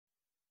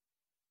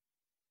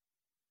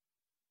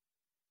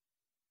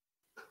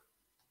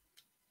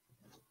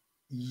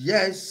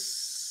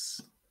Yes.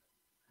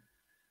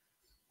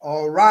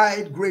 All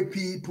right, great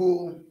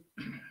people.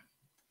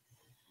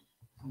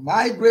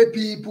 My great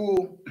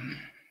people.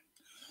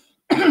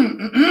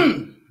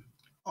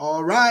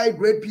 All right,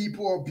 great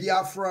people of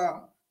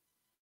Biafra.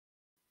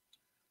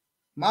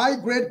 My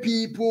great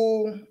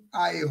people,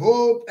 I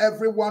hope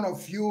every one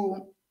of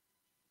you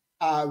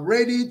are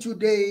ready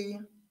today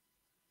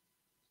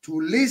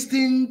to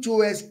listen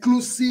to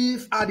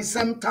exclusive, at the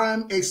same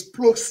time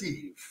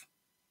explosive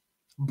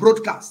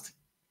broadcast.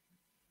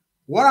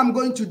 What I'm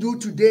going to do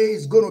today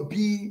is going to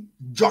be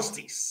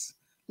justice,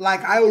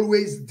 like I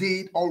always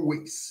did,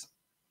 always.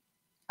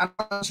 And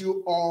I want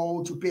you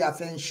all to pay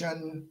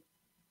attention,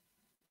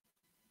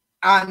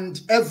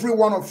 and every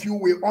one of you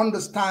will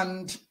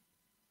understand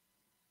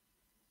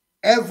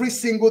every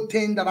single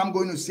thing that I'm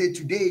going to say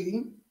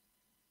today,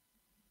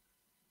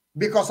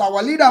 because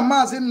our leader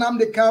Mazi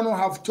Nnamdi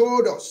have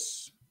told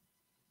us,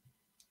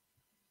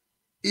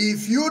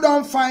 if you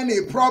don't find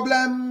a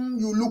problem,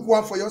 you look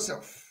one for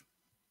yourself.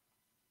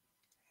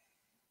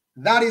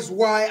 That is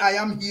why I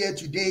am here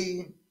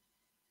today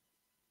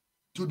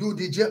to do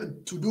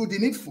the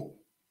needful.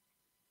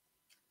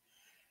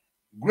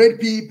 Great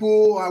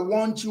people, I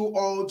want you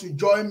all to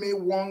join me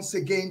once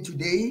again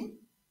today.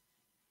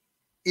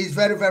 It's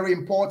very, very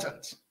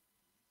important.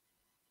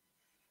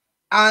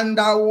 And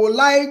I would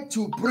like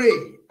to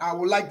pray. I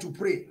would like to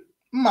pray.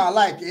 Ma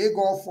like a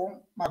go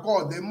for my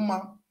God, the ma.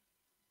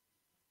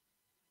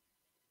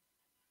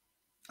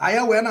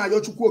 Aya wena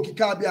Okechukwu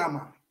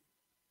kikabiama.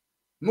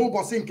 No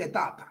bossing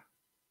ketata.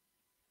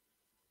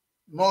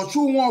 No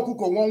chu nwa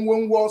okuko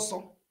wonwe nwa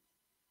oso.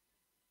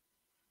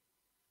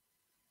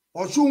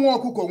 Ochu nwa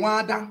okuko nwa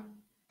ada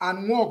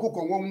and nwa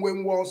okuko wonwe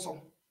nwa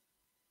oso.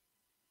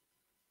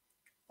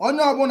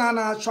 Onye ọbụla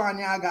na-achọ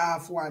anyị aga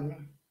afụ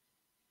anyị.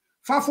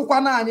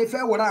 Fafukwana anyị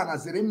fe were ana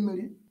zere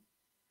mmiri.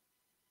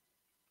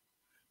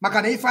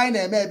 Maka na ife anyị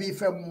na-eme ebe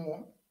ife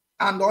mmụọ,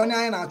 and onye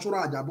anyị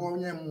na-achụrụ aja bụ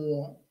onye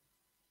mmụọ.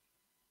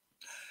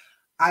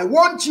 I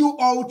want you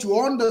all to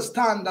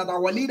understand that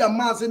our leader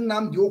Mazi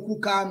Nnamdi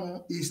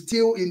Kanu is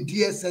still in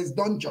DSS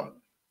dungeon.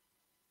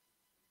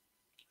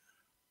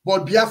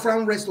 But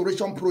Biafran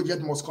Restoration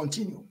Project must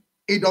continue.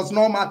 It does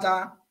not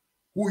matter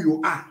who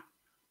you are.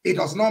 It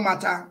does not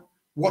matter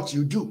what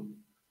you do.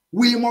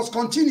 We must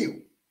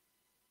continue.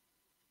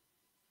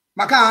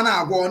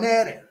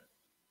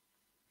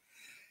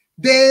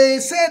 They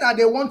say that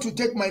they want to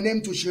take my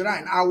name to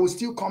Shrine. I will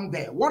still come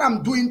there. What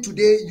I'm doing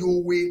today,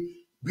 you will,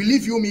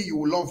 believe you me, you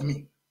will love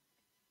me.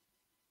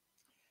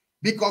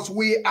 Because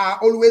we are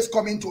always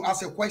coming to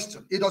ask a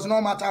question. It does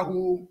not matter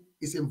who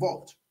is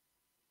involved.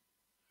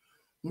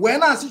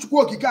 When I see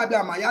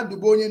Okikabia Maya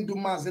Dubonian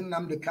Dumas and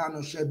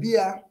Namdekano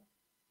Shabia,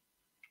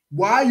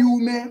 why you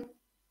me?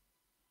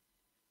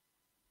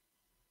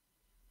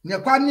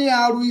 Nyepani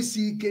aru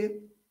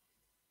isike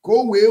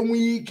ko we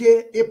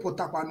nwike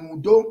iputakwa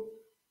n'udo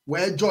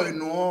we join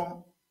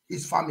no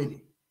his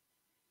family.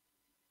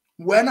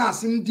 When I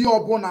see ndi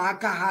obona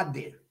aka ha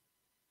de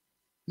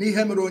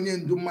n'ihe mere onye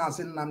ndu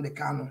Mazi Nnamdi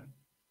Kanu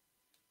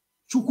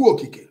Chukwu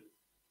Okike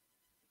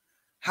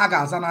ha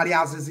ga-azanarị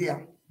azịza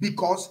ya,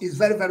 because it's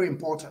very, very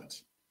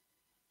important.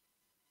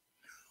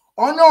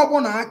 Onye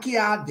obona aka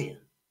ya de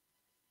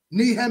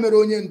n'ihe mere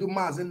onye ndu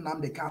Mazi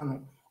Nnamdi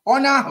Kanu,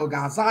 onye ahụ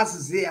ga-aza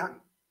azịza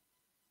ya.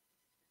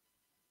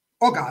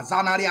 Ọ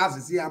ga-azanarị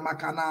azịza ya,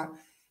 maka na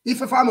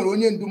ife family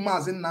onye ndu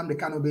Mazi Nnamdi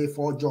Kanu bụ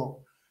ife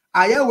ọjọọ.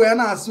 Anyị wee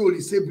na-asị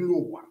Olise buru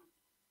ụwa,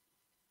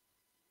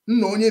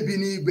 nna onye bi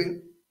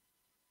n'igwe,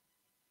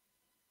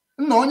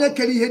 nna onye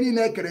kere ihe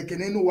niile ekere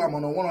ekene n'ụwa,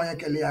 mana onwere onye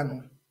kele ya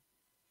nụ.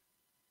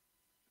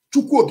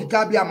 Chukwu Okike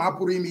abịa ma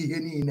apụrụ ime ihe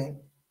niile.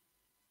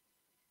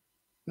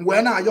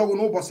 Wee na-ayọ ọgwụ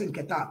n'ụbọchị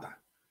nke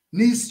tata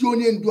n'isi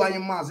onye ndu anyị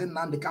Mazi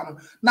Nnamdi Kanu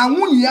na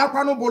nwunye ya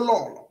kwanụ bụ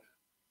lọlọ,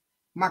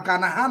 maka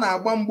na ha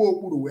na-agba mgbe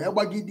okpuru wee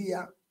gbagide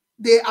ya.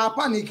 They are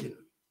panicking.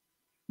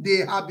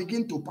 They have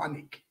begun to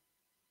panic.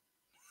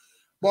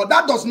 But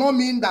that does not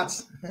mean that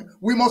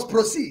we must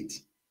proceed.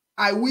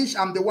 I wish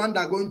I'm the one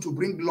that going to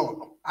bring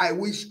law. I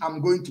wish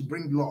I'm going to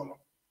bring law.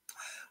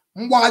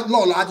 But I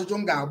know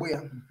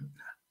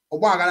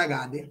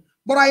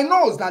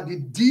that the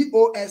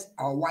DOS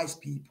are wise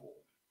people.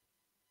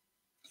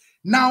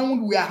 Now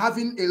we are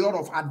having a lot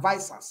of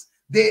advisors.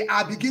 They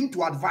are beginning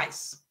to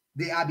advise.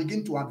 They are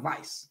beginning to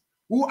advise.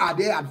 Who are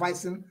they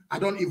advising? I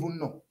don't even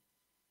know.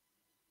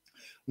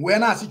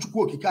 When I see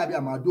Chukwu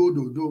Okike ma do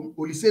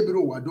Olise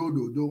biro wa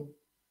do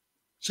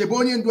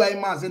Shebonye ndu anyị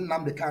Mazi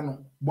Nnamdi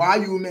Kanu gbaa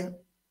ya ume,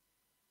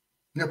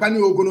 nekwanye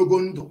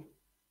ogologo ndụ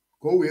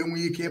ka o wee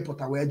nwee ike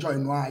ịpụta wee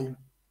join anyị.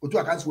 Otu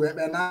aka nsi wee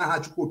kpee n'aha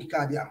Chukwu Okike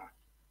abịa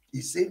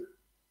ise.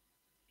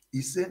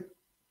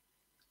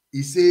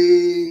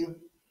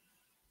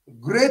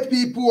 Great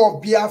people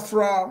of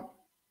Biafra,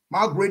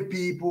 my great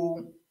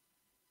people,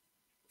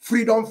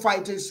 freedom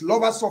fighters,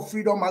 lovers of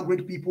freedom, my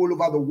great people all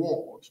over the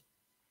world.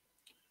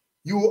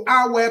 You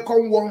are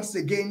welcome once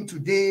again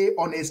today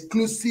on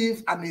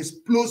exclusive and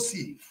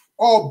explosive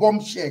or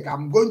bomb check.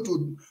 I'm going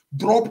to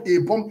drop a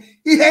bomb.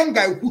 Ihe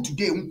nga ikwu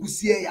today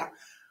nkwusie ya.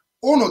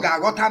 ono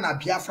gagota na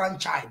Biafran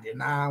child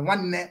na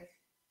one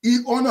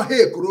ono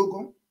he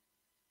kurogo.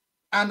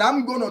 And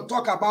I'm going to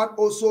talk about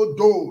also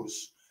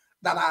those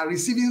that are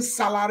receiving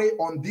salary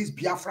on this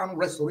Biafran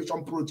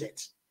restoration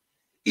project.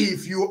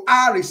 If you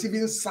are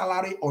receiving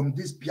salary on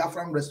this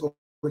Biafran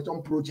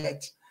restoration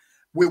project,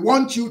 we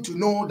want you to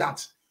know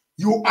that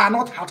you are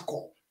not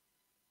hardcore.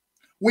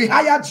 We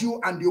hired you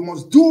and you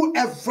must do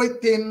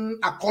everything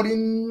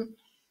according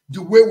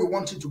the way we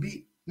want it to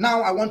be.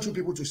 Now, I want you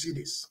people to see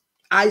this.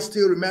 I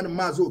still remember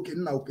Mazi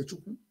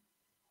Okechukwu,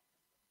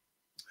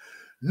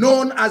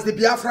 known as the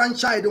Biafran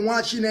child,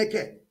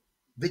 Chineke,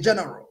 the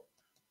general.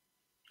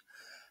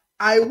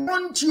 I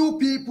want you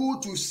people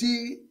to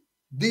see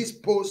this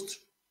post.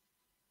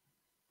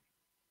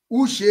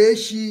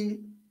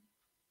 Usheshi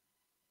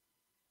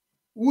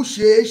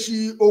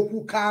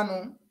Oku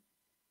Kanu.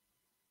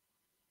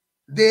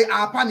 They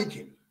are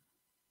panicking.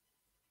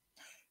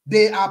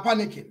 They are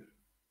panicking.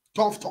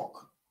 Tough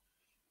talk.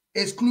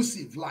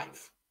 Exclusive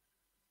live.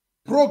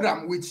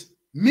 Program with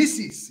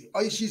Mrs.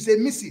 Or she's a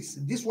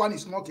Mrs. This one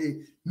is not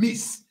a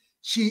Miss.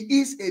 She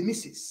is a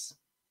Mrs.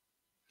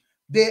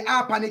 They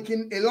are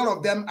panicking. A lot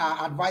of them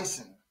are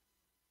advising.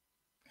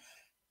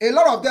 A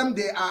lot of them,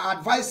 they are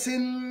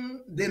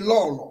advising the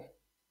law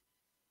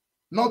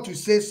not to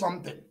say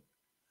something.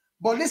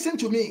 But listen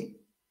to me.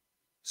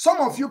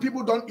 Some of you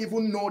people don't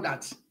even know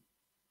that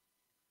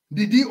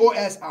the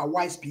DOS are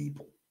wise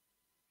people.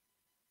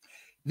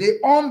 They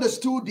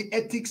understood the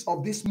ethics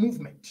of this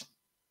movement.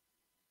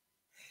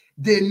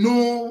 They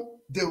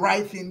know the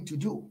right thing to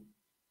do.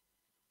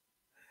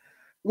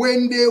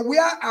 When they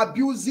were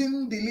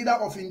abusing the leader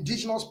of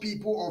indigenous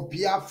people of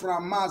Biafra,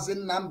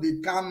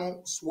 Nnamdi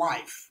Kanu's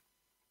wife,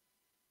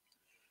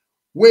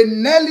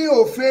 when Nelly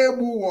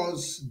Ofebu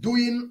was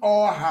doing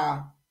all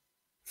her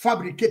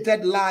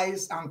fabricated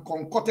lies and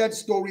concocted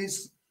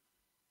stories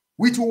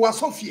with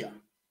Uwasofia,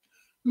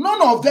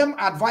 none of them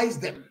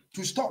advised them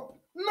to stop.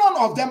 None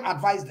of them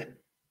advised them.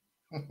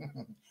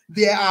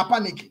 They are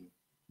panicking.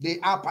 They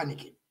are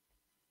panicking.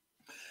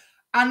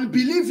 And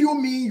believe you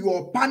me,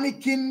 your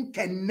panicking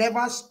can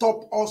never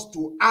stop us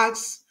to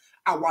ask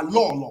our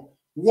Lord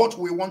what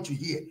we want to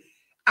hear.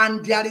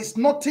 And there is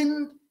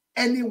nothing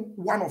any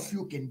one of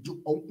you can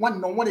do.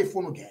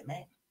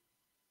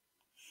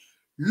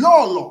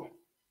 Lolo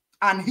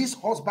and his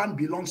husband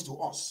belongs to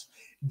us.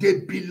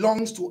 They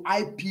belong to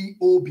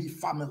Ipob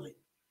family.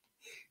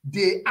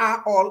 They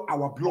are all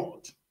our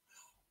blood.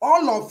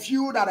 All of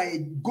you that are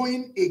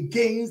going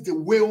against the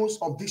wills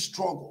of this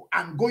struggle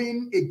and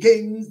going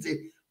against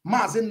the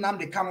Mazi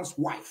Nnamdi Kanu's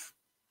wife,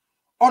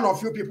 all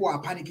of you people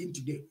are panicking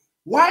today.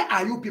 Why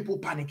are you people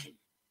panicking?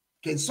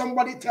 Can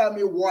somebody tell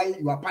me why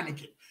you are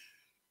panicking?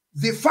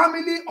 The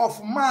family of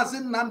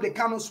Mazi Nnamdi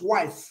Kanu's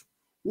wife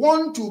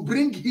want to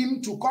bring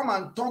him to come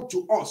and talk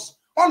to us.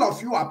 All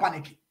of you are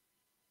panicking.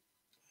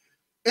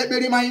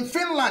 Eberima in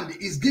Finland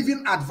is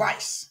giving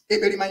advice.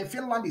 Eberima in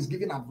Finland is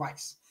giving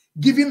advice.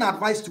 Giving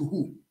advice to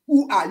who?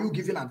 Who are you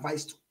giving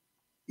advice to?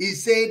 He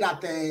say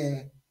that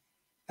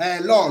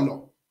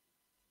Lolo,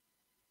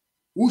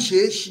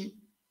 Usheshi,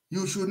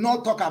 you should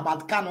not talk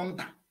about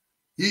Kanunta.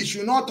 You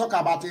should not talk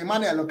about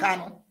Emmanuel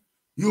Kanu.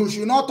 You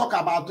should not talk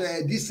about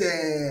this,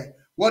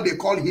 what they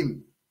call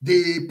him,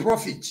 the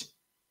prophet.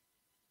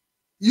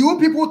 You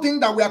people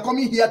think that we are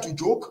coming here to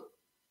joke?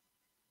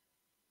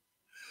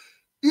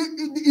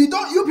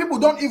 You people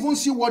don't even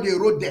see what they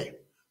wrote there.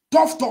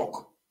 Tough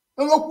talk.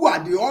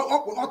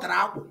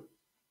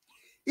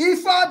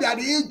 If I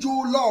be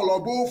Joe Law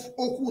both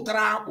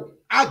Okutrapo,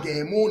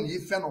 Agemon,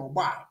 if and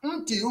Oba,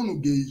 until you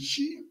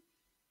geshi.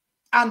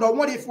 And on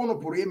what if one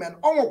of him and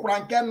Omo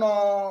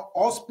Crankeno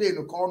or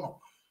Spain corner,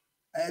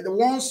 the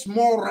one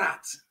small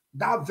rat,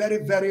 that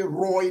very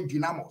Roy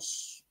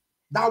Dynamos.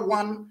 That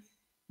one,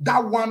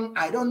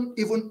 I don't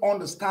even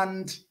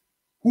understand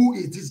who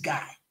is this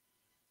guy.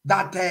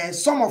 That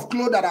some of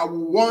clothes that I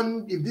will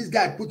want if this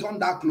guy put on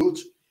that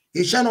clothes,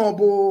 he shall not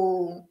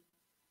go.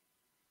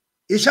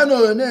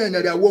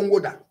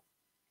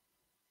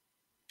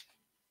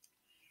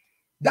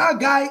 That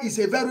guy is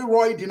a very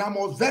Roy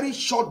Dynamo, very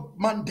short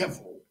man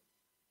devil.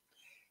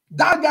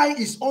 That guy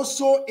is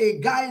also a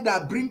guy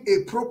that bring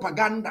a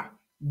propaganda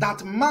that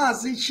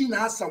Mazi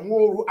Shina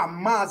Samoru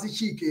and Mazi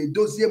Chike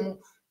Doziemu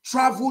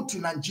travel to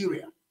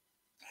Nigeria.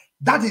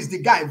 That is the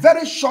guy,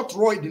 very short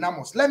Roy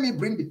Dynamos. Let me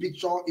bring the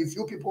picture if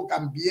you people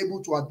can be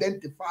able to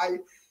identify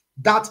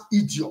that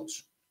idiot.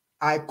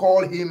 I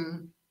call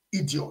him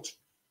idiot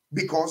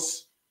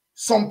because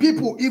some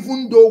people,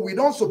 even though we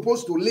don't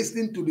supposed to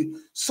listen to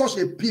such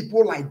a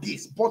people like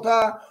this, but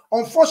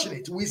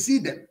unfortunately, we see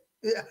them.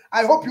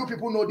 I hope you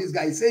people know this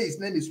guy. He say his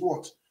name is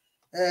what?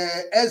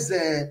 As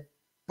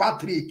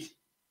Patrick.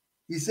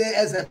 He say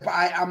as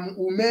I am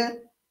Ume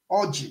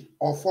Oji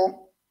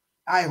Ofo.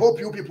 I hope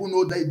you people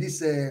know that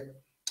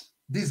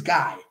this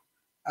guy.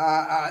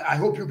 I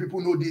hope you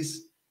people know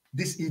this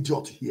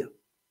idiot here.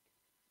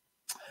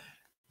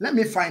 Let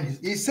me find it.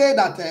 He said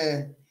that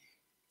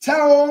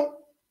tell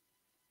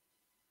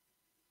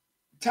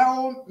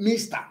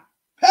Mr.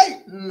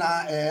 Hey,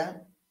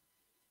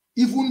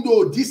 even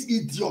though this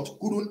idiot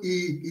couldn't,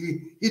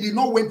 he did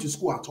not went to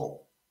school at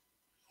all.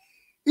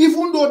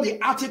 Even though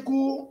the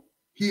article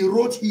he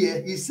wrote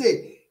here, he said,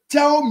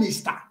 tell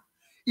Mr.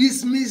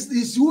 Is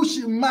who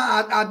she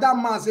mad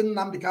Adam Mazi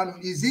Nnamdi Kanu?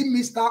 Is he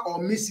Mr. or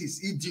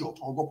Mrs. Idiot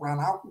or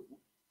Goprana?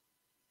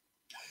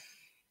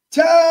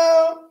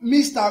 Tell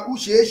Mr.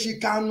 Uchechi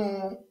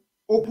Kanu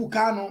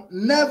Opukano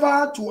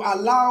never to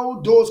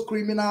allow those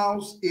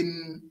criminals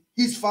in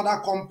his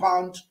father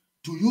compound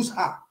to use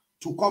her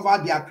to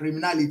cover their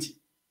criminality.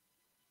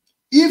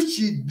 If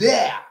she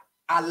dare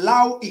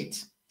allow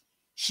it,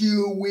 she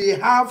will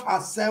have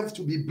herself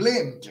to be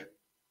blamed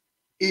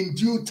in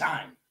due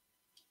time.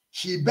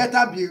 She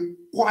better be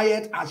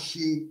quiet as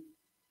she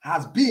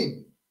has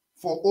been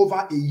for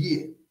over a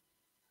year.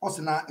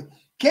 Also, now,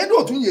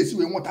 Kedo to you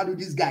we want to do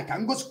this guy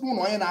can go school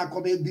no na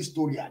cover this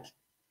story.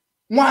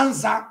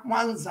 Wanza.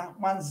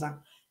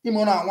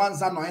 Imona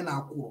wanza no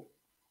na akwo.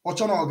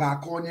 Ocho no ga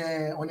akọ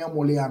onye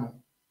moleano.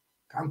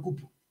 Kan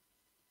kupu.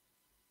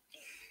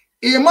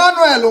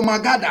 Emmanuel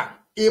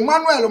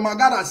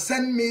Magada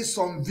sent me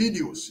some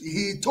videos.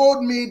 He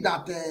told me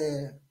that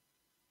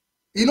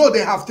you know, they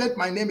have taken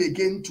my name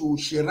again to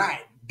Shrine,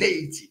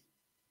 deity.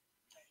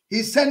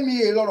 He sent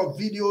me a lot of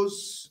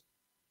videos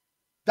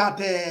that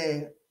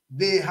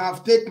they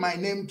have taken my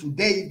name to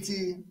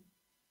deity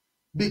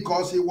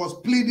because he was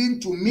pleading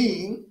to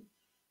me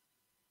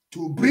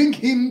to bring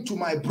him to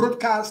my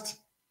broadcast.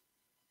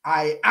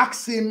 I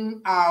asked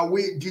him,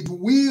 did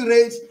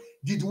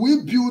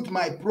we build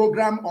my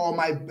program or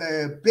my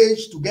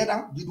page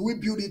together? Did we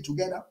build it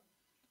together?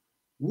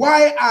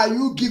 Why are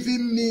you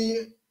giving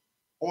me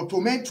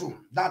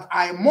ultimatum that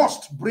I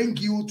must bring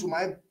you to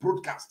my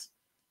broadcast?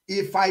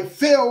 If I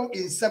fail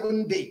in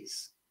 7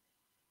 days,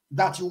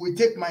 that you will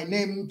take my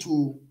name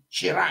to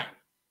Shrine.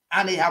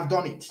 And he have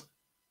done it.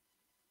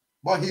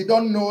 But he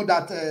don't know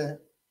that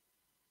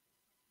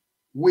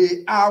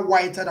we are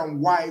whiter than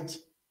white,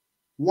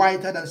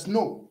 whiter than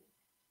snow.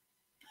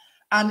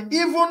 And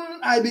even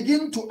I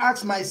begin to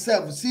ask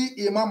myself,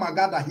 see Imam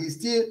Magada, he's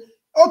still,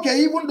 okay,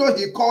 even though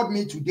he called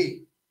me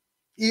today,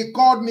 he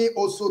called me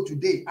also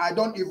today. I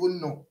don't even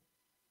know.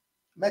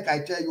 Make I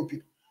tell you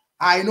people.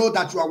 I know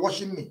that you are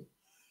watching me.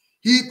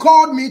 He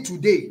called me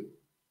today.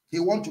 He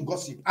want to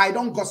gossip. I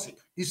don't gossip.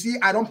 You see,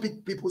 I don't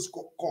pick people's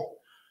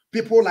call.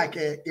 People like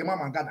Imam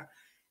Magada.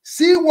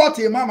 See what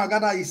Imam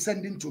Magada is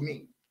sending to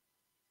me.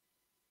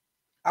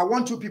 I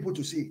want you people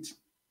to see it.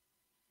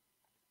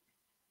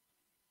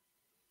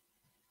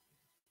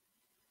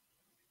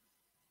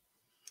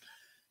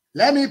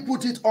 Let me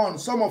put it on.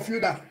 Some of you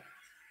that...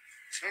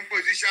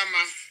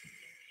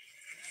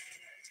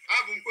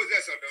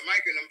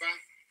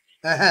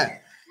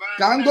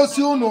 Can go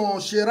see no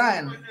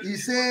Shrine. He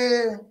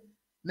say,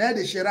 "Near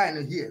the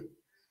Shrine here.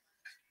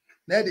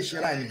 Near the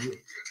Shrine here."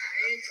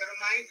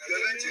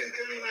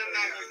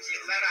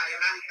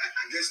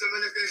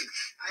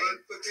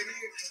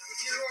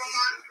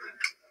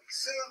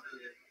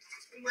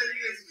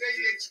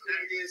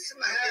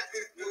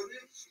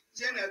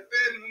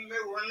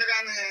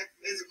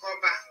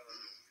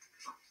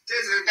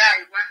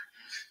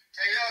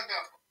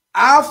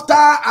 After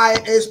I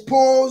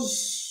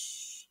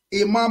expose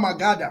Imam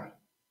Magada,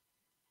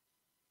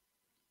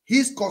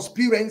 his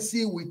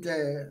conspiracy with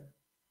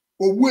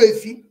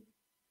Ogbuefi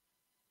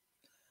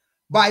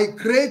by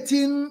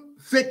creating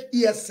fake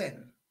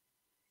ESN,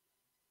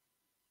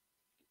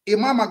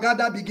 Imam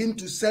Magada began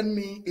to send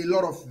me a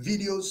lot of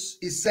videos.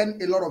 He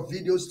sent a lot of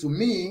videos to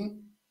me.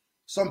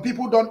 Some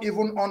people don't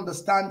even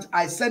understand.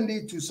 I send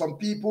it to some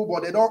people,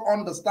 but they don't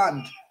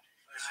understand.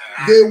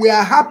 They were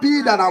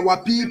happy that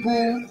our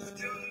people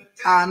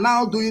are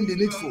now doing the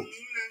needful.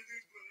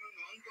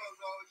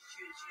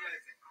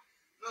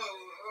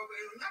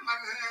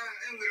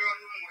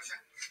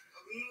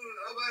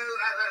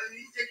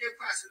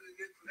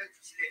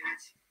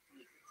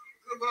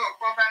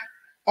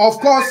 Of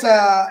course,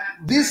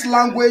 this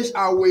language,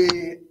 I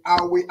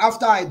will,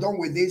 after I done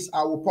with this,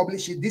 I will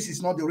publish it. This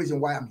is not the reason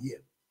why I'm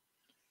here.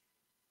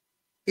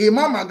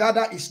 Imam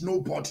Magada is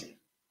nobody,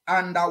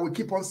 and I will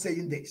keep on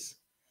saying this.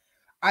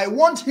 I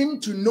want him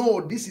to know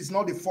this is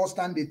not the first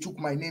time they took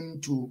my name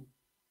to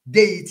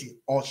deity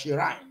or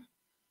Shrine.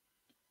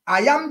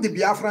 I am the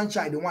Biafran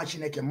child, the one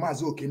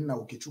Mazi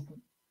Okechukwu.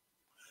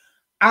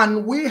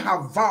 And we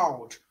have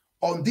vowed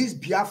on this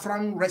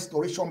Biafran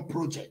restoration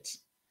project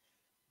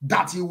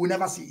that he will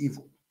never see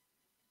evil.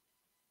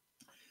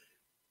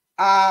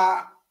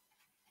 After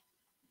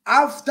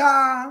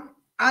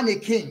Annie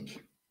King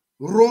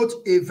wrote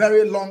a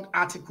very long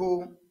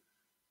article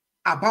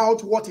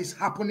about what is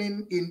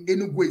happening in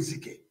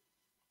Enugu-Ezike,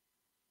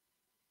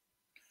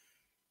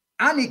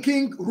 Annie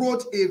King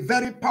wrote a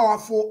very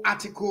powerful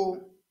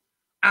article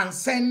and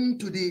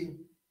sent to the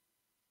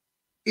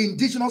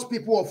indigenous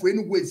people of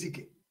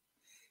Enugu-Ezike.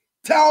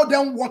 Tell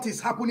them what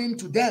is happening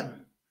to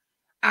them,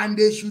 and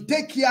they should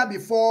take care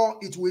before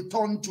it will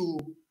turn to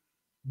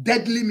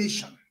deadly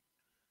mission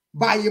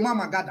by Imam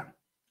Magada.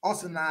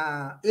 Also,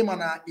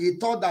 he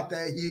thought that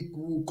he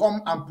could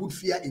come and put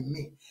fear in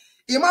me.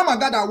 Imam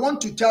Agada, I want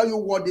to tell you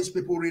what these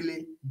people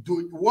really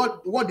do,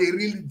 what they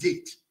really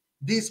did.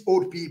 These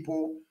old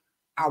people,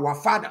 our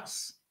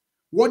fathers,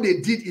 what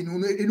they did in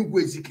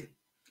Enugu.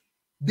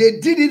 They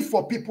did it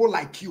for people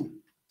like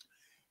you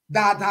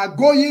that are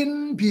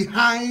going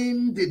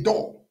behind the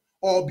door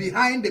or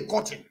behind the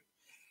curtain,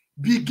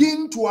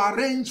 begin to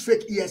arrange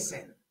fake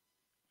ESN,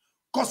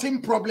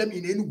 causing problem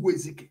in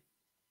Enugu.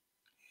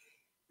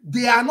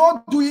 They are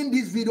not doing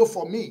this video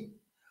for me.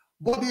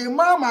 But the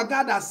Imam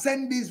Agada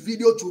sent this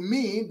video to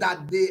me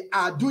that they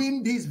are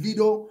doing this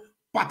video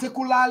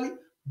particularly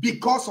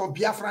because of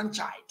Biafran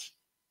child.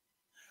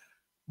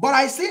 But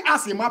I see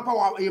as Imam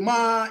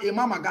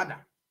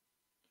Agada.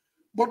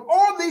 But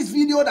all these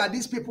videos that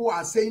these people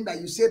are saying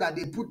that you say that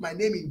they put my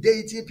name in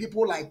deity,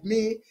 people like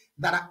me,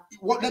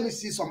 let me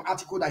see some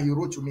article that he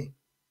wrote to me.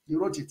 He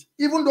wrote it.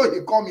 Even though he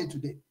called me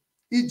today.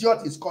 Idiot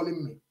is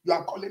calling me. You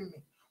are calling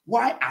me.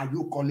 Why are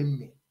you calling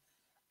me?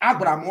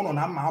 Abraham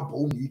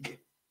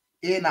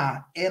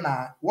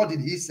what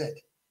did he say?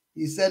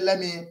 He said,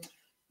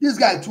 this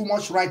guy too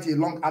much write a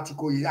long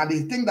article and they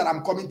think that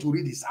I'm coming to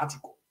read this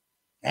article.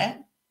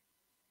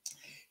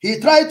 He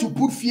tried to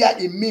put fear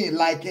in me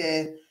like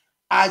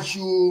I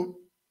should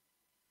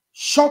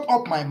shut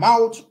up my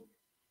mouth.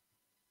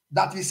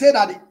 That he said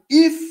that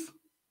if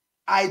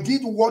I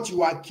did what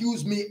you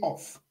accuse me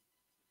of,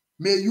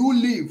 may you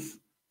live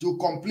to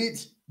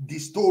complete the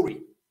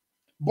story.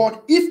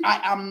 But if I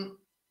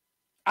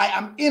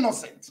am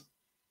innocent,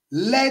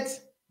 let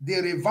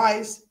the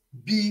revise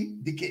be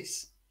the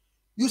case.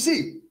 You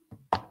see,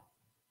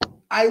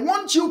 I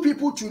want you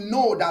people to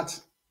know that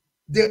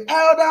the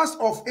elders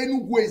of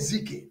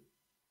Enugu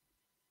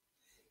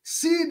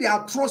see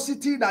the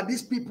atrocity that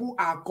these people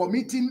are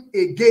committing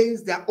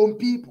against their own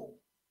people.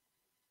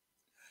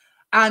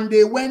 And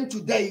they went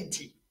to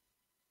deity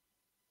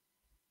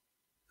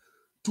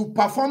to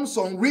perform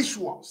some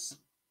rituals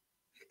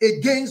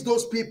against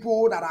those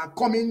people that are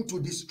coming to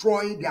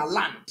destroy their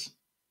land,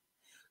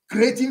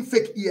 creating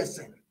fake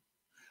ESN.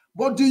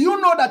 But do you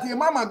know that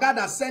Imam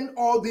Agada sent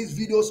all these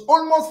videos,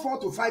 almost 4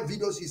 to 5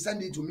 videos he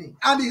sent it to me,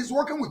 and he's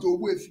working with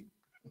Obuefi.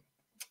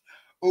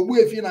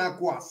 Obuefi na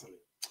kwasili.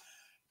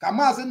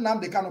 Mazi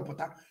Nnamdi Kanu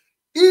pota.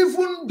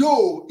 Even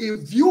though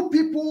if you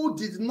people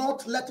did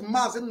not let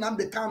Mazi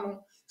Nnamdi Kanu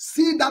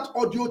see that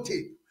audio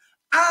tape,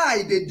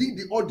 they did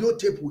the audio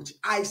tape with,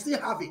 I still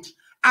have it.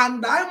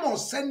 And I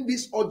must send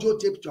this audio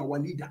tape to our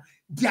leader.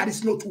 There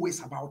is no two ways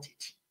about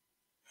it.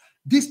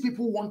 These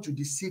people want to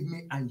deceive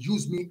me and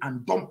use me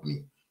and dump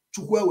me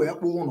to where we are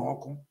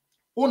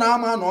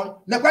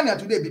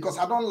today because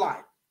I don't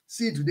lie.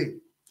 See today,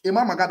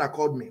 Imam Agada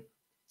called me.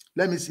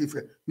 Let me see if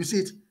you see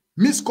it.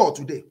 Missed call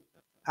today.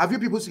 Have you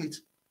people seen it?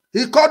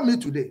 He called me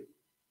today.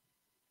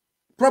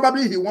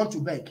 Probably he wants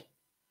to beg.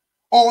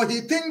 Or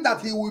he thinks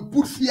that he will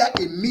put fear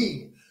in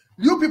me.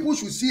 You people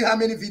should see how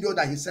many videos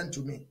that he sent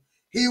to me.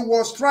 He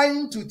was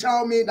trying to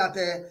tell me that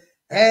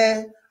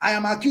I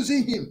am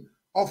accusing him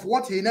of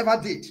what he never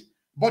did.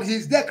 But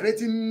he's there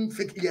creating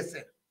fake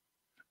ESN,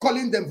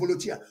 calling them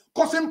volunteer,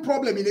 causing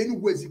problem in any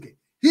way.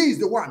 He is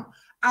the one.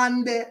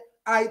 And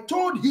I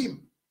told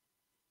him,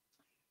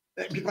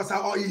 because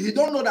he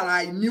don't know that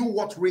I knew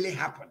what really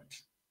happened.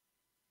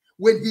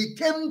 When he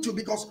came to,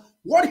 because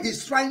what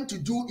he's trying to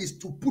do is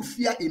to put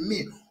fear in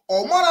me.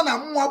 Or more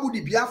than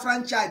the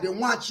Biafran child, the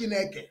one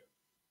chineke.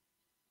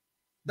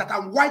 That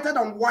I'm whiter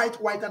than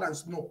whiter than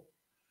snow.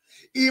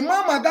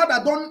 Imam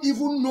Agada don't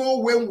even know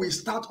when we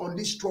start on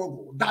this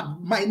struggle that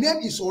my name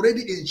is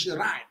already in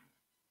Shrine.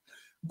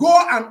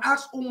 Go and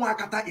ask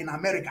Umwakata in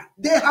America.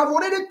 They have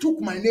already took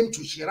my name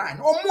to Shrine.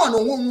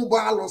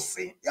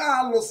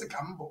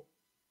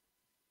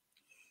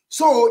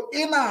 So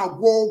in our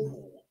war,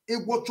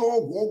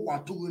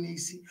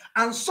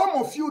 and some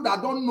of you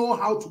that don't know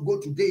how to go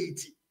to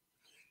deity,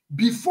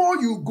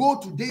 before you go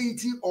to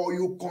deity or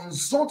you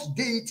consult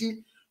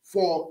deity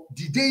for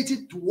the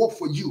deity to work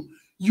for you,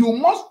 you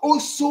must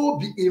also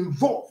be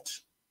involved.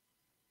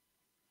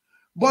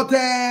 But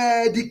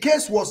the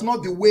case was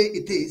not the way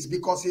it is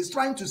because he's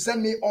trying to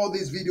send me all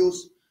these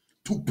videos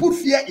to put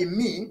fear in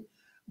me.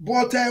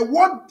 But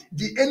what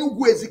the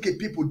Enugu Ezike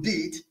people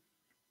did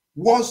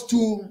was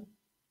to,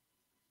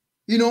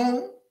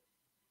 to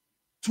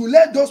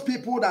let those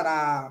people that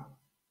are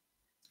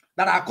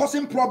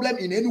causing problem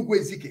in Enugu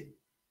Ezike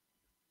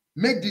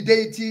make the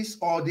deities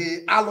or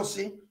the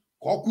alosi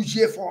go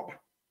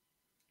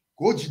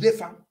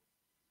jidefan.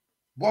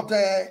 But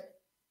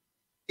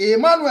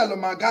Emmanuel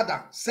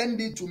Magada sent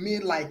it to me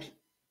like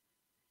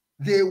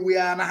they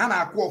were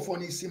na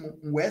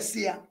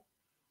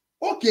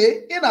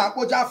okay, in a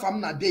koja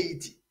fam na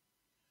deity.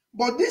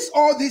 But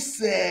all this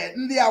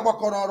ndi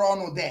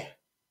abakororo there.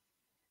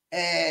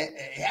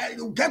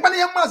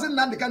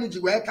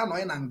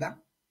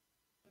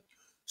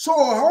 So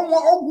how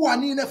ogwu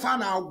ani ne fa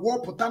na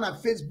agwo puta na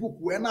Facebook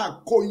we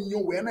na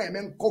akọ we na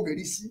eme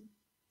nkogerisi.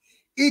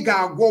 I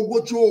ga-agwo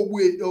gocho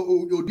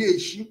ogbu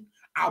odeshi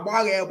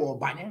agbagha ebe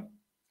obanye.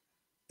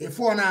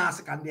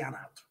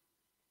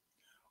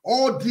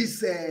 All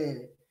this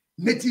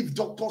native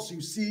doctors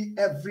you see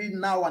every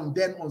now and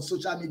then on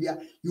social media,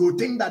 you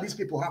think that these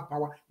people have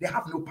power. They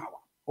have no power.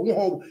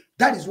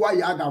 That is why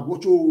you have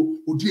do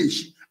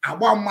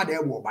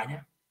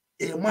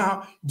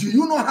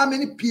you know how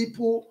many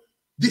people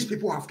these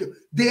people have killed?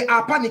 They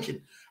are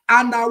panicking.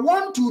 And I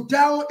want to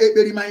tell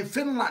Eberima in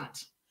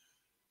Finland,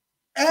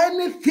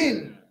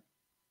 anything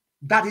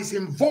that is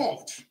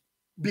involved,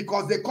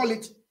 because they call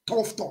it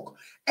tough talk,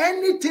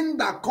 anything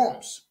that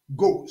comes,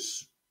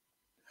 goes.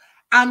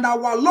 And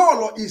our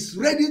Lolo is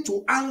ready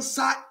to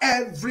answer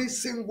every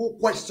single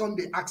question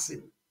they ask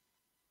him.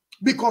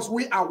 Because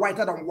we are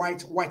whiter than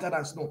white, whiter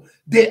than snow.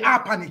 They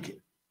are panicking.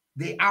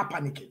 They are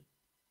panicking.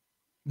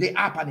 They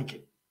are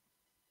panicking.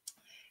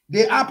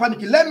 They are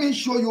panicking. Let me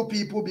show you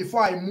people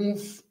before I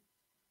move,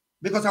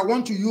 because I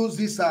want to use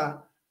this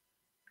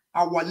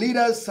our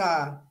leaders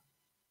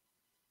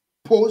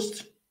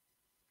post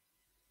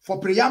for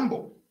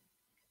preamble,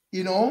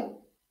 you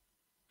know.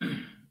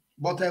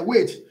 But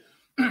wait,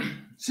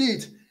 see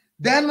it.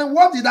 Then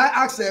what did I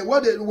ask?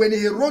 When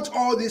he wrote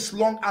all this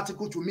long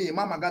article to me,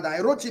 Mama God, I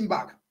wrote him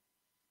back.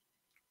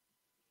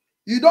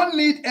 You don't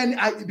need any,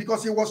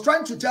 because he was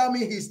trying to tell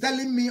me, he's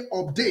telling me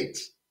update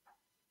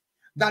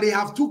that he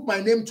have took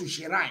my name to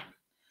Shrine.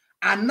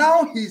 And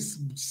now he's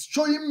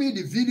showing me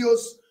the videos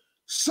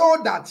so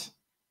that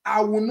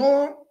I will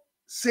not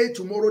say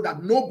tomorrow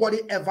that nobody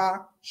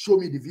ever show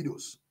me the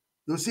videos.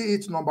 You see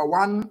it, number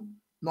 1,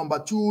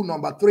 number 2,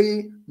 number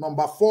 3,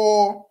 number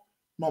 4,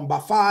 number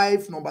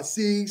 5, number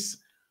 6,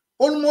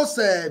 almost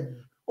 8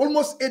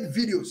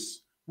 videos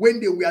when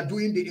they were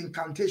doing the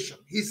incantation.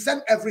 He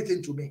sent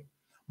everything to me.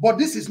 But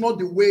this is not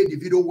the way the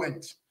video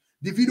went.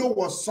 The video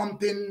was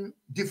something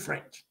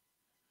different.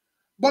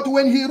 But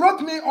when he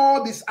wrote me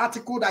all this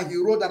article that he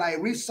wrote that I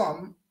read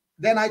some,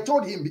 then I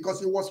told him, because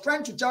he was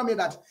trying to tell me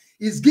that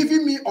he's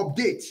giving me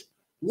update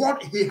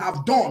what he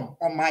have done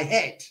on my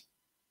head.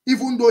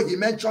 Even though he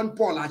mentioned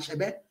Paul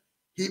Achebe,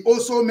 he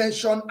also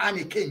mentioned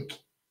Annie King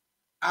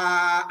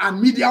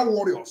and media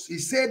warriors. He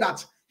said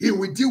that he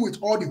will deal with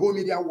all the whole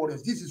media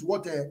warriors. This is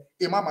what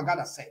Imam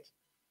Magada said,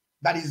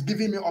 that he's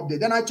giving me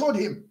update. Then I told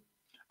him,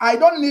 I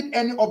don't need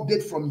any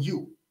update from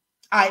you.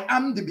 I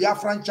am the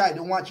Biafran child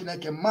in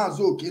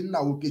Mazi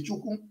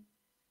Okechukwu.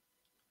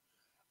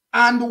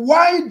 And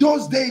why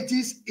those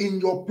deities in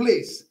your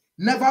place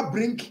never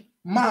bring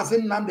Mazi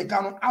Nnamdi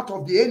Kanu out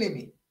of the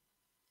enemy?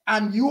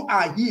 And you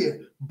are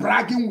here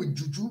bragging with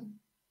Juju.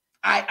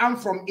 I am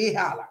from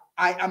Ehala.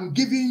 I am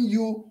giving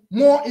you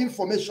more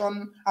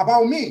information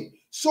about me.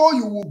 So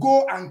you will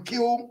go and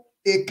kill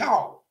a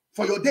cow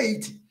for your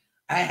deity.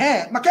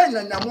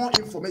 Makanya more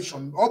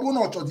information. Obu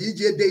no cho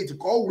DJ deity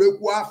ko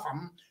weku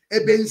afam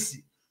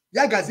ebensi.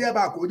 Ya gazi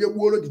eba ko de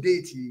buolo the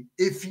deity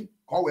efi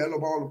ko we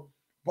lo.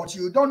 But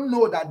you don't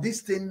know that this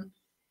thing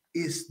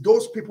is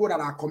those people that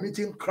are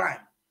committing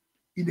crime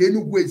in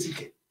Enugu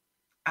Ezike.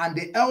 And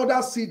the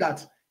elders see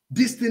that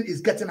this thing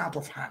is getting out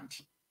of hand.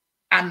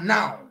 And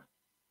now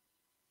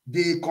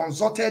they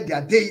consulted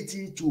their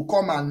deity to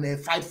come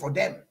and fight for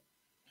them.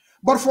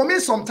 But for me,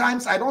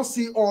 sometimes I don't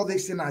see all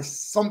this thing as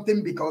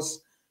something,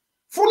 because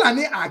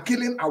Fulani are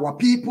killing our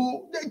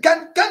people.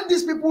 Can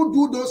these people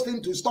do those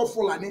things to stop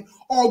Fulani?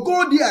 Or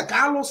go there,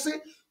 Carlos,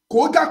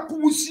 Koga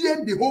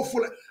Kusie, the whole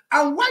Fulani?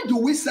 And why do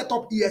we set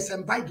up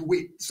ESM, by the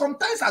way?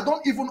 Sometimes I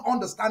don't even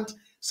understand.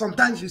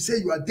 Sometimes you say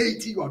you are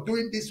deity, you are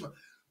doing this one.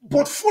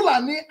 But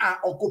Fulani are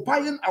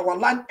occupying our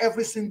land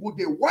every single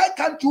day. Why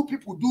can't you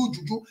people do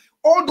juju?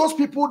 All those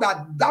people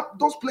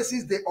those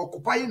places they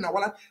occupying in our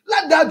land,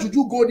 let that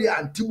juju go there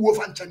and tiwo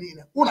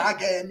fanchanina. Una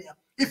again,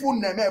 if un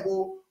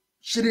nemebo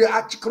shiri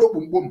achikro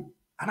bum bum,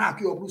 and I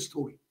kill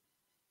story.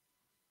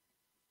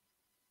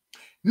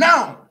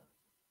 Now,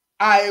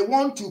 I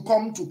want to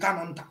come to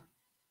Kanonta.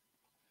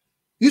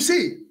 You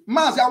see,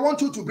 Mazi, I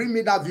want you to bring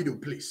me that video,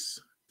 please.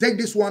 Take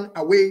this one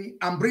away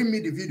and bring me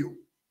the video.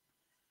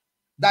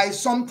 There is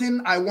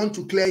something I want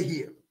to clear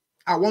here.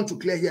 I want to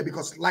clear here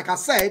because, like I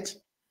said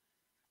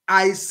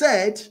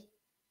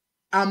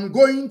I'm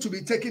going to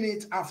be taking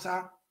it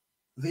after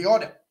the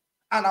order.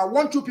 And I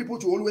want you people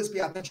to always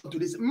pay attention to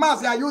this.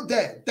 Mazi, are you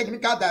there?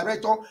 Technical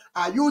director,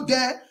 are you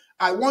there?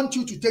 I want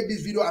you to take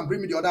this video and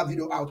bring me the other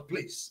video out,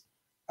 please.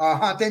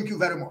 Thank you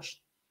very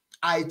much.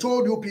 I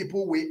told you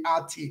people we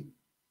are a team.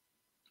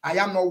 I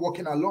am not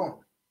working alone.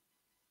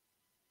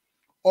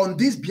 On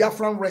this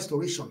Biafran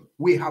restoration,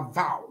 we have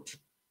vowed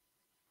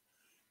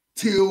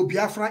till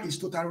Biafra is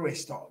totally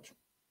restored.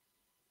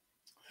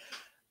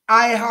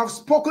 I have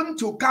spoken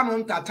to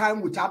Kanunta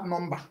time without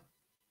number.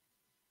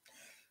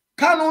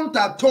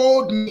 Kanunta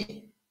told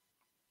me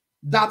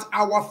that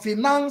our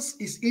finance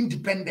is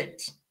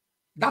independent.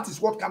 That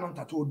is what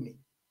Kanunta told me.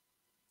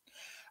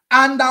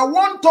 And I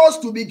want us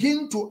to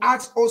begin to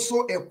ask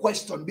also a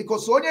question,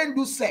 because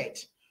Onyendu said,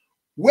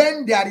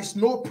 when there is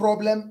no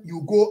problem,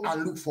 you go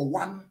and look for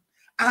one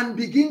and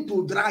begin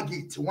to drag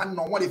it.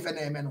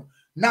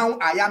 Now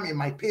I am in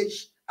my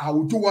page. I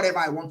will do whatever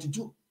I want to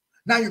do.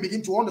 Now you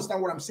begin to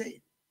understand what I'm saying.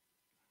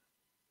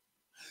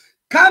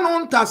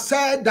 Kanunta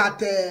said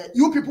that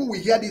you people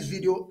will hear this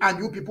video and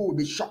you people will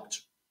be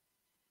shocked.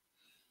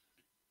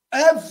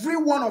 Every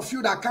one of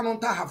you that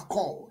Kanonta have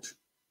called,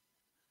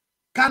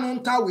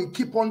 Kanonta will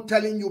keep on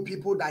telling you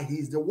people that he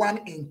is the one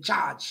in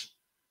charge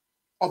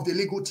of the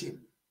legal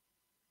team.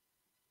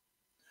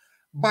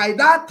 By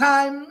that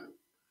time,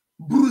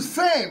 Bruce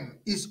Fame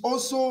is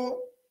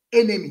also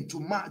enemy to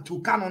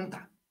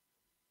Kanonta.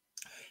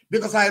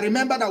 Because I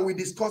remember that we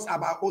discussed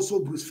about also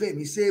Bruce Fame.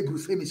 He said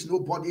Bruce Fame is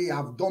nobody,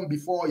 have done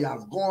before, he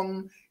has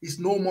gone, it's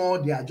no more,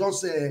 they are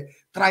just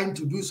trying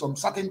to do some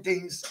certain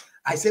things.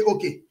 I say,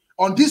 okay,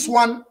 on this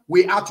one,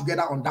 we are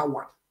together on that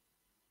one.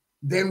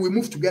 Then we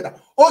move together.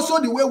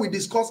 Also, the way we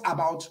discuss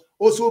about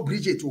also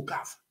Bridget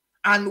Okaf,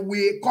 and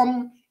we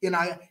come in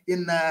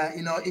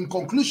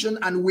conclusion,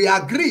 and we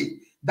agree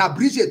that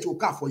Bridget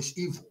Okaf is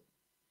evil.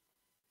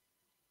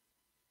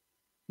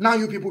 Now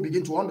you people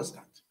begin to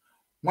understand.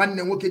 I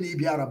don't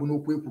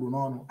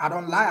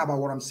lie about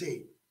what I'm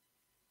saying.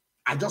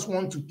 I just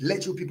want to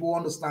let you people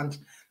understand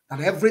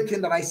that everything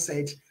that I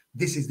said,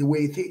 this is the way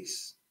it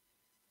is.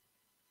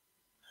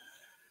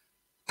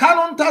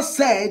 Kanonta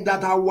said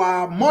that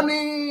our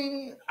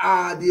money,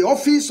 the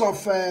office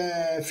of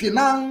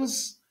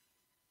finance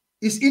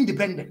is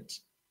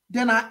independent.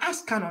 Then I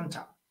asked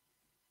Kanonta,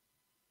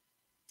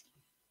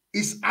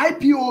 is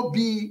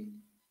IPOB,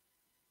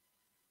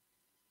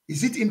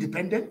 is it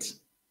independent?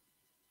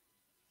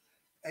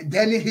 And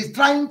then he's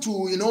trying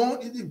to, you know,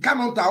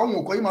 Kanonta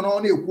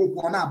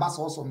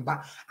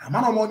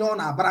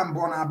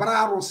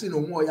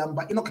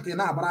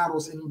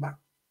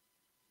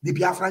the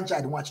Biafran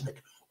child watching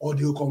it. Or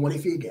do you come with a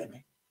figure?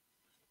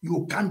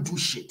 You can't do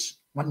shit.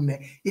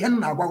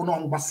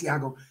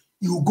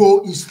 You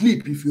go, you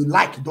sleep if you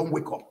like, don't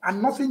wake up.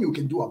 And nothing you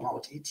can do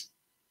about it.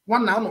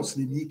 One now no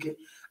sleep.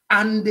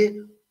 And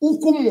the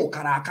ukumo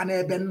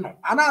karakane benno.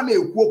 Aname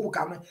ukuoku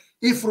kame.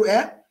 If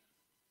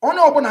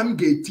onobonam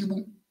ge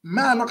tibu.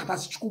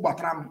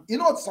 You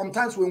know,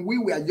 sometimes when we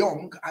were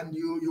young and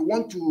you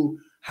want to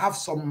have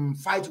some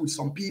fight with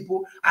some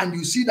people and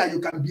you see that you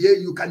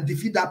can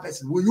defeat that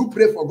person, will you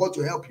pray for God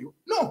to help you?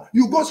 No,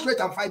 you go straight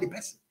and fight the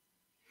person.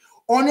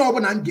 Only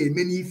open game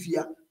many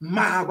fear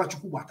ma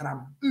agwachuku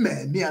batram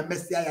me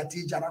mesia ya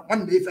tijara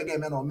one day fege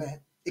me no me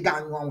iga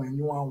anwa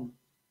wenyu.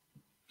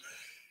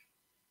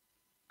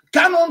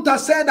 Kanonta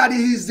said that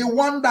he is the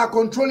one that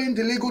controlling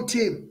the legal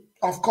team.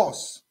 Of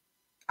course,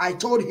 I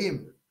told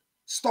him,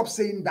 stop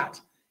saying that.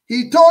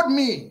 He told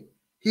me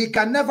he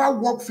can never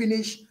work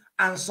finish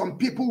and some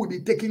people will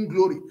be taking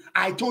glory.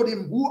 I told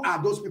him, who are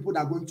those people that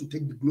are going to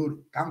take the glory?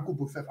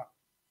 Kankupu fefa.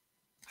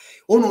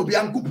 Ono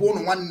biankupu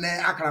ono one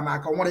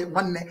akramaka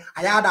one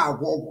ayada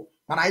agogo.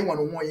 Man I want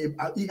to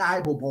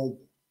Ipob.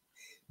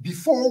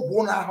 Before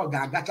one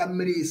hoga gacha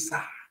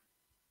mresa.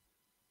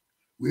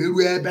 We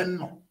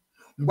benno.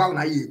 Mba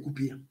na ye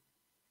kupia.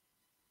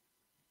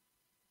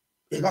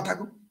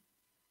 Egotago.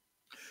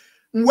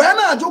 When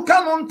I do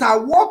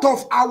Kanonta, what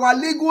of our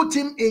legal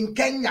team in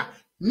Kenya?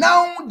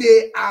 Now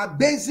they are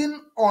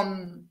basing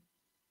on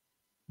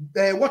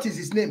what is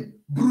his name?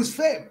 Bruce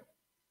Fame.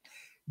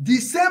 The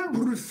same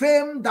Bruce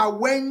Fame that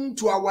went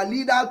to our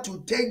leader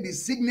to take the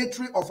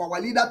signatory of our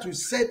leader to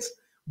set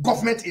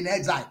government in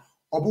exile.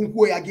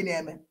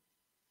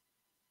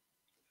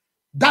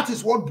 That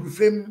is what Bruce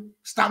Fame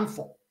stands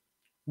for.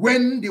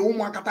 When the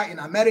Umuakata in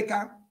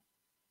America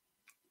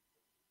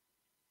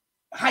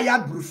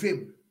hired Bruce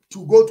Fame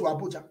to go to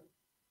Abuja,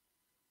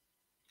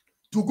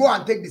 to go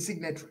and take the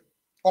signatory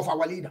of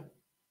our leader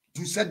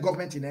to set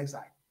government in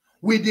exile.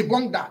 We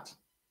debunked that.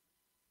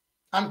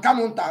 And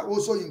Kanonta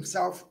also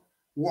himself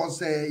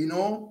was,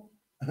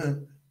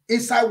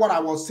 inside what I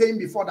was saying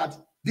before, that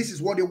this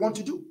is what they want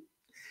to do.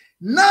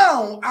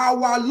 Now,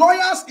 our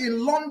lawyers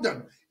in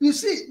London, you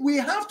see, we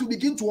have to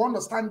begin to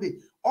understand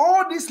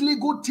all this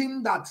legal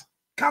team that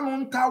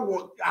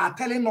Kanonta are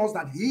telling us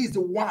that he is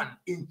the one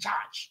in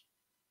charge.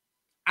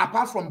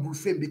 Apart from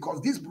Bruce Fame,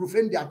 because this Bruce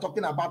Fame they are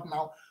talking about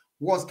now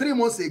was 3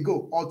 months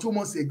ago or 2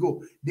 months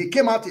ago. They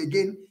came out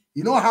again.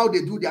 You know how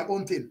they do their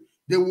own thing.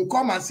 They will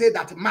come and say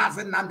that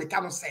Mazi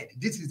Okechukwu said,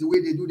 this is the way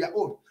they do their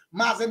own.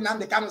 Mazi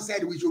Okechukwu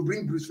said we should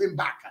bring Bruce Fame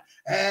back.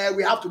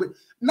 We have to bring.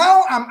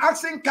 Now I'm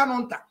asking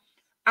Kanonta,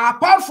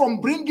 apart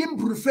from bringing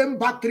Bruce Fame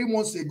back 3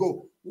 months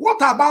ago, what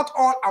about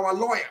all our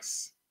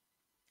lawyers?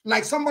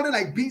 Like somebody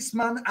like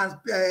Binsman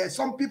and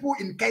some people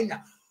in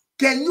Kenya.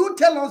 Can you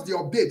tell us the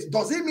update?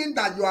 Does it mean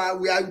that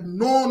we are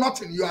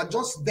nothing? You are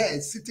just there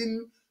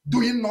sitting,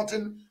 doing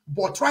nothing,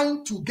 but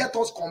trying to get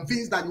us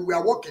convinced that we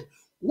are working?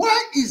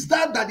 Why is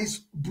that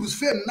is Bruce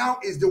Fame now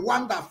is the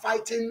one that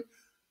fighting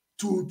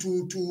for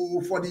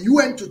the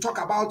UN to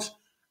talk about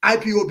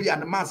IPOB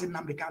and the Mazi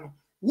Okechukwu?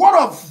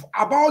 What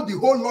about the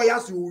whole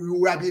lawyers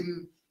you have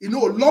been,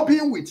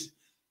 lobbying with,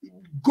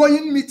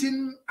 going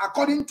meeting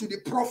according to the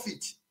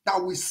prophet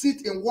that we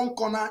sit in one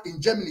corner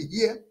in Germany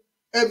here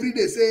every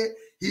day say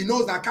he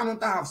knows that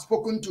Kanonta have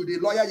spoken to the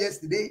lawyer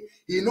yesterday.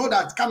 He knows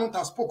that Kanonta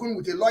has spoken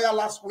with a lawyer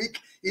last week.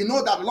 He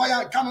knows that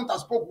lawyer Kanonta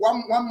spoke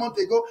one month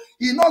ago.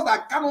 He knows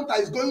that Kanonta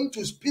is going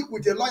to speak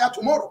with a lawyer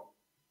tomorrow.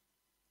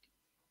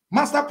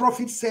 Master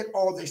Prophet said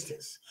all these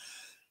things.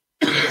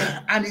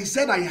 And he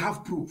said, I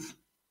have proof.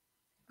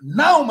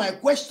 Now my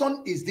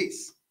question is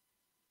this.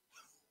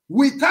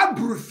 Without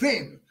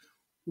briefing,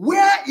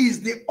 where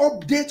is the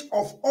update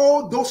of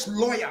all those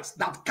lawyers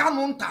that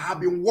Kanu have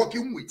been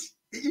working with?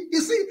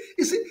 You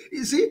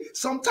see,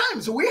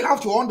 sometimes we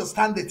have to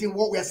understand the thing,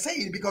 what we're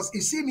saying, because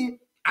you see me,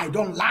 I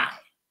don't lie.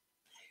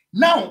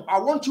 Now, I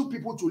want you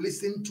people to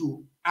listen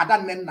to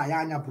Adanen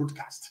Nayanya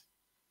broadcast.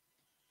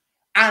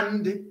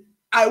 And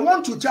I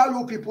want to tell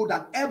you people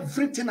that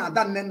everything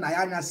Adanen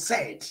Nayanya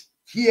said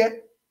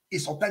here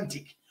is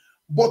authentic.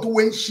 But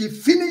when she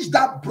finished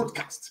that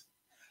broadcast,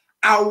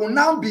 I will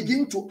now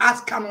begin to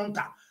ask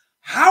Kanonta,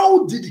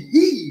 how did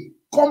he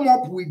come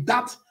up with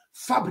that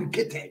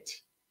fabricated?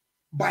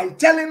 By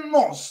telling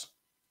us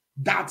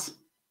that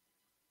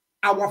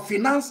our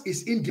finance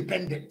is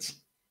independent.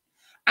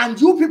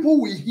 And you people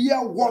will hear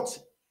what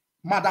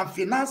Madam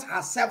Finance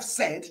herself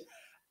said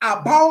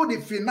about the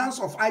finance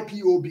of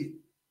IPOB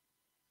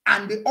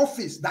and the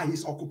office that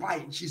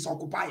she's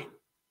occupying.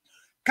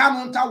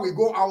 Kanonta will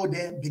go out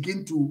there,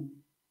 begin to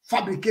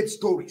fabricate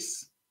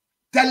stories,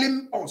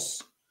 telling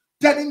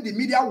the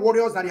media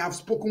warriors that they have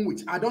spoken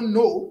with. I don't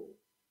know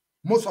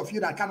most of you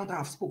that Kanonta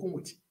have spoken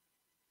with.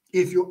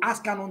 If you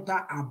ask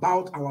Kanonta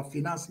about our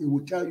finance, he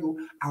will tell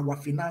you our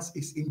finance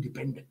is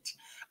independent.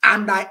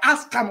 And I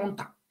ask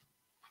Kanonta,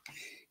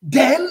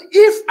 then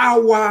if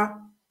our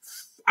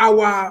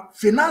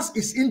finance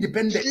is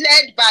independent,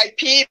 led by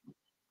people.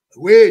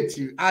 Wait,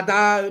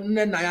 Ada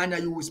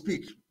Nayanya, you will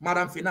speak.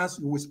 Madam Finance,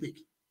 you will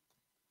speak.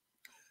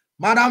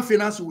 Madam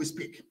Finance, you will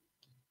speak.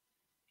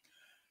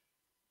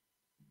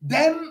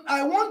 Then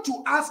I want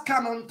to ask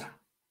Kanonta,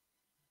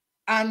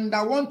 and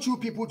I want you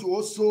people to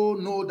also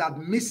know that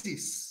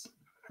Mrs.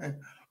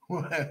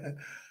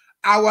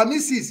 our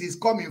Mrs. is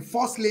coming,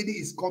 First Lady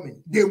is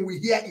coming. Then we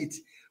hear it.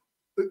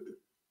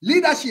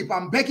 Leadership,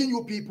 I'm begging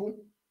you people,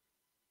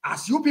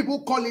 as you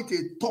people call it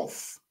a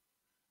tough,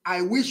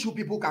 I wish you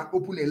people can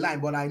open a line,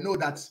 but I know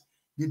that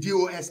the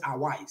DOS are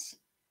wise.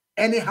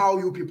 Anyhow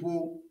you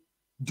people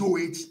do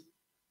it,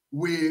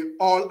 we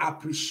all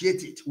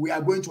appreciate it. We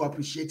are going to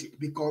appreciate it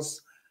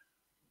because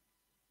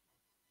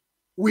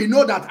we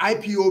know that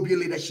IPOB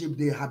leadership,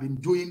 they have been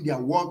doing their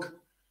work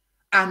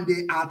and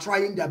they are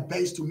trying their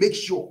best to make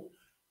sure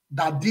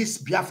that this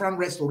Biafran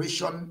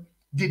restoration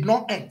did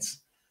not end.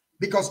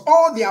 Because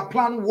all their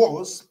plan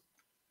was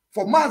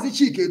for Mazi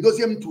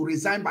Okechukwu to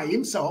resign by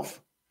himself,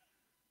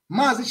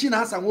 Mazi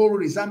Okechukwu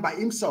resign by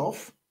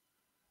himself,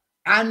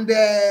 and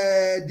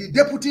the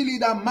deputy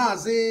leader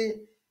Mazi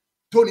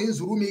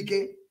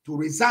Okechukwu to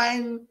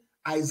resign,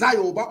 Isaiah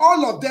Oba,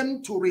 all of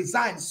them to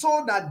resign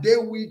so that they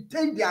will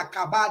take their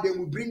kaba, they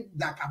will bring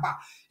their kaba.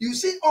 You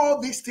see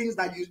all these things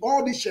that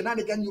all these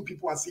shenanigans you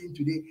people are seeing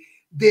today,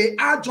 they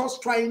are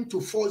just trying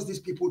to force these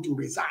people to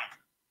resign.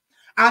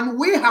 And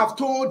we have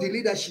told the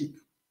leadership,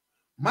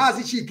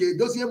 Mazi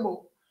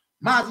Okechukwu,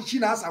 Mazi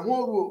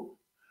Okechukwu,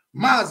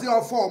 Mazi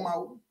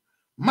Ofoma,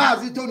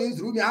 Mazi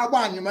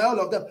Okechukwu, all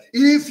of them.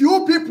 If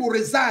you people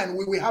resign,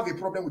 we will have a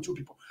problem with you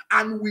people.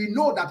 And we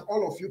know that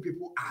all of you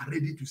people are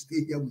ready to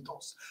stay here with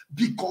us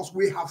because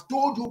we have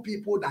told you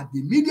people that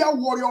the media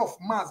warrior of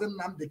Mazi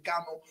Nnamdi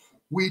Kanu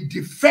will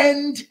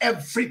defend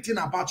everything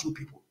about you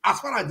people as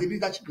far as the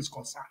leadership is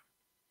concerned.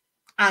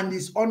 And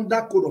it's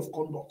under code of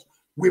conduct.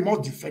 We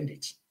must defend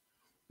it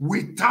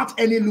without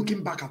any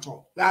looking back at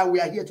all.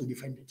 We are here to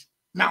defend it.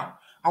 Now,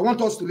 I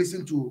want us to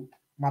listen to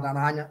Madam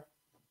Anya.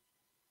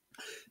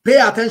 Pay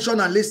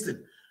attention and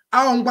listen.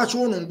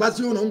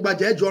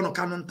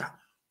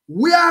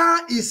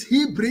 Where is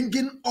he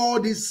bringing all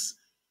these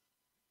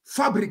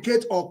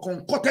fabricate or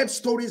concocted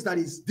stories that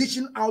is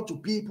dishing out to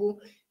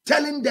people,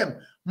 telling them,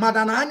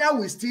 Madam Anya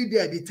will still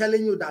there be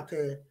telling you that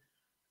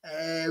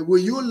will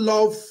you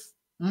love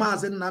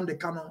Mazi Nnamdi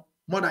Kanu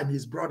more than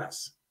his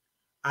brothers?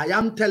 I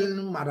am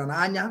telling Madam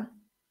Anya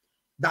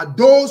that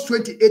those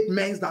 28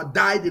 men that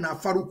died in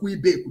Afaruku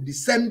Ibeku, the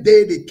same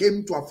day they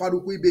came to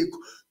Afaruku Ibeku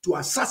to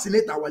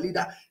assassinate our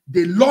leader,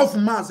 they love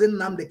Mazi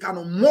Nnamdi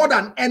Kanu more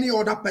than any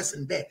other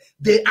person there.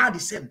 They are the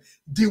same.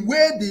 The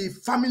way the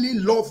family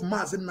love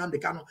Mazi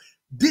Nnamdi Kanu,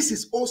 this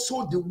is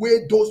also the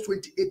way those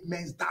 28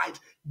 men died.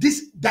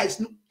 There is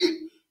no,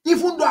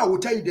 even though I will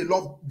tell you they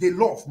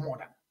love more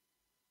than.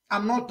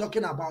 I'm not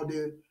talking about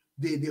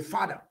the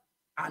father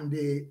and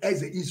the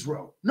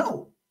Israel.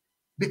 No.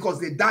 Because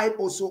they died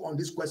also on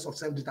this quest of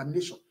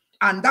self-determination.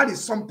 And that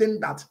is something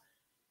that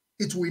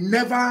it will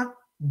never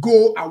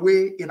go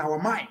away in our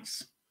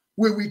minds.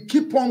 We will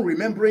keep on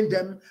remembering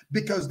them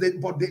because they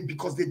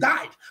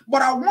died.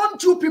 But I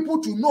want you people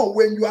to know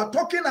when you are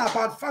talking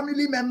about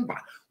family member,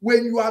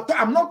 when you are,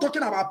 I'm not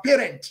talking about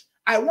parent.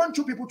 I want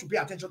you people to pay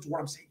attention to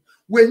what I'm saying.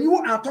 When you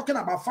are talking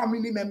about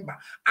family member,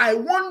 I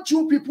want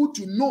you people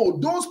to know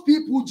those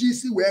people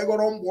GC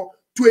were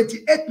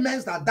 28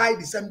 men that died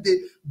the same day.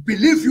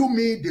 Believe you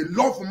me, they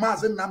love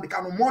Mazi Nnamdi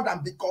Kanu more than,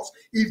 because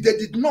if they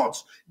did not,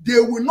 they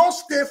will not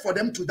stay for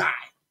them to die.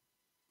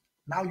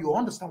 Now you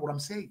understand what I'm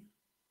saying.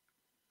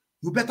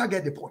 You better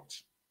get the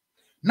point.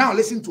 Now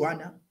listen to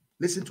Anya.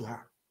 Listen to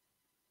her.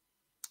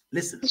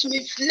 Listen.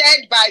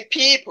 Misled by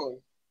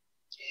people.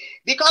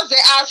 Because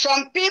there are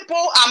some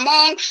people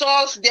amongst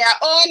us, their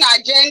own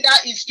agenda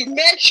is to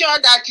make sure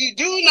that you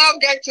do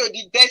not get to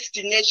the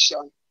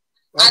destination.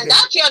 Okay. And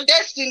that your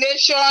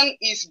destination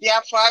is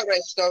Biafra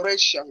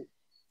restoration.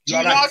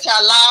 Do not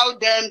allow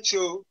them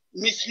to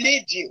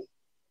mislead you,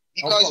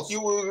 because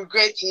you will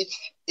regret it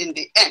in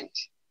the end.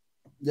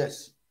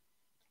 Yes.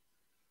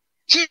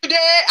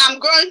 Today, I'm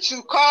going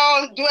to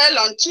dwell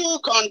on two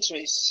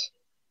countries.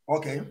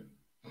 Okay.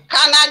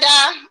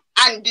 Canada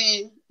and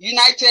the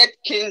United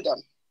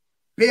Kingdom.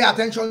 Pay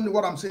attention to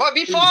what I'm saying. But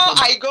before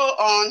I go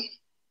on,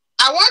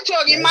 I want to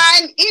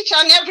remind each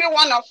and every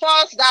one of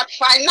us that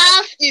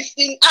finance is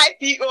in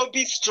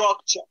IPOB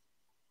structure.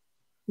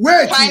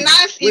 Wait,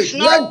 finance is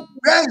not.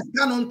 Where is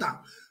Kanunta?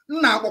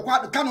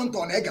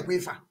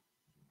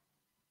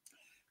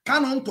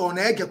 Kanunta.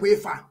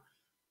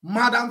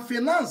 Madam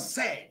Finance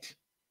said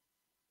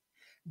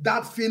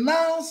that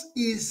finance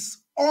is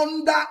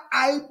under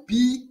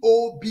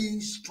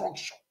IPOB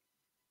structure.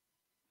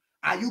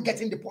 Are you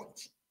getting the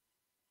point?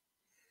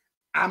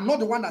 I'm not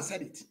the one that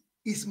said it.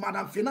 It's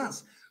Madam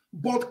Finance.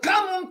 But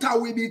Kanunta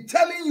will be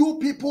telling you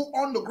people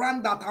on the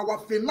ground that our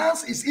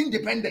finance is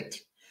independent.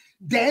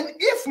 Then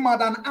if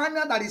Madam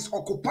Anya, that is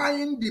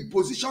occupying the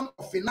position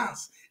of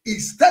finance,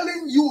 is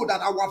telling you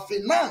that our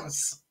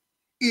finance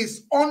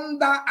is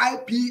under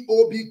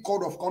IPOB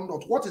Code of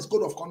Conduct. What is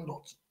Code of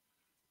Conduct?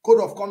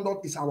 Code of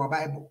Conduct is our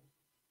Bible.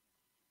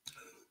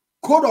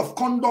 Code of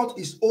Conduct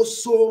is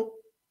also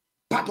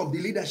part of the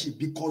leadership,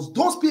 because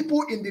those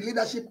people in the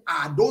leadership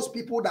are those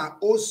people that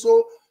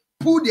also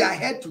put their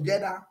head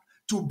together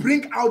to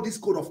bring out this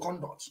Code of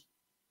Conduct.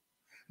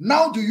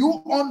 Now, do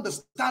you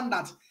understand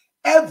that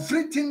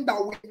everything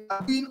that we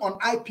are doing on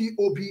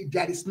IPOB,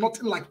 there is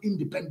nothing like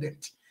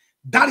independent?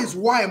 That is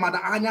why Mother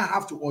Anya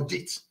have to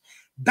audit.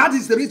 That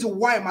is the reason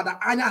why Mother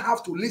Anya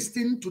have to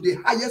listen to the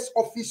highest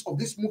office of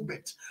this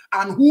movement.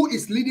 And who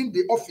is leading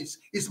the office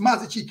is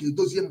Mazi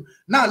Okechukwu.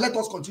 Now let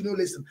us continue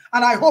listening.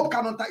 And I hope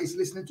Kanunta is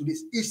listening to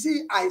this. You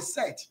see, I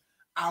said,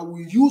 I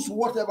will use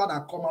whatever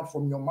that come out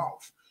from your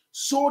mouth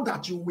so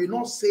that you will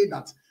not say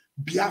that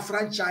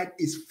Biafran child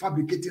is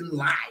fabricating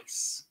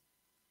lies.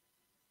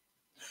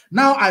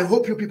 Now, I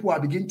hope you people are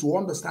beginning to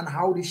understand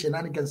how this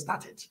shenanigans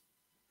started.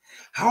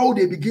 How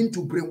they begin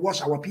to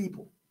brainwash our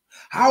people.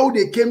 How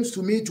they came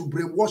to me to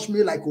brainwash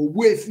me like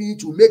Obuefi,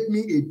 to make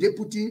me a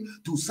deputy,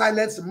 to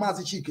silence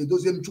Mazi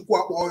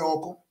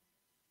Okechukwu.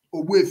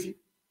 Obuefi.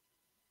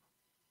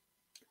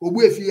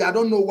 Obuefi, I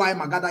don't know why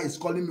Magada is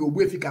calling me.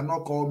 Obuefi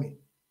cannot call me.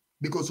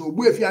 Because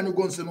Obuefi anu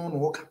go nse no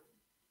oka.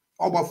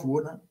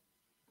 Obafuona.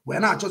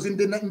 When I chosen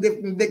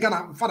the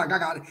kana father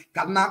gaga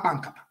kana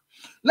bankapa.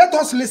 Let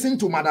us listen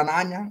to Madam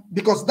Anya,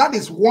 because that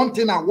is one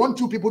thing I want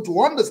you people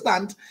to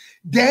understand.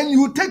 Then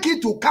you take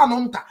it to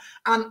Kanunta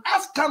and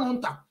ask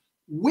Kanunta,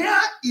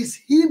 where is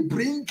he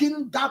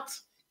bringing that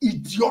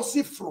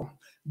idiocy from?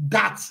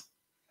 That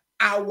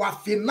our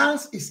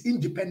finance is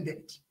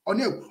independent. Or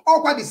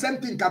the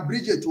same thing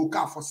Bridget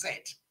Okafor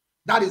said.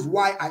 That is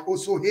why I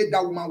also hate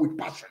that woman with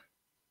passion.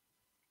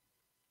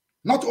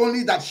 Not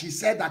only that she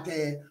said that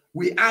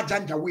we are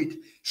Janjaweed,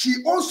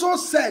 she also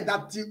said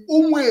that the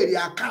Umweri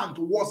account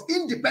was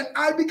independent.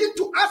 I begin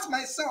to ask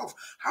myself,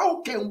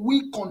 how can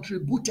we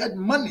contributed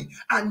money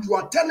and you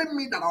are telling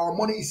me that our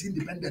money is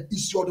independent?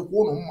 Is your the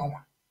one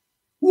mama?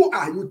 Who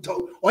are you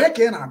told?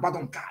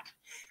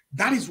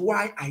 That is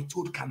why I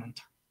told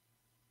Kanunta,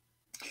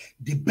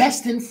 the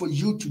best thing for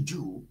you to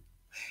do,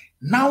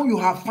 now you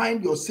have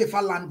find your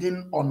safer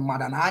landing on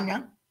Madam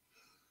Anya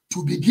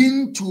to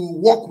begin to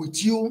work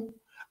with you,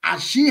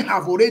 as she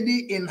have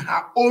already in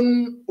her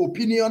own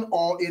opinion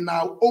or in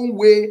her own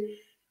way,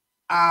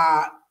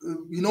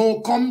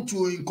 come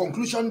to a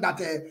conclusion that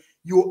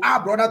you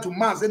are brother to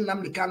Mazi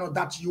Nnamdi,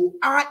 that you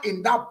are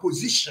in that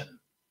position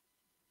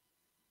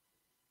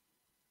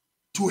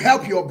to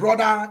help your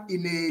brother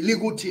in a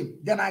legal team.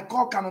 Then I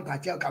call Kanunta, I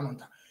tell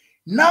Kanunta,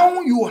 now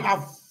you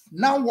have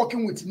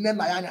working with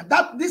Nnamdi,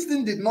 that this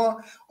thing did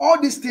not, all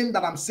this thing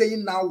that I'm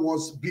saying now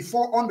was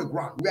before on the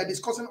ground. We are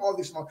discussing all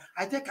this now.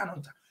 I tell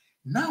Kanunta,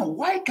 now,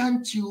 why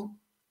can't you,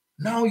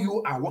 now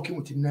you are working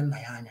with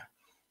Nnamdi,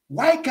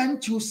 why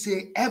can't you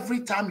say every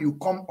time you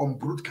come on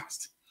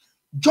broadcast,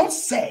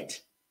 just said,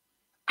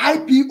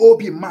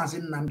 IPOB Mazi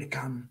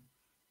Nnamdi,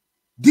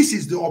 this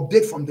is the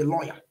update from the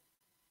lawyer.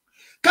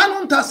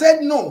 Kanunta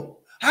said, no,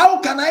 how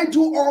can I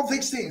do all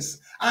these things?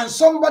 And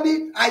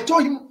somebody, I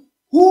told him,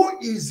 who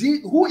is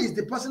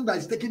the person that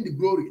is taking the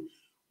glory?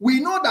 We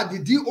know that the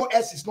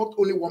DOS is not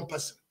only one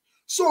person.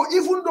 So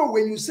even though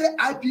when you say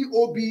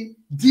IPOB,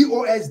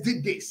 DOS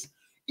did this,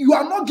 you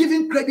are not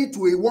giving credit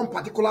to one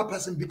particular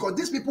person, because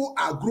these people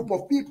are a group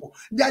of people.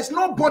 There's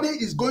nobody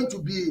is going to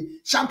be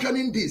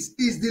championing this.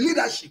 It's the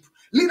leadership.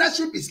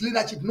 Leadership is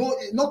leadership, no,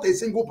 not a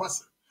single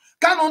person.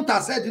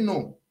 Kanunta said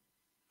no.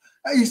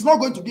 He's not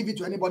going to give it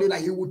to anybody,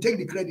 like he will take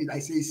the credit. I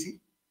say, see.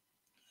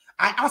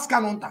 I asked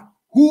Kanunta,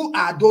 who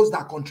are those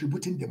that are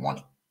contributing the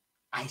money?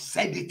 I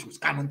said it to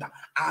Kanunta.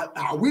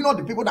 Are we not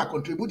the people that are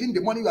contributing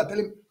the money? You are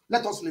telling me.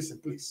 Let us listen,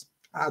 please.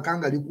 I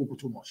can't get you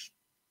too much.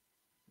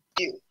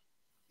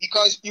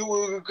 because you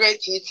will regret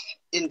it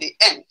in the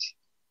end.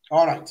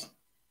 All right.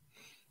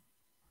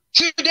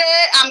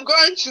 Today, I'm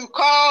going to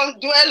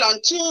dwell on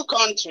two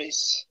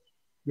countries.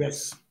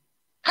 Yes.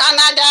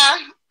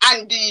 Canada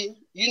and the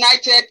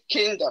United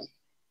Kingdom.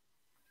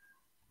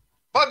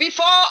 But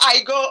before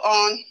I go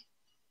on,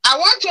 I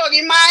want to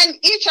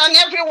remind each and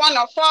every one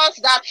of us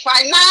that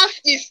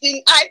finance is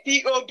in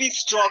IPOB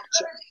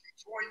structure.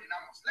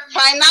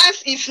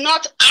 Finance is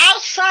not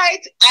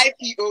outside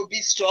IPOB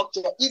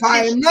structure. It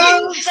is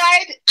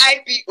inside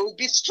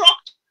IPOB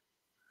structure.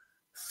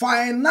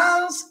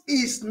 Finance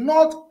is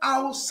not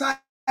outside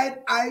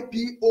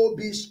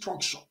IPOB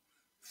structure.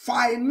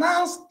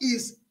 Finance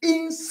is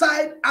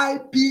inside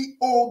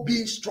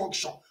IPOB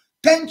structure.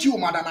 Thank you,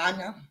 Madam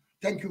Anya.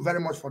 Thank you very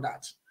much for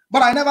that.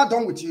 But I never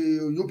done with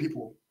you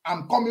people.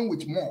 I'm coming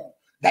with more.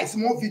 There is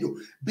more video.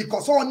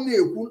 Because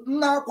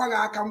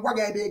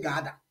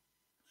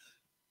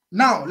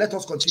now, let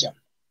us continue.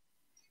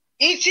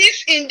 It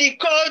is in the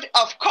code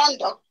of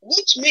conduct,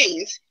 which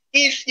means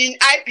it's in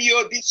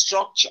IPOB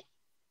structure.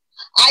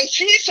 I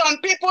see some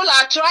people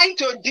are trying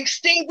to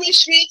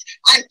distinguish it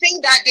and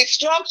think that the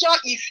structure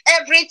is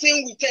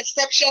everything with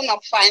exception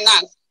of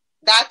finance.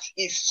 That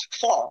is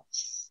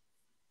false.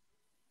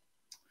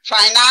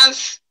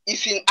 Finance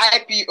is in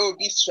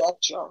IPOB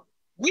structure,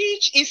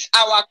 which is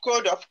our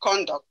code of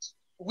conduct,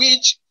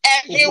 which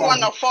every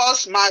one of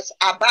us must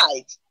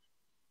abide.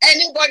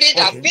 Anybody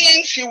that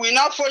thinks he will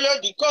not follow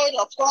the code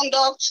of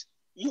conduct,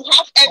 you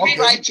have every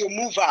right to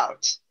move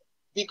out,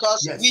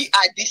 because we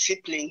are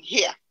disciplined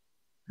here.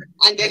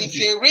 And there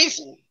is a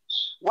reason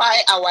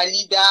why our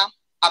leader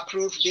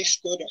approved this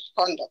code of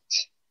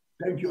conduct.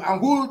 Thank you. And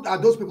who are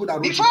those people that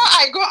wrote Before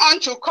I go on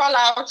to call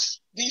out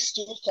these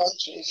two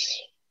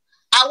countries,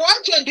 I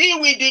want to deal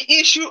with the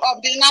issue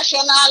of the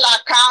national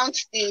account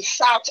in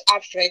South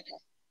Africa.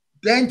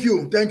 Thank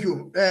you. Thank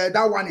you.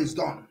 That one is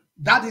done.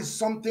 That is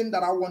something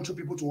that I want you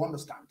people to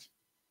understand.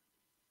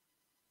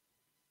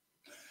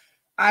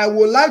 I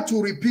would like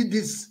to repeat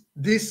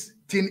this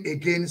thing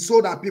again so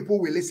that people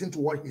will listen to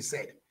what he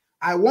said.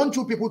 I want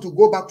you people to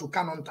go back to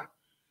Kanonta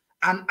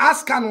and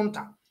ask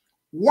Kanonta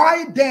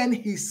why then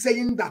he's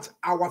saying that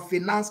our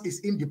finance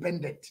is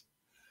independent.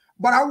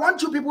 But I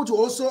want you people to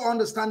also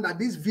understand that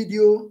this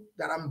video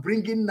that I'm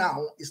bringing now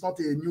is not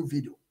a new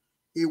video.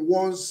 It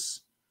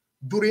was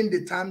during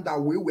the time that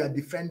we were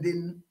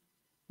defending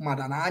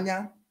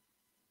Madananya,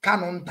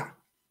 Kanonta,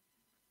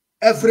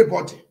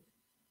 everybody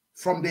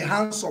from the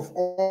hands of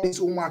all these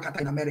Umakata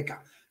in America.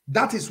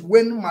 That is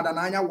when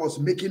Madananya was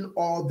making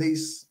all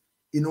this,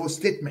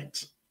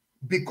 statement,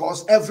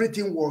 because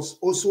everything was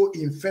also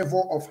in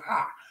favor of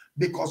her,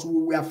 because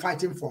we were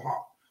fighting for her.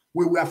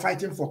 We were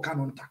fighting for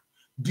Kanonta,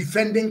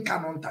 defending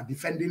Kanonta,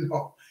 defending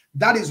her.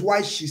 That is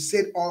why she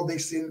said all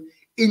this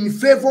in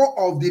favor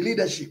of the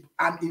leadership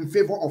and in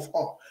favor of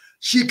her.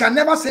 She can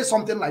never say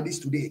something like this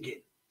today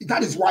again.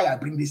 That is why I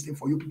bring this thing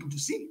for you people to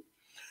see.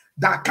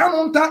 That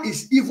Kanonta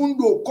is even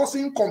though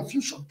causing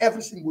confusion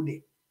every single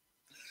day.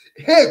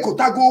 Hey,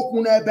 Kotago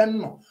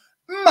Kunebeno.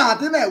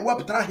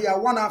 Here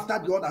one after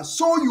the other.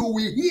 So you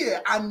will hear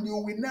and you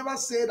will never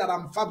say that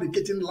I'm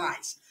fabricating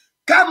lies.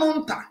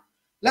 Kanonta.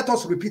 Let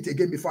us repeat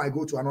again before I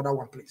go to another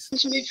one, please.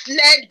 It's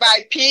misled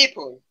by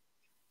people.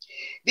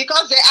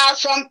 Because there are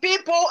some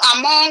people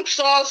amongst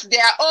us,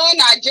 their own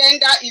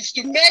agenda is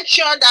to make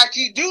sure that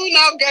you do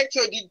not get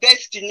to the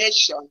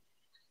destination.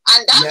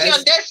 And that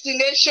your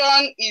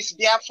destination is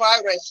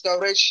Biafra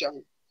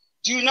restoration.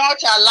 Do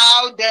not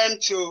allow them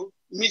to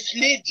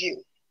mislead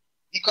you,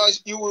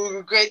 because you will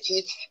regret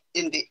it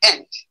in the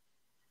end.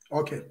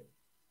 Okay.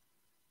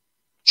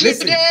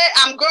 Today,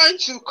 I'm going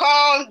to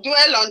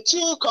dwell on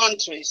two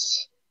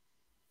countries,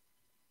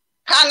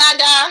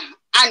 Canada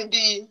and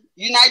the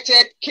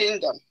United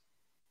Kingdom.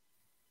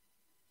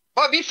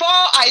 But before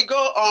I go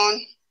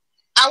on,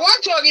 I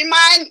want to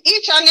remind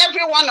each and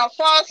every one of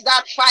us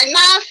that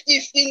finance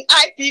is in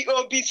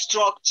IPOB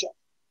structure.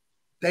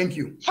 Thank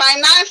you.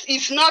 Finance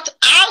is not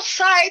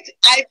outside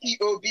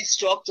IPOB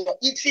structure.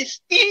 It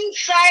is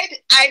inside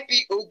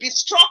IPOB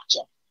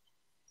structure.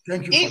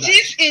 Thank you. It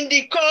is in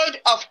the code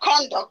of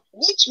conduct,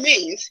 which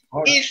means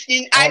it's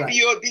in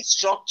IPOB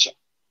structure.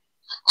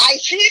 I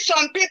see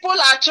some people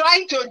are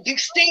trying to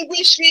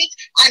distinguish it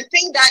and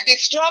think that the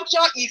structure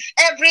is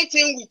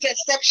everything with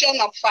exception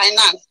of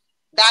finance.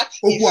 That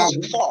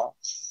is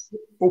false.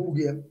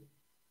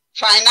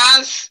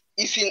 Finance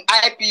is in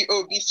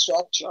IPOB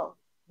structure,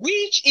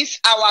 which is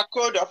our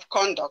code of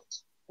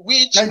conduct,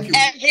 which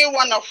every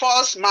one of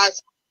us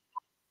must.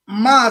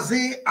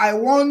 Mazi, I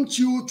want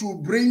you to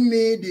bring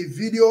me the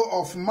video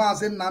of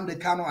Mazi Nnamdi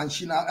Kanu and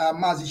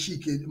Mazi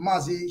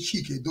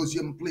Shike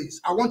Doziem,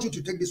 please. I want you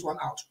to take this one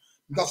out.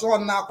 Because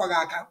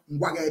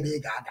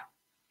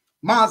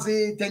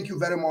Mazi, thank you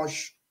very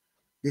much.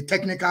 The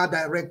technical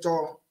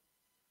director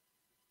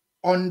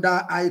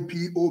under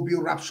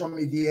IPOB Rapture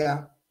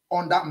Media,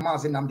 under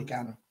Mazi Nnamdi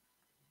Kanu.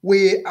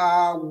 We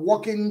are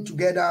working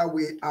together.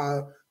 We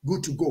are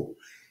good to go.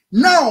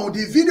 Now,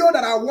 the video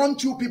that I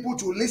want you people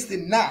to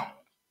listen now.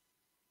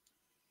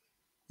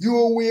 you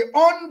will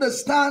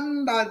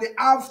understand that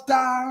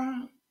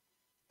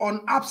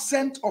on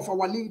absent of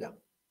our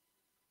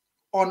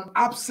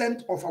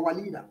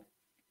leader,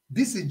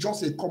 this is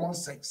just a common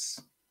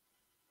sense.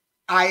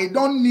 I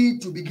don't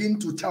need to begin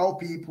to tell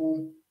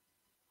people,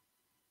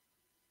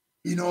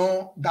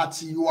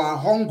 that you are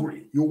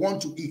hungry, you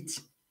want to eat.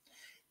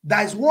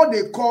 That is what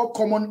they call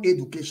common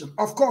education.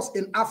 Of course,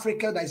 in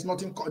Africa, there is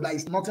nothing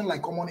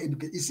like common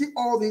education. You see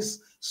all this,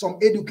 some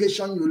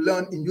education you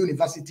learn in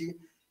university,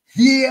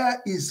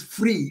 here is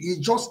free. It's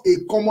just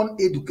a common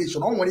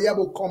education.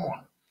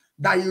 Common.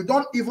 That you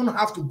don't even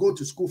have to go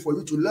to school for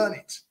you to learn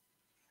it.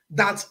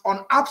 That's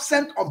on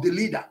absent of the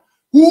leader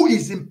who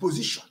is in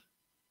position.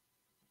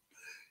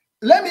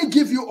 Let me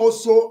give you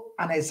also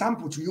an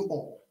example to you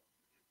all.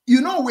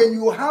 When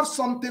you have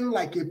something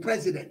like a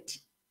president,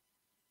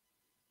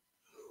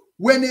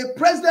 when a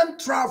president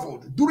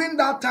traveled during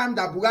that time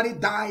that Buhari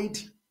died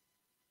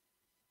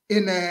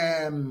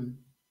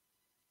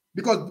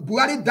because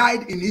Buhari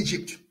died in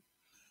Egypt,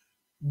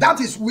 that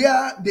is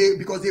where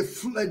because they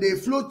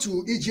flew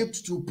to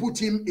Egypt to put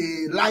him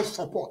a life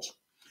support.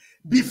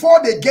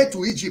 Before they get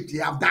to Egypt, he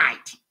have died.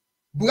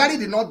 Buhari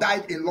did not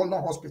die in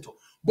London hospital,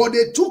 but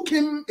they took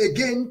him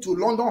again to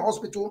London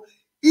hospital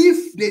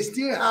if they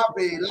still have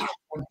a life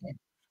on him.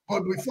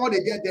 But before they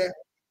get there,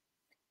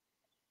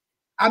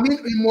 in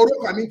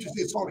Morocco,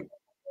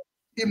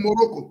 in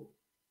Morocco.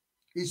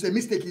 It's a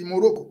mistake in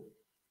Morocco.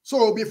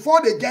 So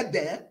before they get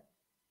there,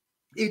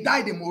 he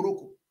died in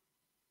Morocco.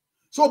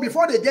 So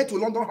before they get to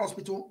London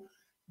hospital,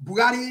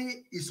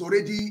 Buhari is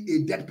already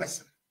a dead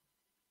person.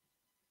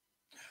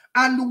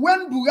 And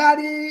when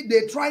Buhari,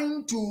 they're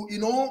trying to,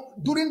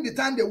 during the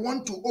time they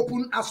want to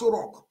open Aso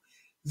Rock,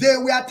 they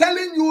were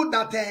telling you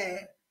that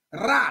a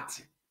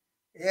rat,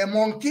 a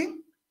monkey,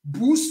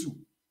 Busu,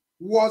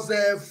 was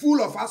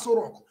full of Aso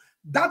Rock.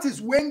 That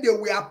is when they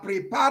were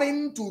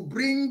preparing to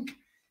bring,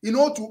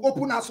 to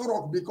open Aso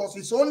Rock, because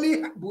it's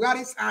only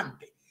Buhari's hand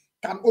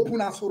can open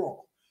Aso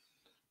Rock.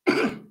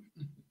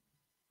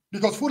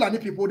 Because Fulani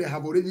people, they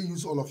have already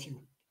used all of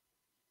you.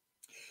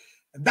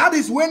 That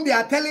is when they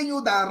are telling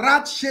you that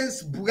rat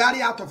chased Buhari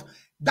out of.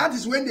 That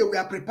is when they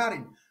were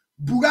preparing.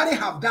 Buhari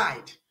have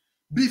died.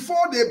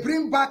 Before they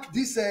bring back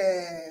this,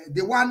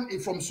 the one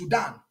from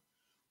Sudan,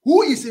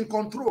 who is in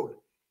control,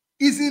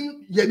 is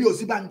in Yemi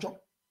Osibanjo.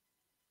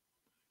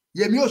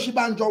 Yemi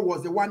Osibanjo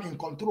was the one in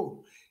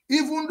control.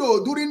 Even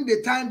though during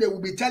the time they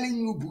will be telling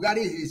you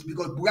Buhari is,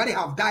 because Buhari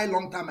have died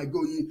long time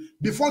ago.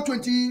 Before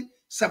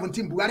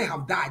 2017, Buhari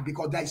have died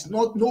because there is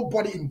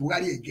nobody in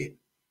Buhari again.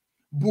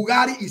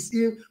 Buhari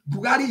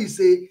is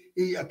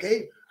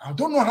okay. I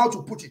don't know how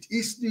to put it.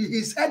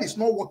 His head is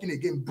not working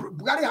again.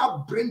 Buhari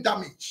have brain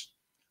damage.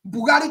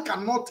 Buhari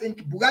cannot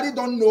think. Buhari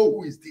don't know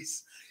who is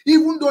this.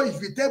 Even though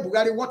if you tell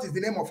Buhari what is the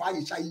name of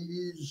Aisha,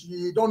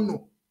 he don't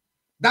know.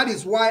 That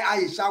is why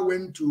Aisha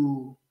went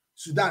to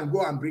Sudan,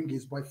 go and bring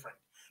his boyfriend.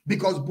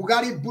 Because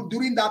Buhari,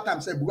 during that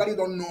time, said Buhari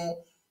don't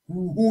know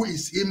who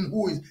is him,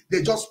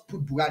 they just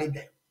put Buhari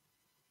there.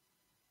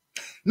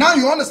 Now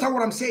you understand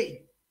what I'm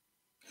saying?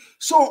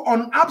 So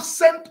on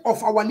absent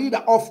of our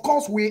leader, of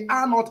course, we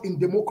are not in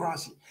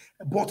democracy,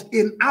 but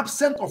in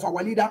absent of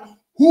our leader,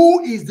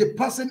 who is the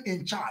person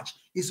in charge?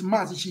 Is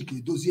Mazi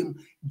Okechukwu.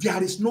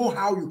 There is no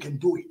how you can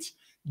do it.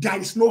 There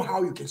is no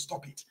how you can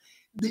stop it.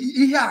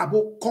 Here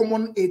about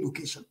common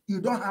education.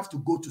 You don't have to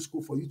go to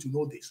school for you to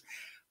know this.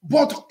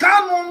 But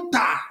Kanu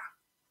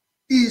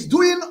is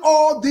doing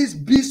all these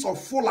beasts of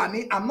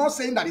Fulani. I'm not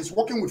saying that he's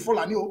working with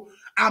Fulani.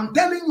 I'm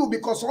telling you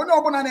because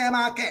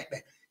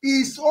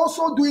he's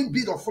also doing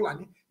beasts of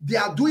Fulani. They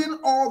are doing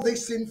all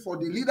this thing for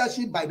the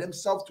leadership by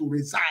themselves to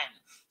resign.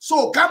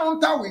 So Kanu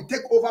will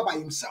take over by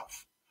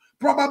himself.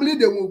 Probably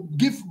they will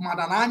give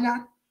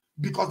Madananya,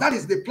 because that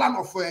is the plan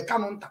of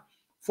Kanu,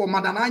 for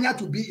Madananya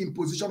to be in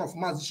position of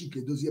Mazi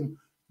Okechukwu.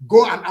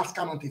 Go and ask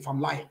Kanu if I'm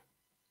lying.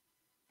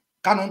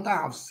 Kanu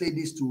have said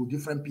this to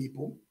different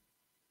people,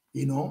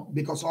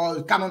 because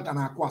all Kanu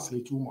are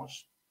too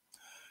much.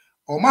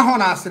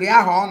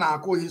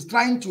 He's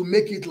trying to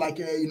make it like,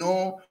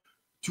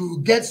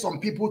 to get some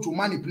people, to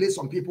manipulate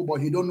some people,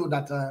 but he don't know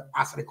that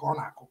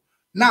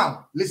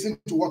Now, listen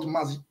to what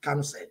Mazi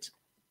Kanu said.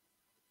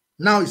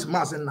 Now it's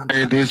Mazi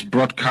Nnamdi. This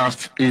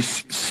broadcast is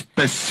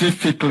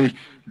specifically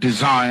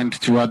designed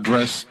to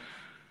address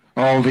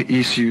all the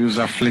issues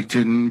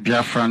afflicting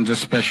Biafrans,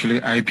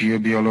 especially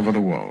Ipob all over the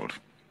world.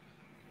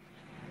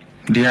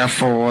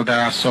 Therefore,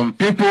 there are some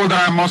people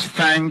that I must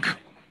thank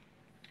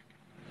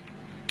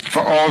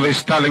for all the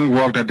sterling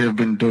work that they've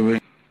been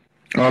doing.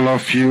 All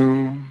of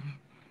you,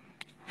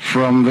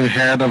 from the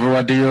head of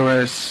our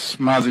DOS,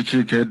 Mazi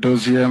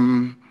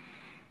Okechukwu,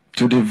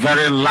 to the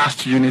very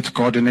last unit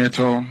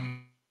coordinator.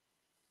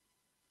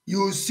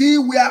 You see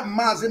where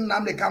Mazi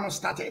Nnamdi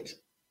started.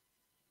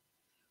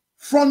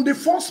 From the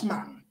first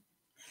man.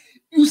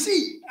 You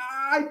see,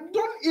 I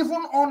don't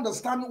even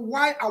understand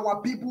why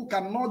our people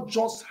cannot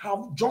just have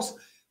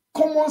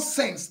common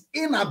sense,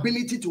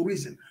 inability to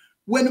reason.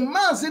 When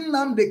Mazi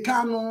Nnamdi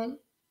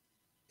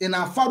in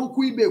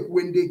Afarukuibe,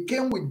 when they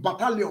came with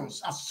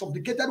battalions, as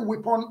sophisticated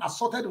weapons,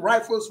 assorted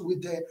rifles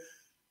with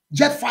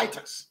jet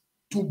fighters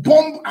to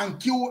bomb and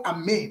kill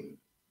and maim.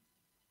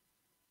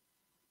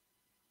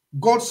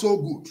 God so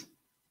good.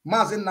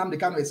 Mazi Nnamdi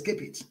Kanu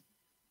escape it.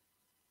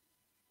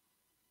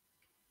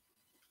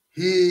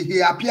 He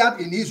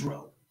appeared in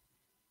Israel.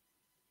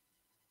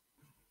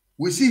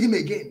 We see him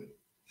again.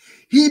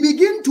 He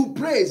began to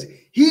praise.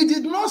 He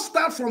did not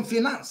start from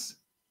finance.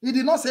 He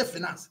did not say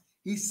finance.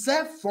 He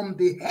said from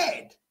the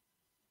head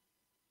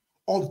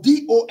of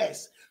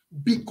DOS,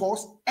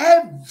 because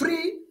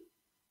every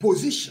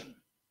position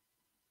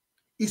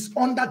is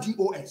under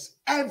DOS.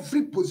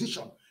 Every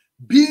position,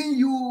 being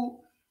you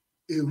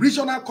a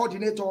regional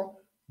coordinator,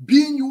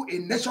 being you a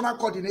national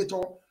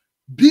coordinator,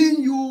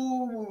 being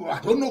you, I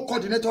don't know,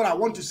 coordinator, I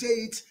want to say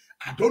it,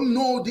 I don't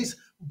know this,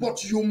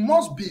 but you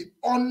must be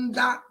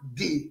under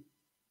the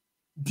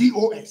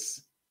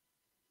DOS.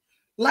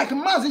 Like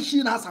Mazi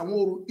Shina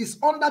is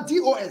under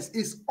DOS,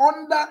 is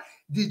under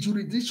the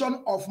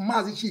jurisdiction of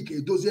Mazi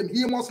Chike Doziem.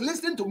 He must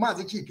listen to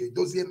Mazi Chike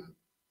Doziem.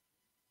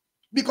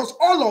 Because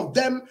all of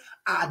them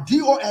are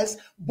DOS,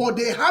 but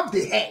they have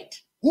the head.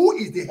 Who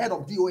is the head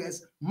of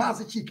DOS?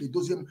 Mazi Chike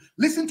Doziem.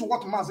 Listen to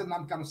what Mazi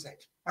Nnamdi Kanu said.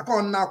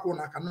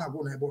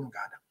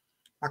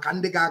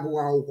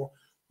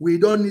 We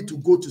don't need to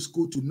go to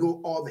school to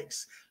know all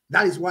this.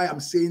 That is why I'm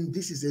saying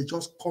this is a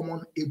just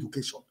common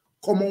education,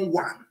 common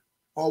one.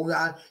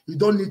 Or you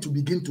don't need to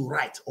begin to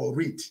write or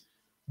read.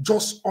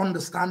 Just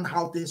understand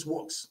how things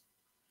works.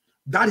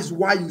 That is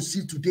why you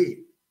see today,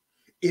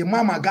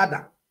 Imam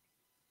Agada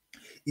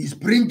is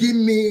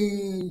bringing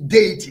me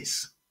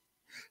deities.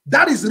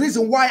 That is the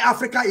reason why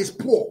Africa is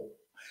poor.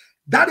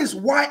 That is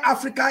why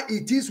Africa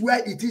it is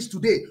where it is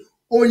today.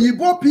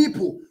 Oyibo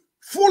people,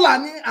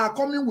 Fulani are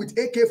coming with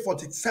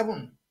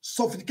AK-47,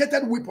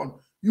 sophisticated weapon.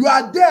 You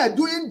are there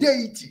doing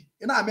deity.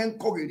 In Amen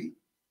Kogeri.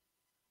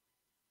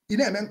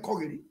 In Amen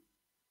Kogeri.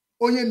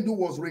 Onyendu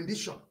was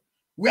rendition.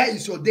 Where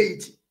is your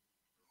deity?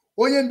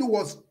 Onyendu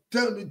was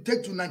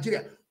take to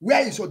Nigeria.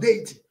 Where is your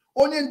deity?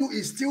 Onyendu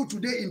is still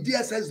today in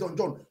DSS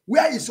Donjon.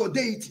 Where is your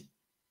deity?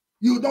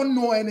 You don't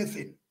know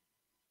anything.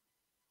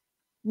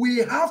 We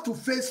have to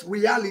face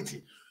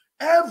reality.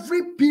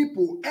 Every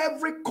people,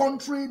 every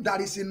country that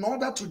is in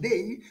order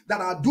today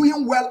that are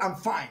doing well and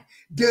fine,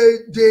 they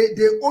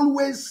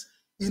always,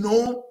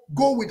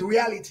 go with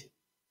reality.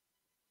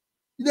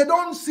 They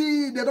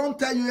don't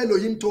tell you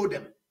Elohim told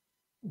them.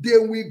 They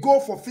will go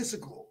for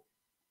physical.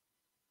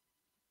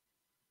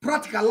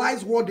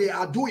 Practicalize what they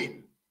are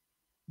doing.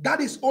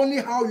 That is only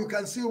how you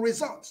can see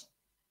results.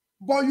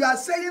 But you are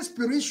saying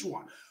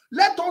spiritual.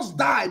 Let us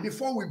die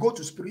before we go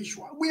to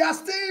spiritual. We are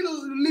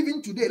still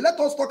living today. Let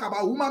us talk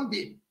about human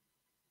being.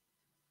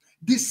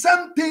 The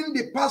same thing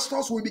the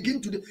pastors will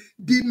begin to do.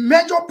 The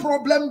major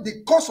problem,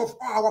 the cause of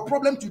our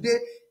problem today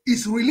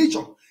is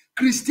religion.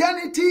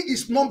 Christianity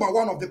is number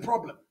one of the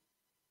problem.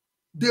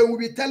 They will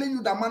be telling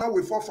you that manna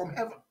will fall from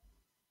heaven.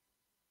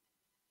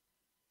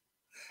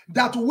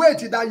 That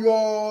wait that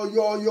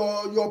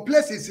your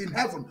place is in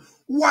heaven.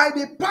 Why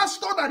the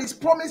pastor that is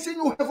promising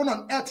you heaven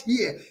on earth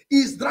here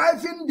is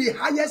driving the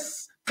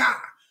highest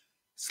car,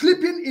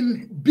 sleeping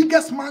in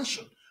biggest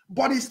mansion,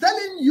 but he's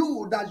telling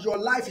you that your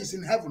life is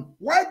in heaven.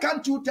 Why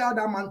can't you tell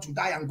that man to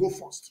die and go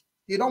first?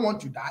 He don't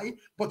want to die,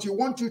 but he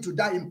wants you to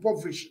die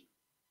impoverished.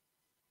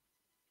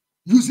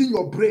 Using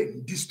your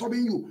brain,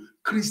 disturbing you.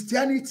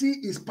 Christianity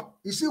is,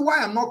 you see why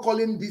I'm not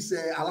calling this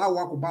Allahu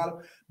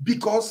Akbar?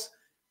 Because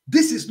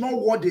this is not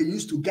what they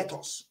used to get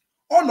us.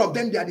 All of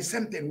them, they are the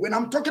same thing. When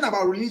I'm talking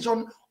about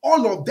religion,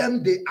 all of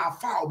them, they are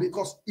foul,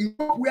 because in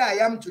where I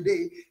am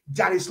today,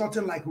 there is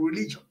nothing like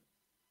religion.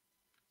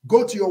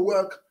 Go to your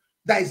work.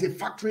 There is a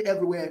factory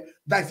everywhere.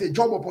 There is a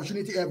job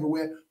opportunity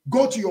everywhere.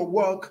 Go to your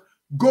work.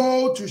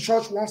 Go to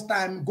church once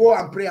time. Go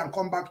and pray and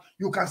come back.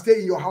 You can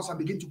stay in your house and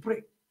begin to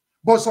pray.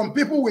 But some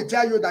people will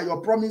tell you that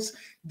your promise,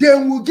 they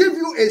will give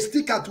you a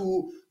sticker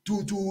to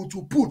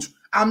put.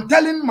 I'm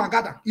telling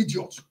Magada,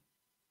 idiot.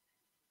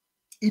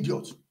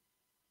 Idiot.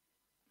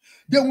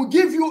 They will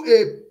give you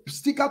a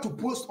sticker to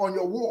post on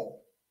your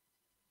wall.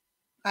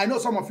 I know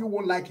some of you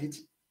won't like it.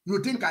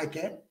 You think I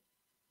care?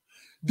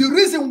 The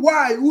reason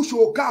why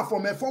Ushoka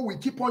from F4 will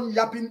keep on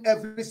yapping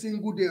every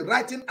single day,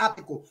 writing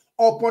article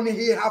upon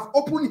he have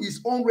opened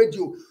his own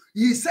radio.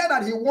 He said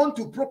that he want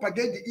to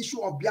propagate the issue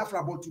of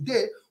Biafra, but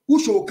today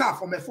Ushoka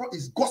from F4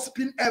 is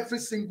gossiping every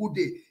single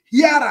day,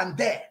 here and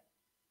there.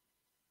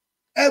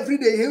 Every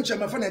day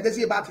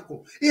he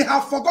article. He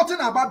have forgotten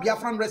about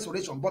Biafran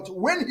restoration, but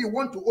when he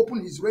want to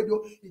open his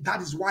radio,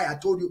 that is why I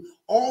told you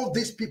all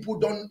these people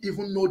don't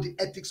even know the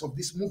ethics of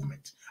this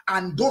movement,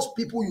 and those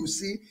people you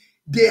see,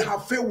 they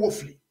have failed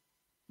woefully.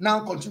 Now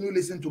continue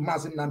listening to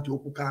Mazi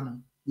Nnamdi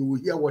Kanu. You will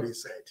hear what he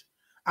said.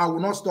 I will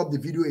not stop the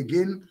video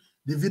again.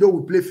 The video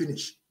will play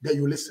finish. Then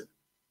you listen.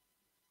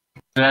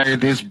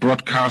 This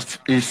broadcast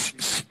is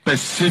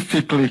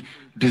specifically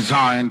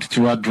designed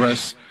to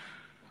address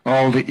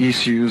all the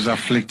issues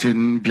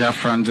afflicting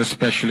Biafrans,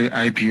 especially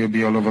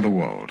Ipob all over the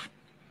world.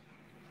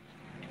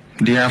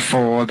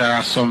 Therefore, there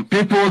are some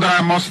people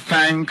that I must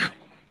thank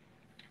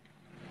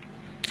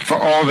for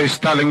all the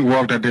sterling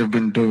work that they've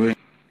been doing.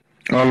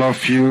 All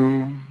of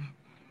you,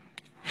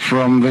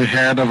 from the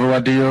head of our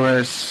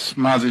DOS,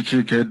 Mazi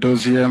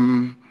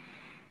Okechukwu,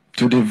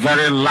 to the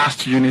very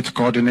last unit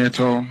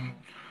coordinator,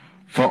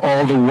 for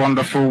all the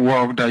wonderful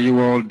work that you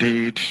all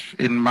did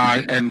in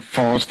my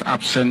enforced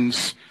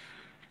absence.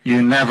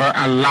 You never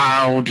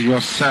allowed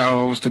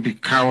yourselves to be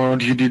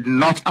cowed. You did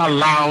not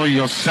allow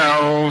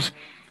yourselves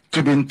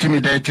to be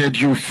intimidated.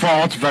 You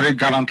fought very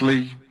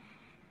gallantly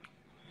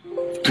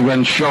to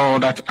ensure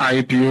that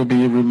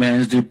IPOB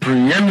remains the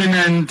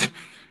preeminent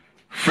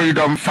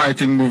freedom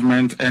fighting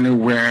movement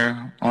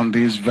anywhere on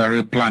this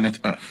very planet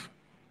Earth.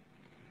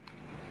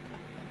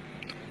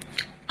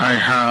 I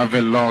have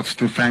a lot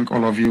to thank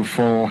all of you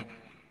for,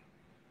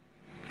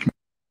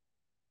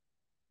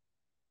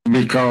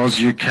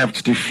 because you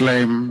kept the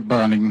flame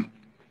burning.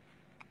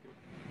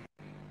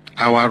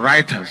 Our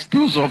writers,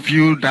 those of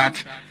you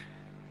that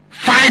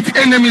fight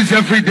enemies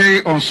every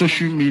day on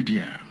social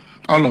media,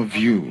 all of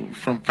you,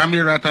 from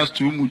family writers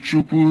to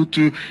Muchukwu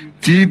to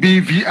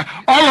TBV,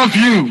 all of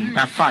you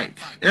that fight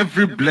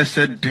every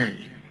blessed day.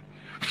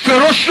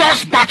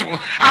 Ferocious battle,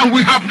 and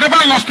we have never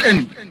lost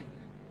any.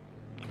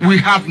 We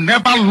have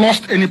never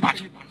lost any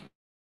battle.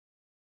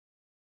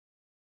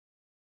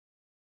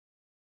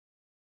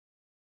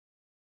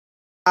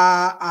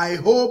 I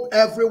hope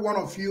every one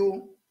of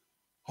you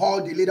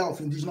hold the leader of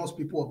indigenous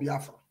people of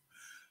Biafra.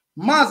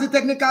 Mazi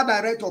Technical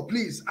Director,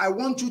 please, I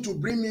want you to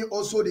bring me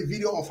also the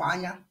video of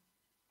Anya,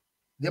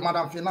 the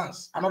Madam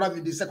Finance,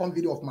 the second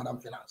video of Madam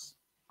Finance.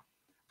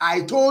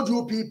 I told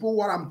you people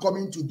what I'm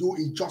coming to do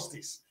is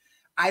justice.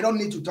 I don't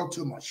need to talk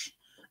too much.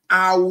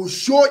 I will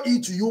show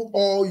it to you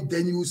all,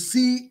 then you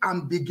see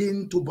and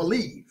begin to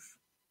believe.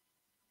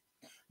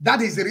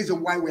 That is the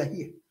reason why we're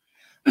here.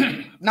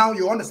 Now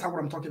you understand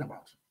what I'm talking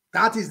about.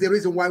 That is the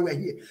reason why we're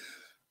here.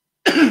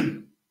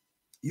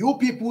 You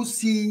people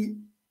see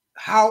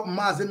how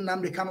Mazi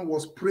Nnamdi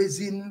was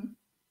praising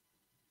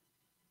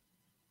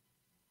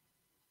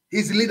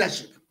his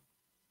leadership.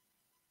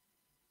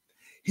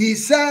 He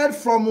said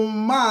from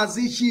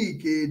Mazi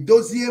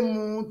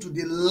Okechukwu to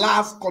the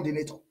last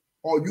coordinator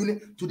or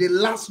unit, to the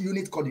last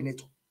unit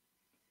coordinator,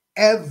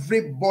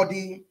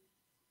 everybody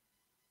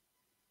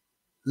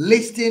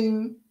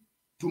listening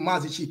to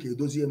Mazi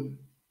Okechukwu.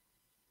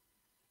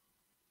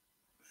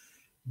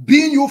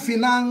 Being you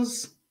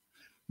finance,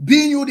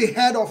 being you the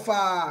head of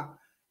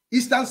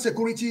Eastern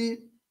Security,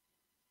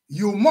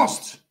 you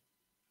must.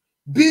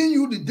 Being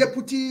you the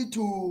deputy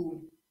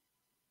to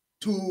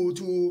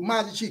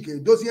Mazi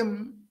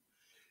Okechukwu,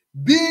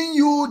 being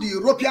you the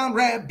European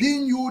rep,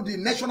 being you the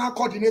national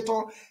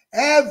coordinator,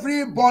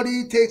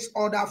 everybody takes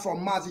order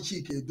from Mazi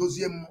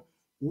Okechukwu.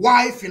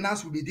 Why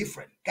finance will be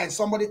different? Can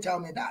somebody tell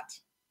me that?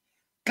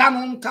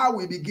 Kanu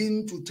will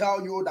begin to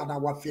tell you that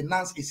our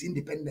finance is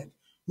independent.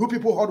 You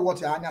people heard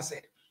what Anya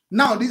said.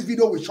 Now this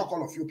video will shock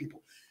all of you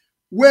people.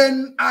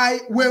 When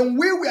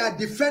we were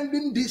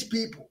defending these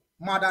people,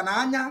 Madam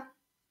Anya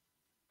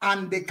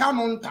and the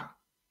Kanunta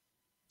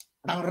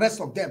and rest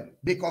of them,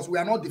 because we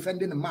are not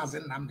defending Mazi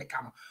Nnamdi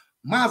Kanu.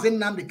 Mazi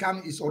Nnamdi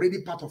Kanu is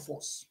already part of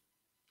us.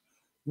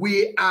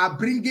 We are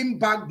bringing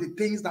back the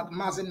things that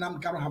Mazi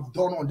Nnamdi Kanu have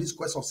done on this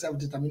quest of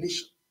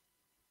self-determination.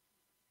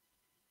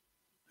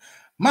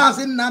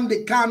 Mazi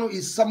Nnamdi Kanu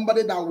is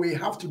somebody that we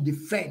have to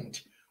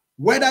defend,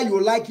 whether you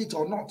like it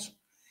or not.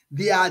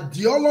 The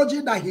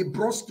ideology that he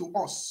brought to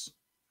us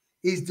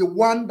is the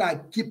one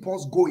that keeps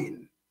us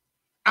going.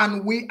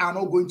 And we are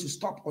not going to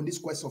stop on this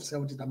quest of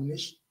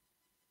self-determination.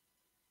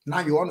 Now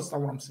you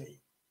understand what I'm saying.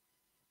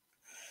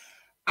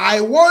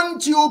 I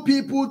want you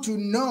people to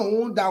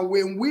know that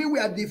when we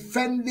were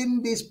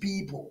defending these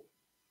people,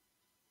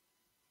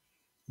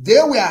 they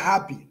were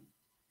happy.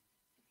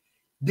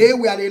 They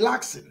were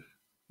relaxing.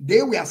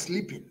 They were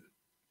sleeping.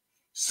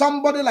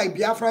 Somebody like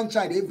Biafran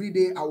child, every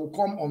day I will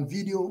come on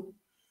video,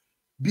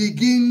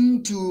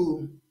 begin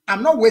to,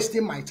 I'm not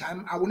wasting my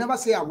time. I will never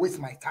say I waste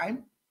my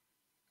time.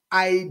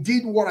 I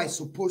did what I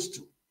supposed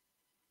to,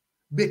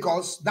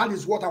 because that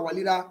is what our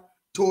leader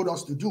told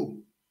us to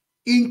do.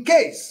 In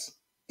case,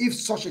 if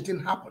such a thing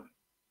happen,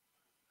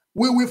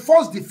 we will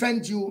first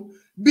defend you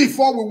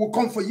before we will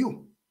come for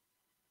you.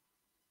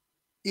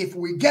 If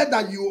we get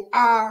that you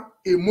are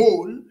a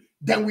mole,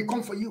 then we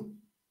come for you.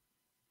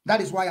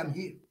 That is why I'm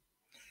here.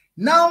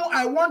 Now,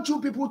 I want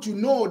you people to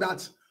know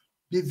that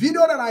the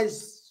video that I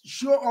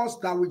show us,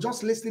 that we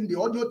just listened the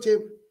audio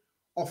tape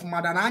of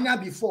Madam Anya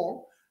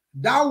before,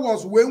 that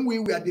was when we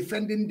were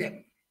defending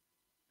them.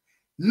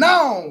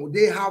 Now,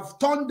 they have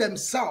turned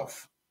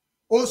themselves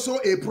also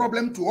a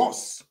problem to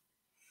us,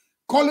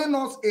 calling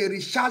us a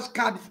recharge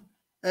card,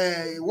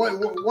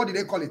 what did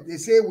they call it? They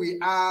say we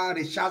are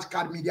recharge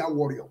card media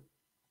warrior.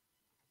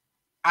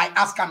 I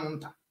asked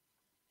Kanunta,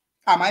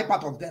 am I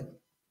part of them?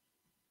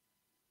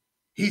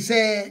 He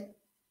said,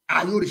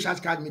 are you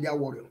recharge card media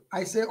warrior?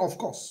 I say, of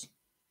course.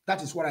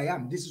 That is what I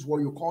am. This is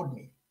what you called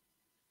me.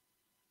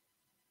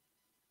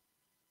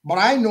 But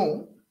I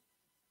know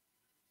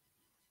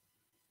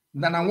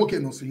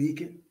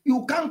that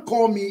you can't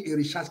call me a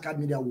recharge card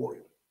media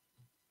warrior.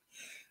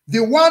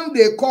 The one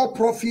they call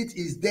prophet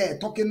is there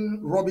talking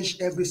rubbish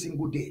every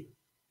single day.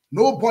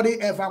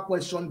 Nobody ever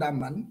questioned that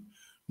man.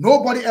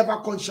 Nobody ever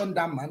questioned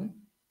that man.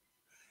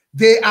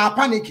 They are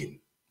panicking.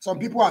 Some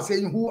people are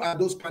saying, who are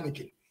those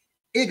panicking?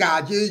 Who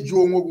are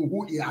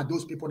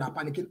those people that are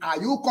panicking?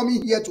 Are you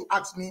coming here to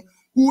ask me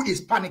who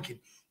is panicking?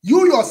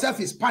 You yourself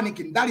is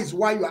panicking. That is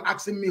why you are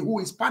asking me who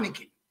is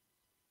panicking.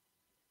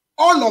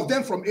 All of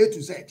them from A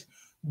to Z.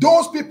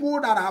 Those people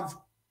that have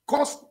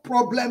caused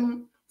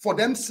problem for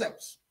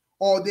themselves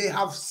or they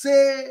have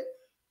said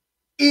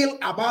ill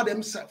about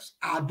themselves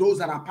are those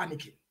that are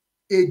panicking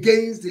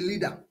against the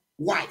leader,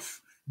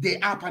 wife. They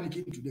are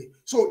panicking today.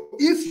 So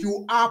if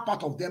you are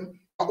part of them, you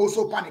are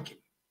also panicking.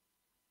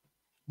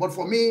 But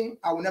for me,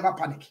 I will never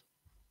panic.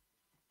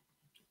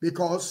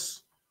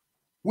 Because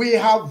we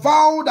have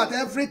vowed that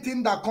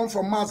everything that comes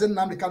from Mazi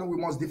Nnamdi, we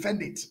must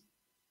defend it.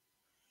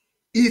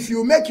 If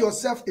you make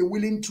yourself a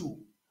willing tool,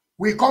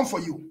 we come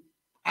for you.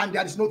 And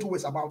there is no two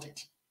ways about it.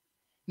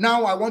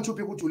 Now, I want you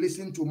people to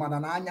listen to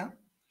Madananya.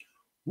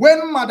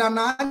 When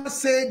Madananya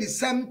said the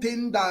same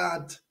thing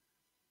that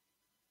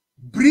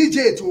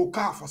Bridget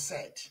Okafor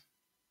said,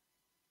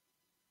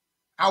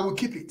 I will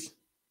keep it.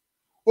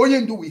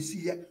 Oyendu we see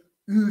here.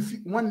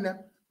 One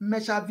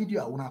measure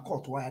video on a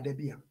court where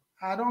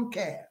I don't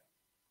care.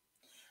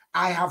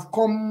 I have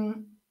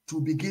come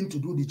to begin to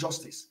do the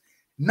justice.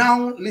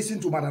 Now listen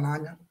to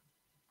Madananya.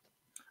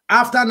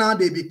 After now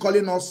they be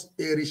calling us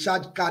a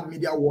recharge card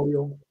media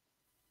warrior.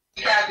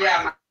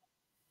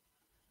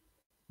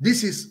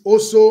 This is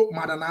also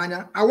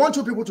Madananya. I want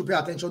you people to pay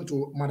attention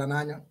to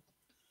Madananya.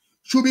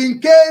 Should be in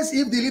case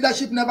if the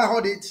leadership never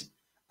heard it,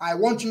 I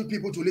want you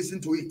people to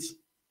listen to it.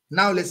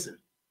 Now listen.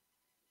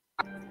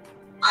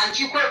 And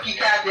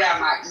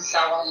Chukwokika is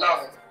our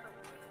Lord.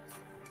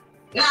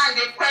 Now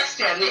the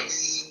question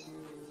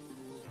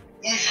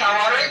is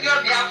our radio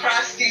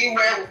Biafra still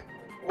well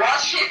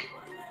worship?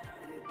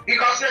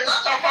 Because a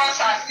lot of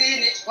us are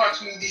seeing it, but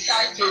we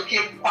decide to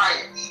keep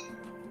quiet.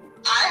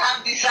 I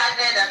have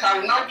decided that I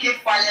will not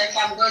keep quiet.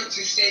 I'm going to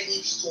say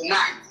it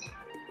tonight.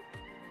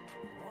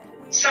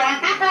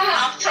 Some people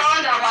have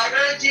turned our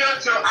radio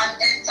to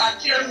an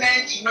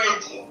entertainment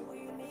radio.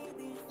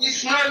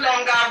 It's no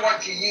longer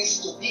what it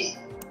used to be,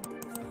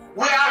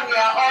 where we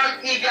are all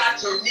eager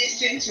to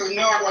listen to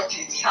know what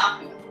is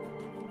happening.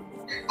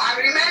 I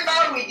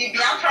remember with the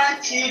Biafran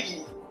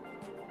TV,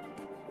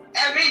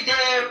 every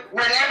day,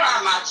 whenever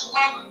I'm at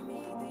work,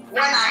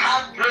 when I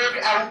have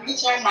break, I will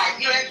put on my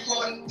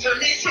earphone to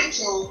listen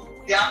to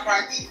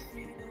Biafran TV.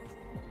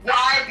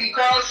 Why?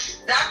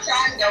 Because that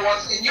time there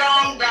was a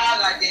young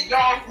girl and a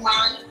young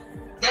man.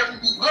 They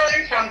would be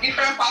going from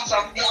different parts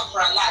of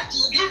Biafra land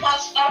to give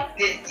us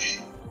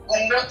updates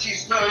on what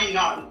is going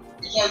on.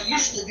 It was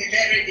used to be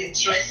very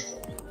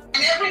interesting.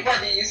 And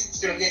everybody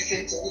used to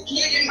listen to it,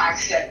 including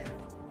myself.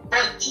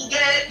 But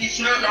today it's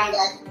no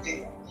longer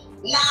there.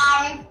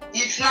 Now,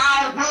 it's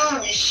now who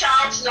will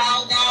shout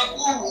louder,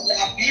 who will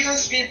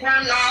abuse people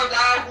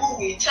louder, who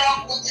will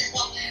talk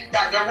whatever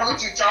that they want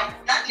to talk.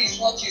 That is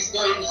what is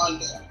going on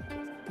there.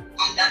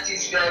 And that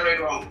is very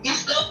wrong.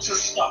 It's got to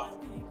stop.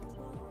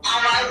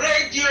 Our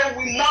radio,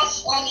 we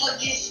must honor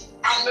this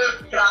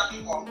hallowed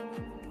platform.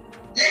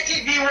 Let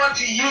it be what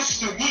it used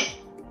to be.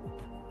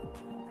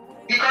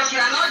 Because we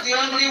are not the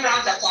only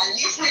ones that are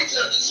listening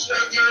to this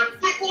radio.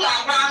 People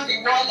around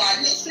the world are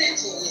listening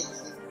to it.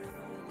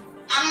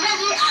 And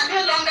many are no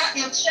longer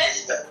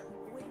interested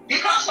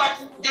because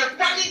of the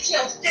quality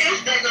of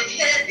things that they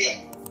hear there.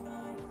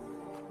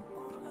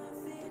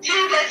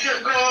 2 days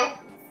ago,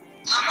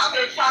 I have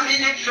a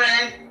family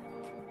friend,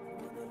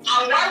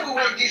 and while we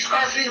were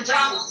discussing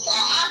dramas,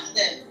 I asked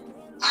them,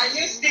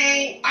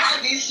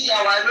 how do you see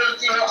our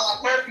radio? I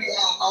hope you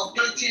are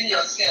updating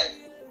yourself.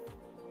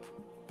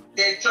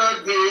 They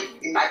told me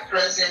in my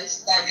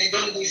presence that they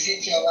don't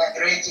listen to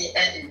our radio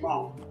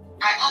anymore.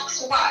 I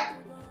asked why.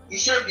 He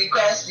said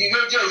because the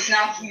radio is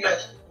now full of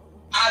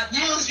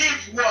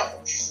abusive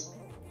words.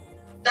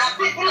 That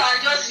people are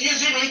just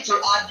using it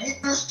to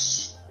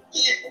abuse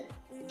people.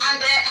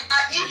 And they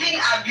are even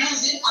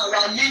abusing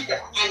our leader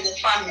and the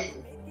family.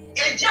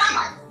 A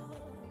German.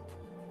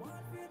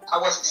 I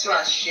was so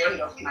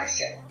ashamed of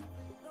myself.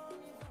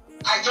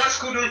 I just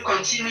couldn't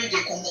continue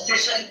the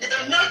conversation.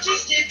 They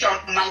noticed it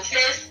on my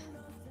face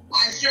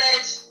and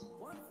said,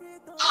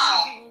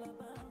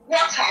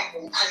 what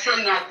happened? I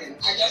said nothing.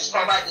 I just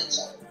covered it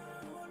up.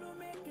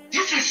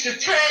 This is to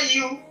tell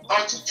you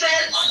or to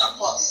tell all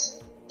of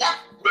us that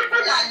people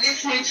are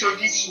listening to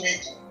this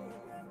radio.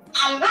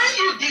 And when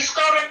you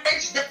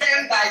discourage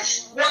them by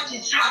what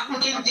is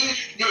happening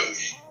these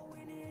days,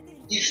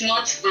 it's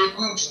not a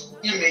good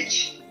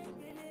image.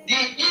 The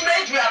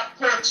image we are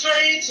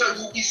portraying to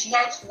you is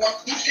not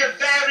what, it's a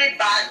very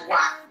bad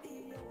one.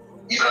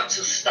 You got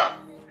to stop.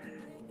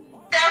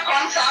 That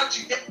comes out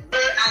today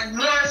and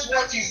knows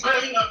what is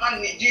going on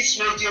in this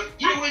radio,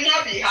 you will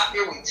not be happy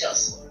with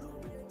us.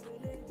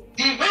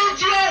 The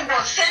radio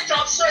was set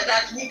up so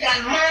that we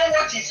can know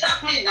what is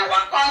happening in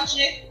our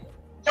country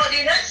for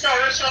the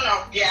restoration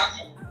of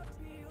Biafra.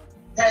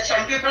 that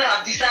some people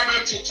have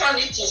decided to turn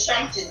it to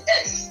something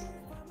else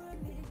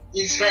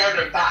is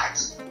very bad.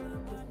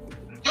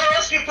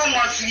 Those people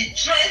must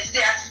retrace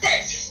their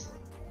steps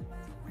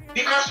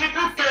because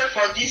people pay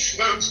for this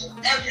radio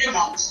every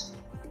month.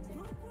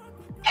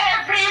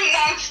 Every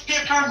month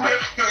people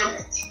make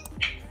payment,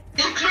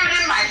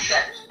 including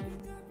myself.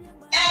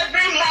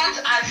 Every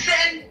month I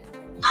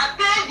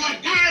pay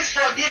the bills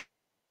for this.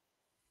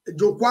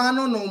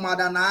 Jokwano no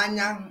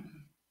Madananya,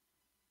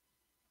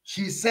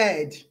 she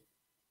said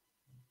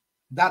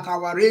that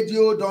our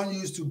radio don't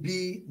used to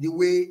be the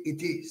way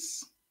it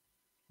is.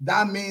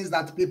 That means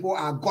that people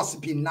are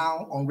gossiping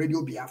now on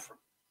Radio Biafra.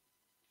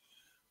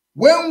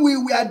 When we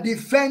were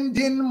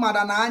defending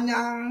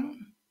Madananya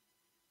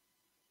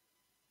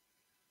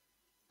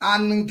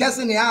and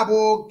Kingsley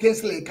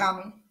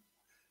Kanu,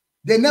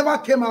 they never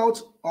came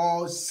out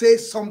or say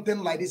something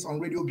like this on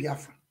Radio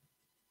Biafra.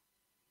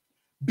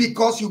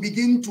 Because you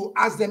begin to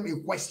ask them a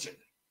question.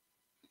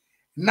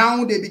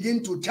 Now they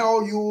begin to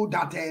tell you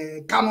that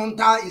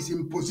Kanonta is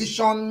in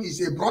position,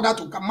 is a brother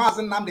to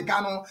Mazi Nnamdi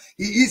Kanu.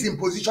 He is in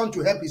position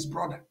to help his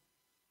brother.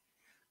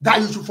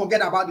 That you should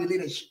forget about the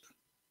leadership.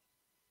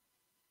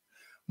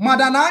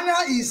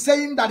 Madananya is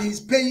saying that he's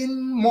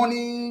paying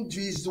money to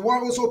his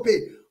one also pay.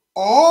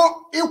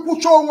 Or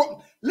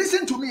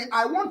listen to me,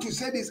 I want to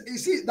say this. You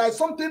see, there's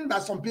something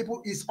that some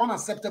people is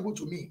unacceptable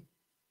to me.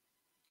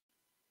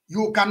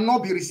 You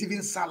cannot be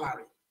receiving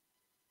salary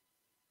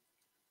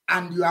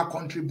and you are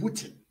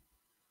contributing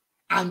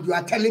and you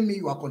are telling me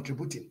you are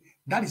contributing.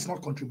 That is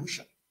not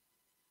contribution.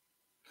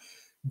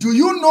 Do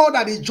you know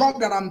that the job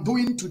that I'm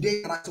doing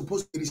today, I'm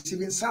supposed to be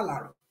receiving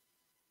salary?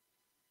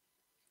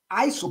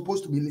 I'm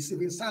supposed to be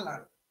receiving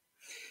salary.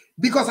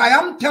 Because I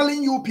am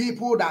telling you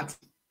people that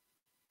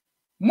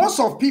most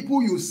of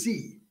people you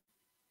see,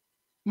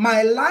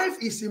 my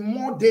life is in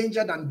more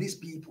danger than these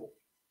people.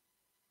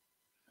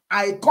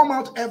 I come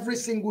out every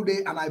single day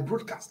and I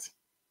broadcast.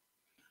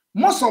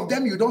 Most of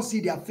them, you don't see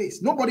their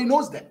face. Nobody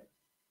knows them.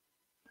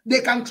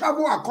 They can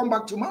travel and come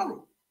back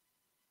tomorrow.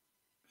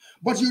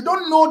 But you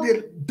don't know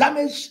the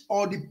damage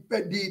or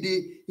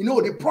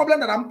the problem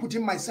that I'm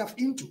putting myself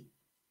into.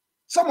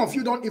 Some of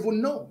you don't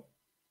even know.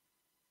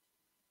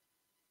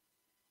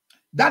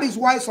 That is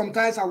why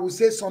sometimes I will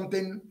say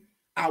something.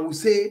 I will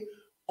say,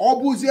 but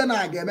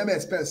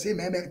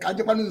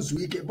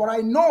I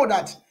know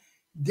that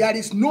there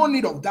is no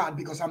need of that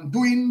because I'm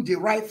doing the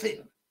right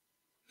thing.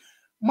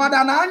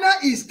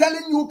 Madananya is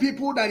telling you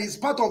people that is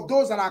part of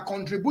those that are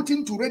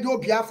contributing to Radio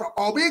Biafra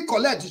or we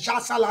collect share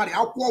salary.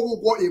 How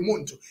a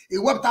month? It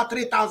worked at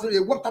 3,000,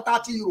 it worked at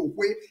 30 euro.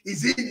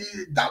 Is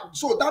it that?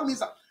 So that means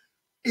that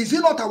is it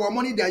not our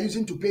money they are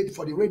using to pay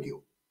for the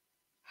radio?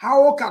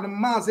 How can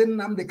Mazi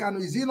Nnamdi Kanu,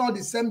 is it not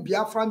the same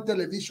Biafran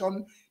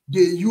television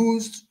they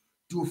used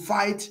to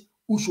fight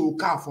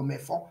Ushoka for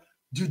Mefo?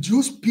 Did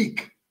you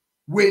speak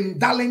when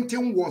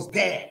Darlington was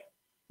there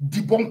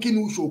debunking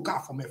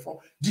Ushoka for Mefo?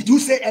 Did you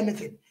say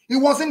anything? It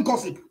wasn't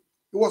gossip.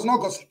 It was not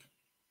gossip.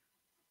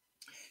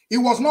 It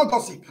was not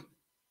gossip.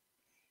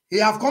 He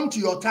have come to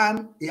your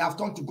time. He have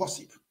turned to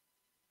gossip.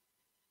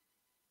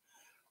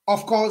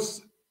 Of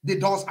course, the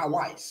doors are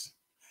wise.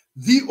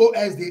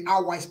 VOS, they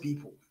are wise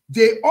people.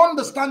 They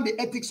understand the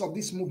ethics of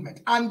this movement.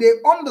 And they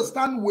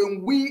understand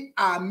when we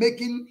are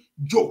making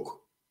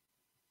joke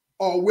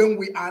or when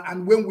we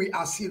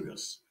are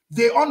serious.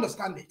 They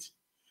understand it.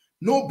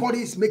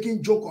 Nobody is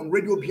making joke on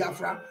Radio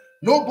Biafra.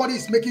 Nobody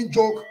is making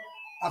joke.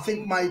 I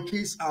think my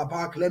kids are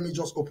back. Let me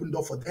just open the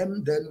door for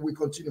them. Then we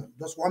continue.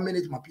 Just 1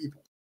 minute, my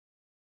people.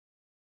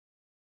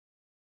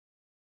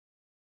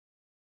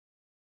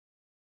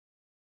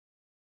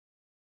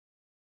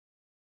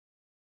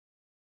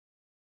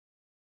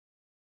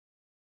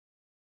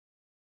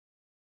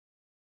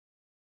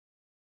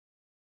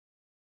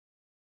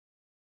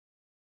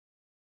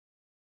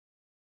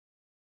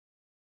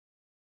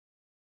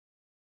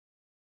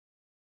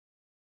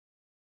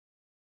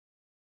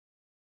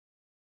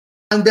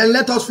 And then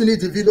let us finish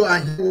the video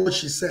and hear what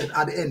she said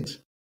at the end.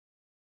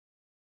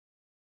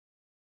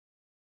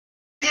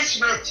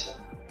 This Radio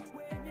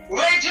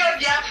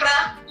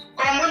Biafra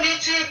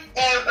community,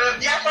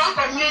 Biafran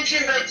community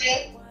radio,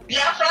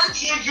 Biafran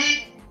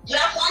TV,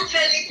 Biafran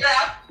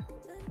Telegraph,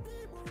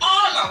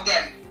 all of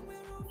them.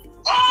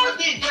 All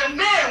the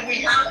domain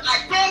we have,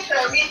 I pay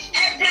for it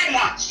every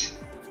month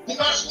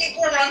because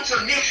people want to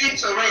listen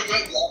to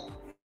Radio.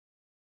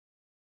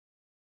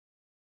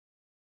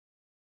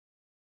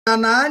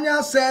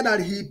 Ananya said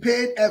that he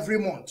paid every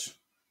month.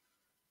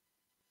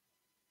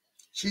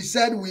 She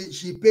said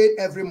she paid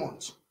every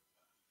month.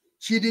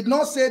 She did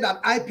not say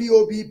that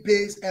IPOB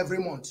pays every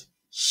month.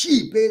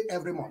 She paid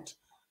every month.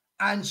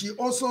 And she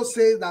also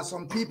says that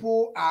some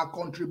people are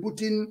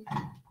contributing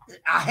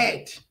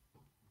ahead.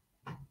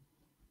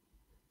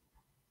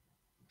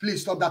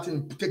 Please stop that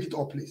and take it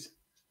off, please.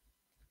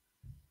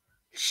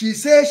 She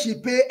says she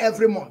pays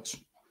every month.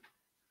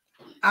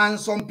 And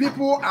some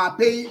people are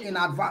paying in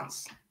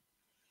advance.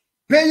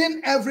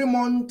 Paying every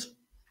month,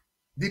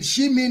 did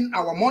she mean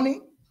our money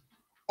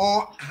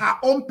or her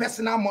own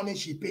personal money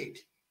she paid?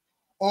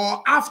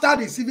 or after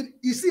receiving.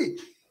 You see,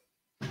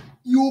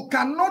 you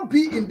cannot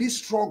be in this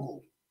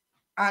struggle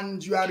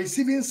and you are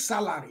receiving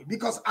salary,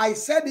 because I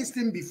said this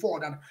thing before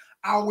that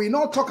I will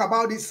not talk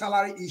about this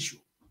salary issue,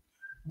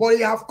 but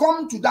it have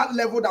come to that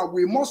level that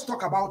we must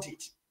talk about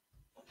it.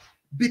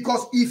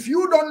 Because if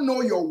you don't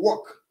know your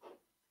work,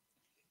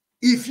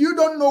 if you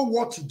don't know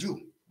what to do,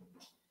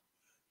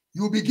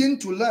 you begin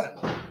to learn.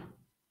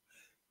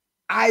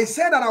 I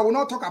said that I will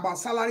not talk about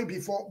salary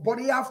before, but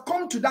it have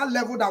come to that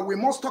level that we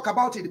must talk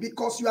about it,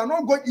 because you are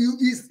not going.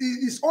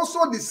 It's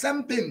also the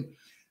same thing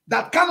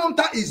that Kanu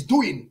is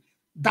doing,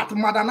 that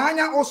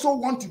Madananya also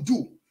want to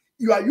do.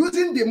 You are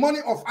using the money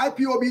of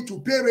IPOB to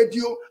pay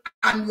radio,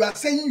 and you are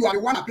saying you are the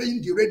one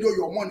paying the radio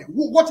your money.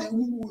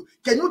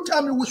 Can you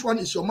tell me which one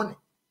is your money?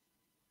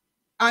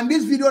 And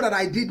this video that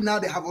I did now,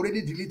 they have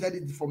already deleted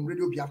it from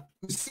Radio Biafra.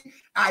 You see,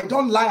 I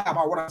don't lie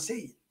about what I'm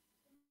saying.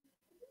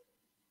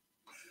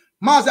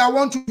 Mazi, I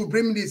want you to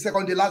bring me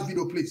the last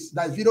video, please.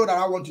 That video that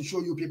I want to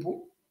show you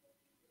people.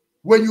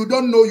 When you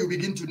don't know, you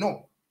begin to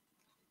know.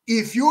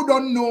 If you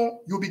don't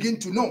know, you begin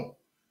to know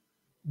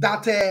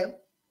that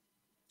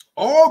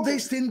all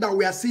these things that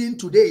we are seeing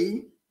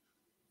today,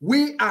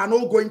 we are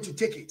not going to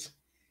take it.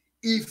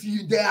 If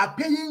they are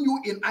paying you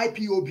in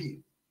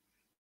IPOB,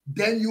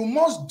 then you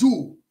must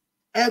do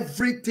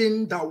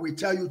everything that we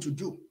tell you to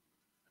do.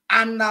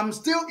 And I'm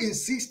still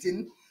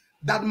insisting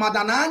that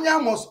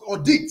Madananya must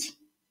audit.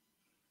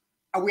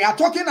 We are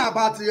talking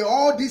about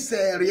all this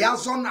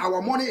reaction,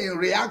 our money in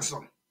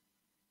reaction,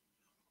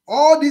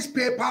 all this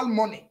PayPal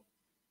money.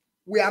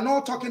 We are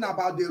not talking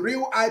about the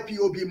real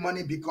IPOB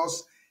money,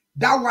 because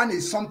that one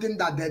is something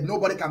that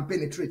nobody can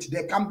penetrate.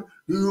 They can,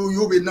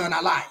 you will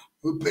not lie.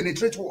 You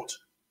penetrate what?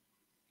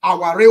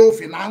 Our real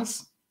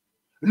finance?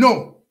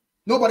 No,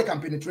 nobody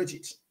can penetrate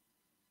it.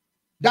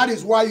 That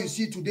is why you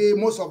see today,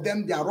 most of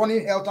them, they are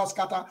running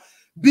helter-skelter,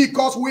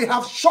 because we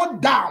have shut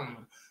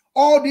down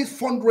all this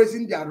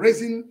fundraising they are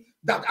raising,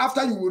 that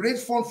after you will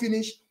raise fund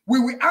finish, we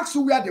will ask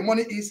you where the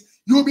money is.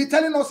 You will be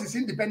telling us it's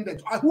independent.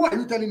 Who are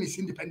you telling is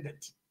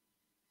independent?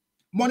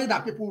 Money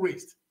that people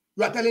raised.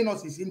 You are telling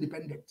us it's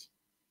independent.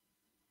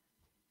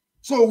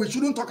 So we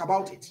shouldn't talk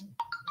about it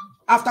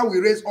after we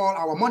raise all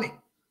our money.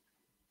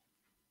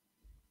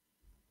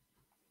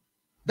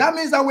 That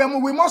means that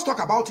we must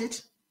talk about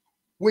it.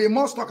 We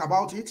must talk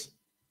about it.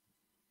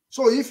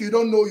 So if you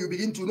don't know, you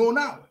begin to know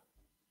now.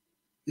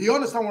 You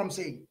understand what I'm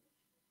saying?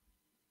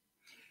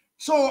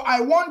 So I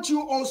want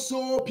you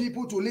also,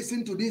 people, to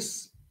listen to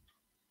this.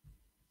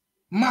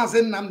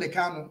 Mazi Nnamdi.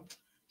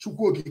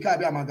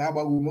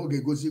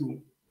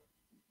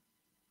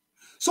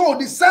 So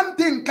the same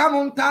thing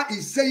Kanu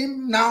is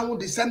saying now,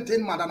 the same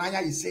thing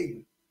Madananya is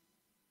saying.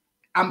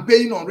 I'm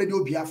paying on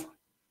Radio Biafra.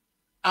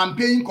 I'm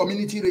paying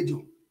community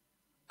radio.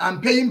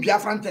 I'm paying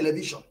Biafran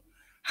television.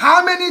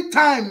 How many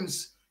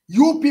times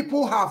you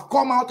people have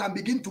come out and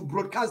begin to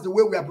broadcast the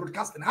way we are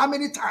broadcasting? How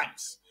many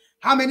times?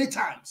 How many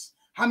times?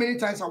 How many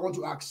times I want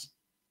to ask?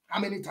 How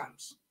many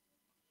times?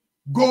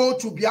 Go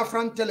to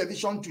Biafran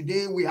television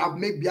today. We have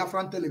made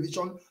Biafran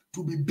television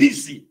to be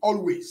busy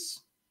always.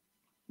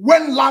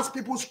 When last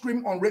people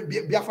scream on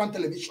Biafran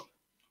television?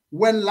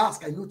 When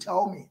last? Can you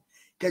tell me?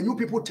 Can you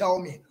people tell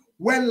me?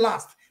 When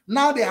last?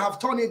 Now they have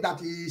turned it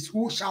that is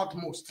who shout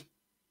most.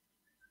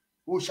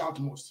 Who shout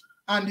most.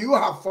 And you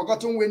have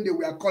forgotten when they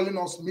were calling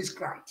us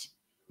miscreant.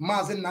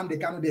 Mazi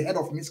Nnamdi, the head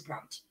of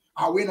miscreant.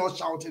 Are we not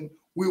shouting?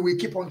 We will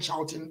keep on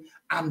shouting.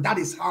 And that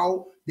is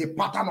how the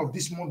pattern of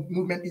this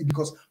movement is,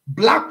 because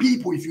black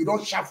people, if you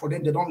don't shout for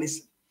them, they don't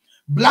listen.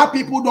 Black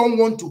people don't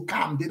want to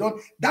come. They don't.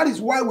 That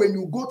is why when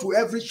you go to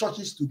every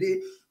churches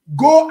today,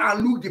 go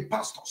and look the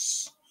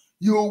pastors.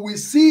 You will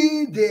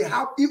see they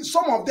have, if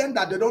some of them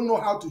that they don't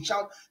know how to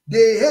shout,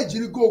 they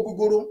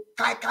go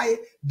kai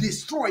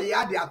destroy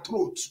their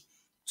throat,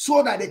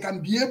 so that they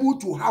can be able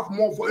to have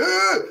more voice.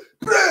 Hey,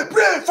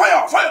 pray,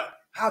 fire.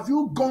 Have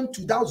you gone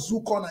to that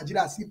Zuko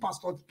Nigeria, see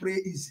pastors pray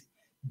easy?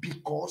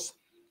 Because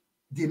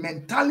the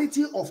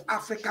mentality of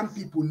African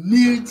people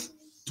needs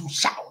to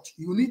shout.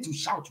 You need to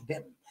shout to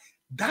them.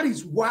 That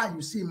is why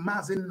you see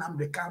Mazi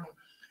Nnamdi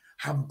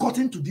have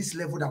gotten to this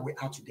level that we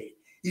are today.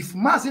 If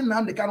Mazi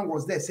Nnamdi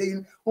was there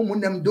saying,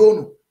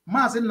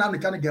 Mazi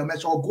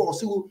Nnamdi or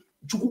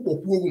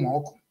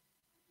go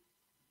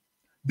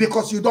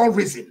because you don't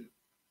reason.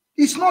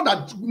 It's not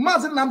that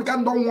Mazi Nnamdi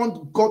don't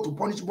want God to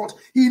punish, but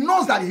he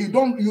knows that you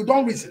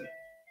don't reason.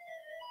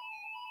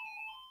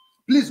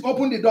 Please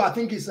open the door. I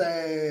think it's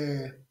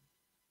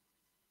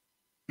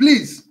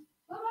please.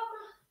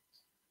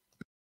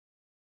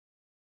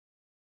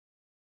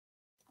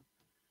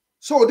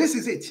 So this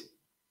is it.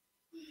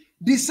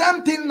 The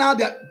same thing now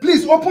that,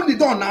 please open the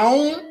door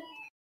now.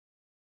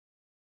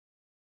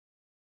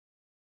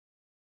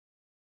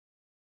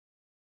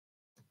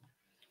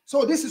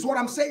 So this is what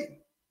I'm saying.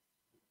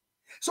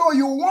 So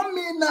you want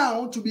me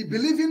now to be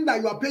believing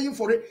that you are paying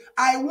for it?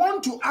 I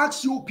want to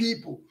ask you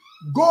people,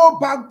 go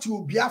back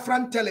to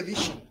Biafran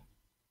television.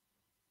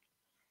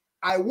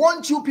 I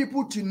want you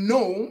people to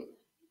know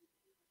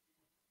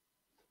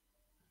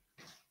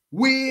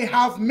we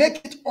have made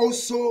it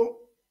also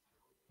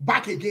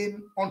back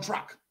again on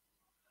track.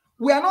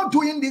 We are not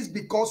doing this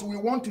because we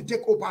want to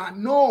take over.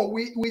 No,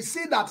 we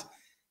see that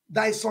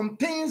there is some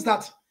things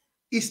that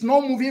is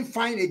not moving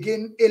fine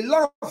again. A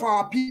lot of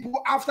our people,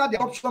 after the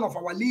adoption of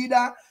our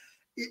leader,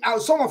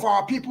 some of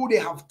our people, they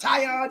have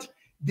tired.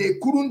 They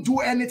couldn't do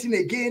anything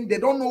again. They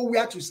don't know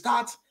where to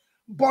start.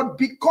 But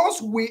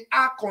because we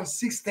are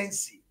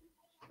consistency,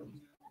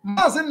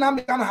 Mazi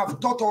Nnamdi have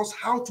taught us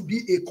how to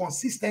be a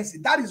consistency.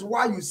 That is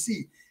why you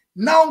see,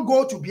 now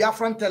go to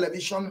Biafran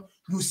television,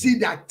 you see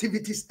the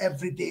activities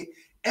every day.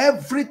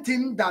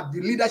 Everything that the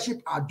leadership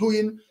are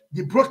doing,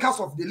 the broadcast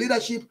of the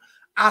leadership,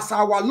 as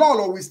our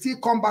Lolo will still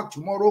come back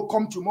tomorrow,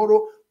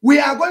 we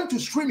are going to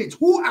stream it.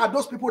 Who are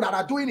those people that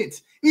are doing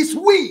it? It's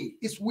we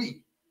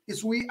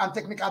and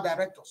technical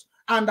directors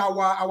and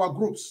our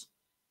groups.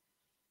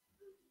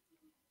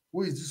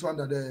 Who is this one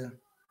that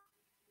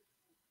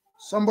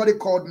somebody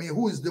called me?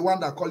 Who is the one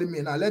that calling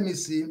me now? Let me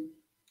see.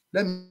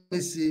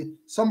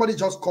 Somebody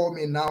just called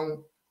me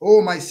now.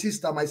 Oh, my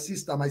sister. My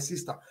sister,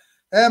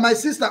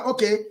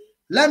 okay.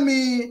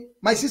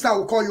 My sister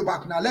will call you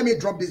back now. Let me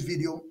drop this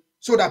video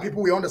so that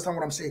people will understand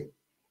what I'm saying.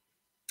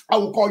 I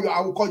will call you.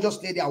 Just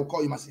stay there. I will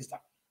call you, my sister.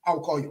 I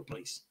will call you,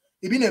 please.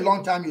 It's been a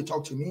long time you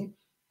talk to me,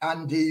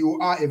 and you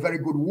are a very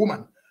good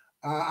woman.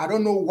 I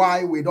don't know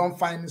why we don't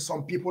find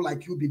some people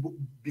like you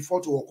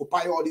before to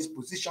occupy all these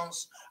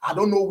positions. I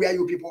don't know where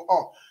you people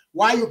are.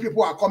 Why you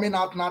people are coming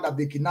out now that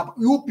they kidnap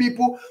you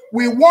people?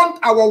 We want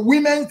our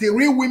women, the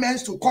real women,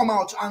 to come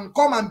out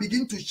and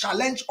begin to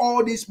challenge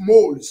all these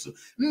moles.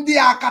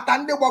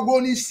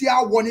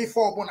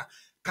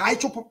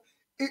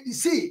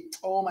 See,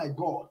 oh my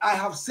God, I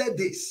have said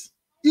this.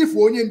 If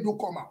only do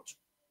come out.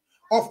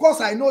 Of course,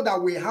 I know that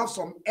we have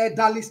some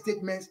elderly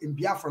statements in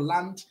Biafra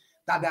land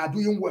that they are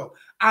doing well.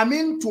 I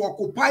mean, to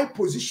occupy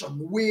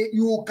position where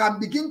you can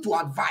begin to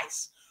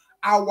advise.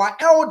 Our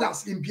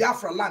elders in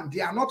Biafra land,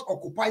 they are not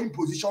occupying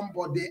position,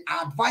 but they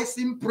are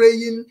advising,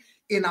 praying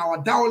in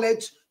our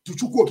dialect to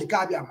Chukwu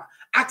Kikabiama,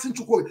 asking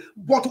Chukwu.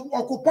 But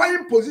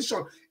occupying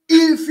position,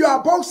 if you are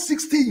about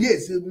 60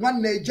 years,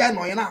 I'm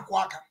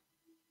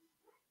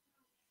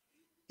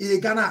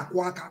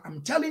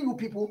telling you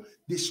people,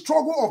 the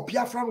struggle of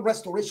Biafran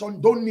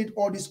restoration don't need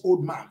all these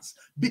old mans.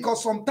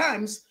 Because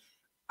sometimes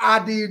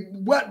at the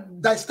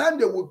time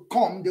they will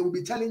come, they will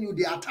be telling you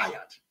they are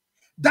tired.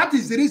 That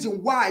is the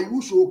reason why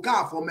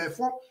Ushoka from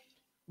F4,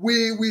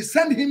 we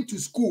send him to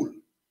school.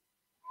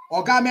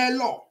 Ogame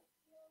law,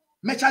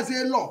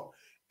 Mechaze law.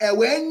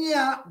 When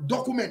you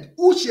document,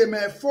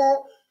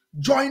 Usheme4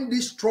 join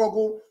this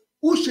struggle,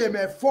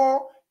 Usheme4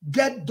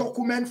 get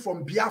document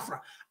from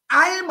Biafra.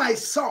 I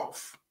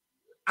myself,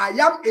 I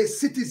am a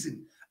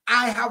citizen.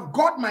 I have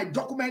got my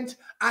document.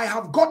 I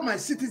have got my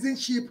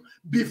citizenship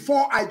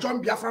before I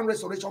joined Biafran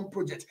Restoration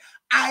Project.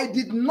 I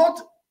did not,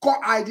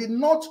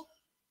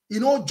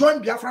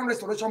 join Biafran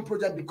Restoration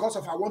Project because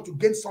of I want to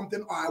gain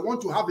something or I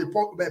want to have a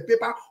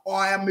paper or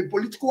I am a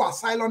political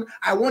asylum.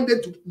 I want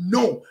them to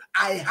know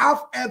I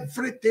have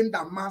everything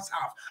that mans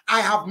have. I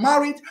have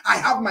married. I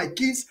have my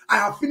kids. I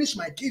have finished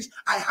my kids.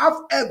 I have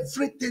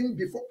everything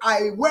before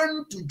I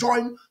went to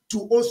join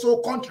to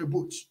also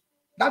contribute.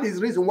 That is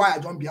the reason why I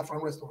joined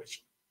Biafran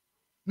Restoration.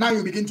 Now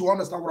you begin to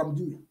understand what I'm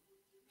doing.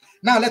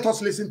 Now let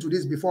us listen to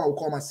this before I will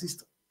call my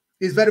sister.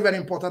 It's very, very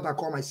important I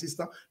call my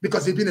sister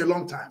because it's been a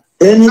long time.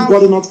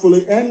 Anybody not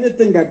following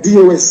anything that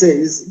DOS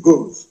says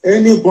goes.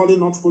 Anybody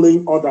not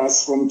following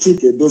orders from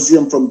Chike,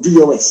 Dosium from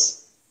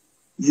DOS,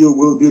 you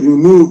will be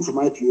removed from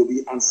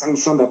IPOB and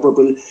sanctioned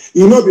appropriately.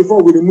 You know,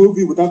 before we remove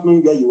you without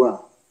knowing where you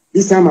are.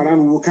 This time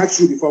around, we will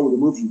catch you before we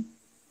remove you.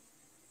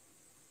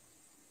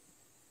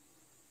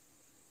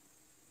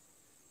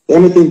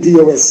 Anything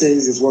DOS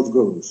says is what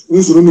goes.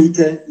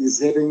 Unsurumike is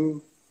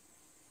heading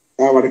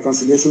our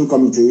reconciliation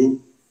committee.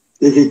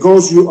 If he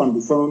calls you on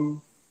the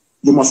phone,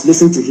 you must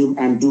listen to him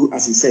and do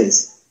as he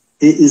says.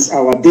 He is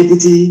our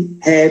deputy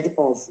head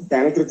of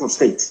Directorate of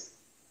State,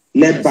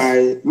 led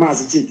by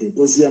Mazi Chike.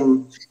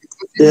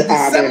 They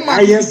are the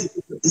highest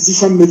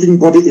decision-making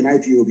body in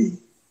IPOB.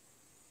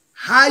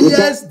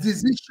 Highest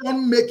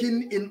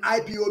decision-making in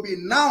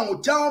IPOB. Now,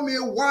 tell me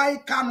why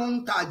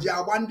Kanu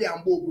Tajawande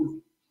and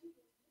Bogulu.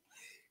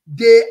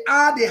 They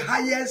are the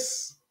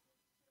highest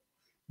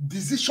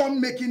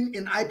decision-making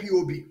in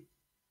IPOB.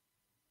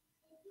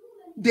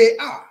 They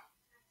are.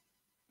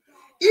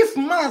 If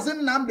Mazi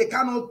Nnamdi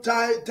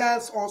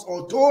tells us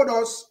or told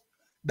us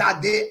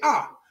that they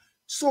are,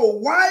 so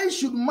why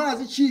should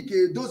Mazi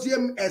Chike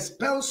Dosiem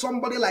expel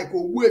somebody like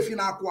Ogbuefi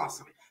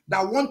Akwasiri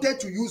that wanted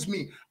to use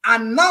me,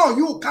 and now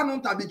you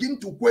cannot begin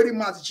to query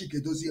Mazi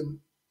Chike Dosiem?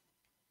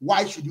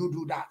 Why should you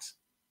do that?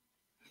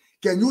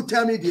 Can you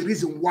tell me the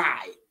reason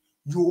why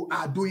you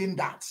are doing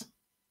that?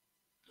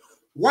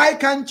 Why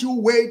can't you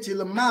wait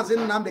till Mazi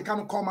Nnamdi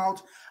can come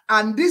out?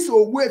 And this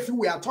Ogbuefi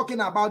we are talking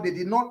about, they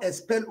did not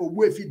expel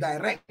Ogbuefi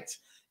direct.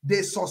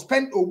 They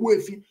suspend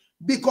Ogbuefi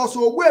because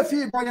Ogbuefi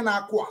is bringing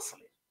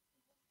Akwasiri.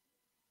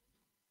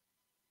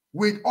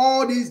 With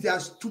all this, their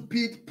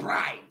stupid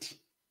pride.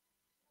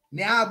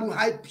 Neabu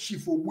hype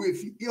chief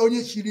Ogbuefi,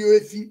 Onye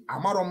Shirioefi,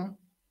 Amarom.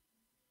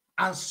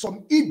 and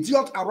some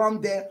idiot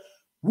around there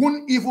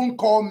won't even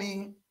call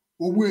me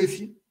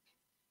Owefi.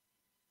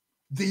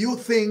 Do you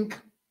think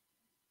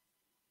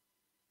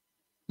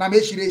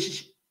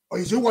or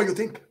is it what you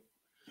think?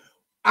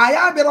 I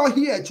am better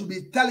here to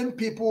be telling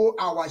people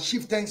our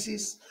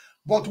chieftaincies,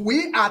 but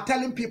we are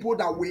telling people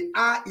that we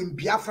are in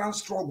Biafran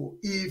struggle.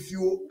 If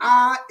you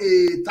are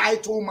a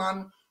title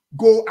man,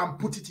 go and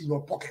put it in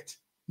your pocket.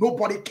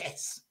 Nobody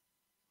cares.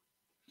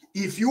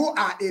 If you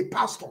are a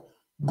pastor,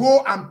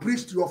 go and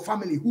preach to your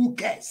family. Who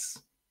cares?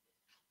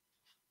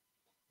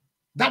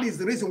 That is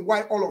the reason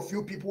why all of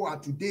you people are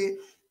today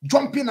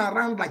jumping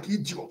around like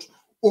idiots.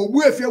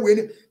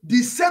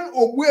 The same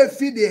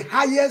Obuefi, the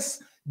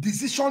highest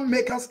decision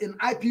makers in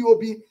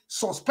IPOB,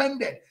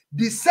 suspended.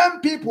 The same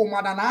people,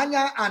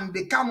 Madananya and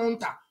the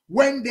Kanunta,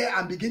 went there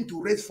and begin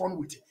to raise fund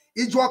with it.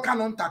 Ijo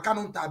Kanunta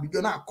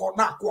begin na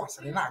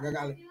kwasele na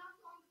gagali.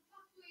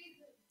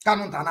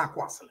 Kanunta na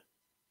kwasele.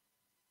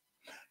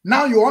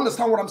 Now you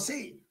understand what I'm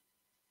saying.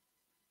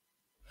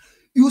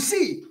 You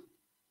see,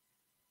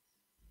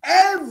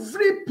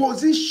 every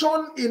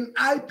position in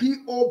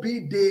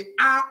IPOB, they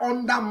are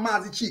under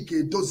Mazi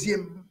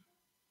Okechukwu.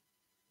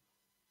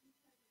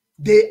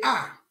 They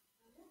are.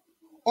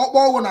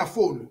 On a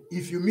phone,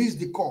 if you miss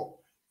the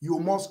call, you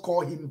must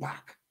call him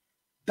back.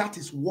 That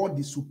is what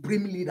the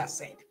supreme leader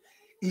said.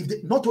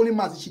 If not only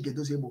Mazi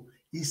Okechukwu,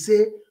 he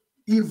said,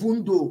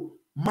 even though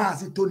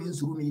Mazi Tony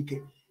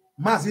Nzurumike,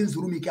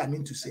 I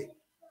mean to say,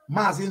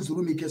 Mazi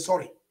Nzurumike,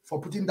 sorry for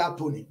putting that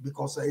Tony,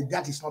 because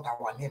that is not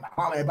our name.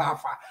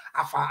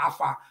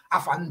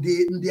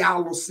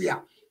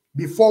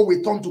 Before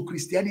we turn to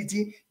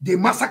Christianity, they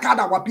massacred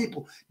our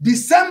people. The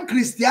same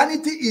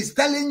Christianity is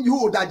telling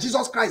you that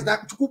Jesus Christ,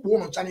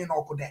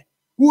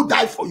 who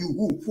died for you?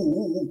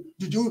 Who?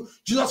 Did you?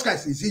 Jesus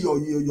Christ, is he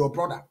your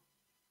brother?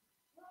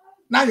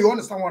 Now you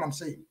understand what I'm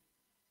saying.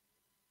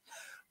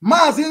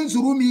 Mazi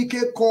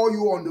Nzurumike call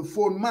you on the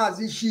phone.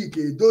 Mazi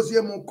Shike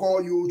Dosiemo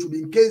call you to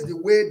be in case the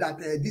way that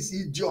this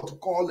idiot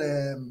called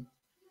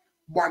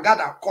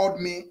Bwagada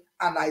called me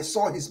and I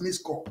saw his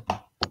missed call.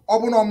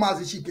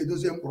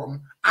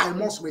 I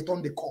must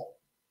return the call.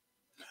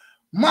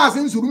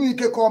 Mazi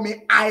Nzurumike call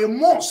me. I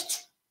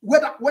must,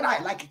 whether I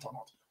like it or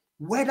not.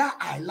 Whether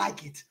I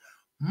like it.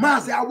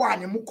 Mazi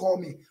Awanyemu call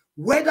me.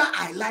 Whether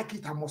I like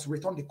it, I must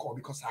return the call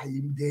because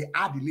they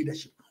are the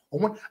leadership.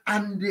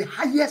 And the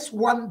highest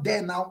one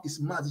there now is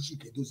Mazi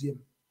Okechukwu.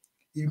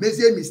 He makes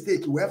a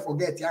mistake. We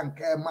forget young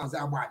Mazi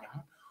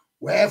Awanyemu.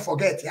 We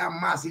forget young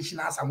Mazi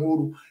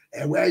Shinasamoru.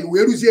 Where you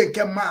will see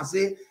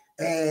Mazi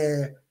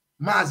Okechukwu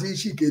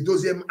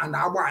and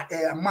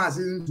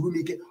Mazi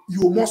Nzurumike.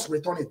 You must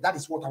return it. That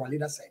is what our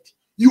leader said.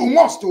 You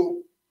must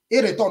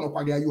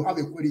return. You have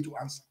a query to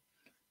answer.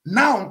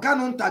 Now,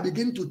 Kanunta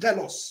begin to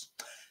tell us.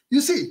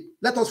 You see,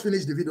 let us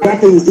finish the video. That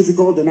thing is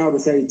difficult, they now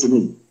refer it to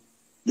me.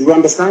 Do you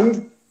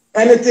understand?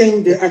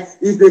 Anything,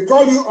 if they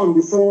call you on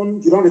the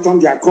phone, you don't return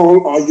their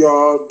call or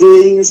your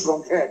doings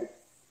from head,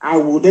 I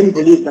will then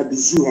believe that the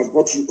zoo has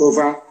brought you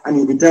over and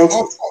you'll be dealt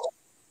with.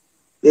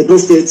 In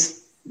those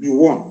states, you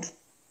warned.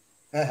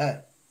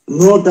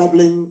 No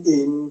dabbling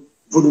in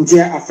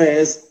volunteer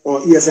affairs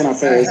or ESN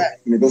affairs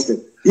in those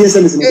states.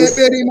 ESN is in those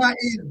states.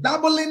 Is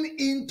dabbling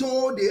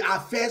into the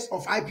affairs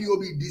of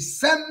IPOB, the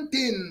same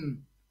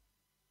thing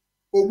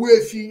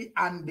Owefi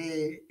and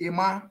the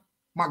Emma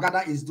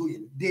Magada is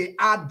doing. They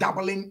are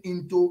dabbling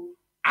into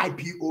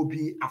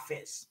IPOB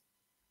affairs.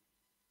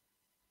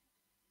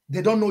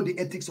 They don't know the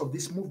ethics of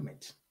this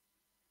movement.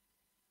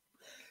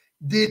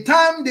 The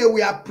time they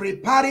were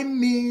preparing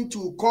me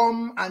to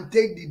come and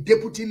take the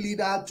deputy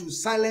leader to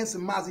silence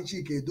Mazi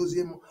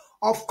Okechukwu,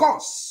 of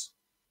course,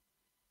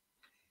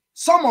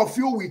 some of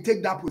you will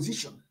take that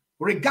position.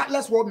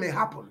 Regardless what may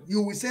happen,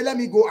 you will say, let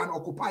me go and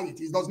occupy it.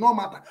 It does not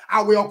matter.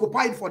 I will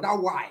occupy it for that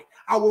why.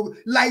 I will,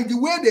 like the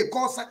way they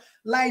call,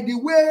 like the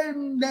way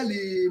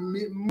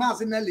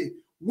Mazi Nelly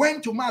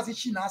went to Mazi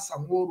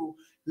Shinasamoru.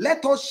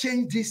 Let us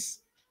change this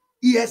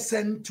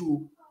ESN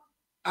to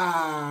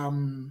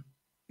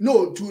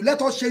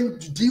let us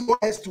change the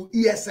DOS to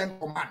ESN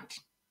command.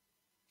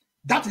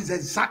 That is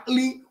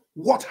exactly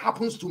what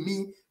happens to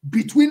me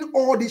between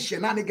all these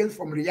shenanigans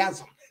from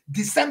Riyadh.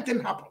 The same thing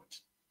happened.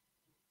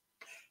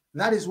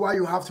 That is why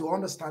you have to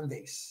understand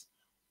this.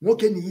 Now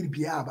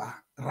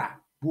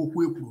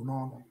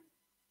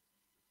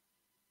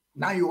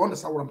you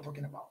understand what I'm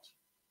talking about.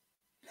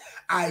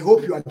 I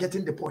hope you are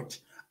getting the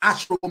point.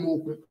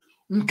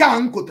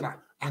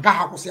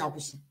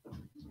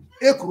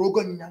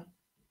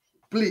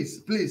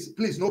 Please,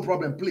 no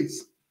problem.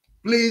 Please.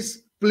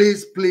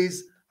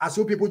 As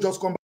you people just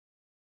come back.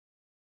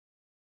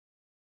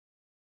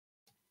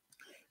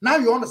 Now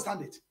you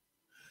understand it.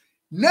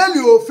 Nelly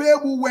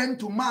Ofebu went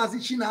to Mazi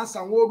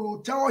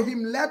Okechukwu, tell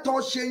him, let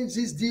us change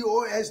this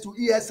DOS to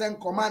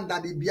ESN command,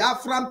 that the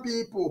Biafran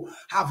people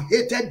have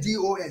hated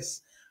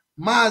DOS.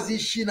 Mazi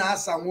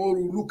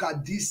Okechukwu, look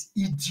at this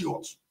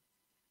idiot.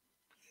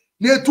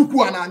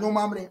 Netuku ananyo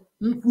mamre,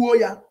 nkuo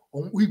ya,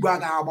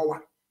 igbaga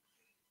abawa.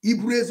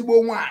 Ibrezbo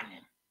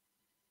wanye.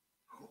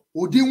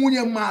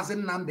 Odinwunye Mazi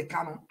Nnamdi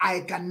Kanu,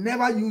 I can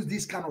never use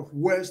this kind of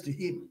words to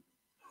him.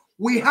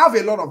 We have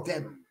a lot of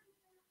them,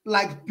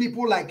 like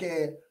people like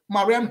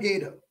Mariam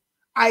Hader.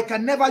 I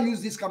can never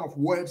use this kind of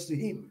words to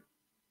him,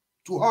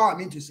 to her, I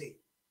mean to say,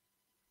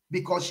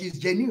 because she's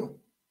genuine.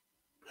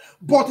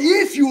 But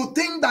if you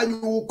think that you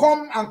will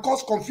come and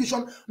cause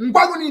confusion,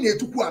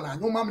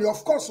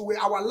 of course,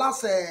 our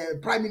last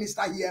prime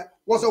minister here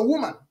was a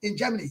woman in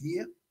Germany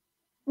here,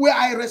 where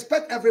I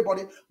respect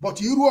everybody, but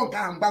you don't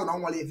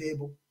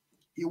able.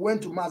 He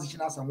went to Mazi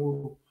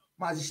Okechukwu.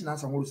 Mazi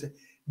Okechukwu said,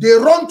 they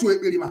run to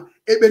Eberima.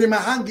 Eberima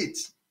hang it.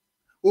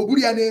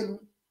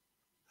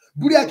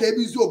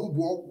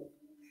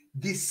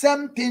 The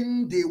same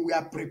thing they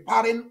were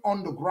preparing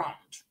on the ground.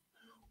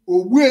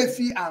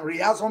 Owefi and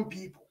Reazon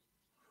people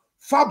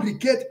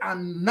fabricate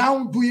and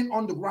now doing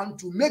on the ground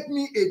to make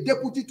me a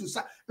deputy to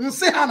say,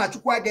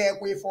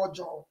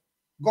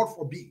 God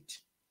forbid.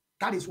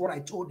 That is what I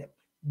told them.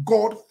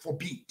 God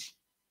forbid.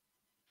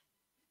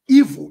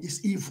 Evil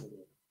is evil.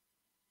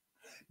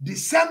 The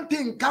same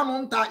thing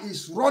Kanunta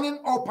is running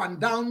up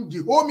and down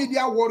the whole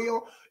media warrior,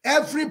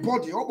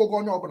 everybody. Every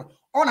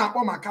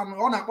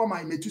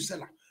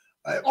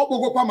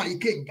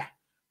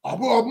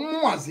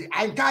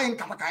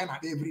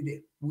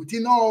day.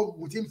 Within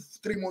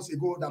 3 months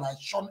ago that I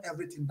shone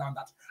everything down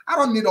that. I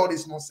don't need all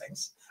this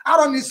nonsense. I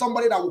don't need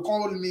somebody that will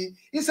call me.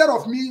 Instead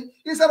of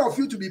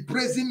you to be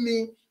praising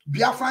me,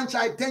 Biafran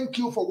child, thank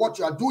you for what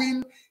you are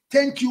doing.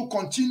 Thank you,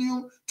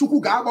 continue.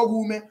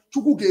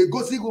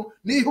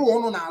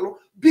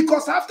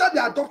 Because after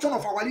the adoption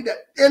of our leader,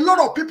 a lot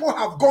of people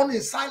have gone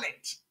in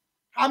silent.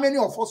 How many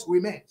of us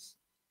remains?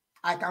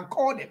 I can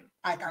call them.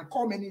 I can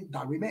call many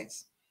that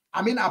remains.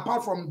 I mean,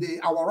 apart from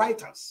our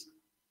writers,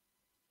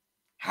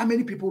 how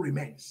many people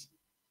remains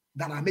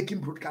that are making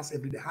broadcasts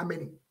every day? How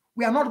many?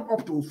 We are not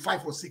up to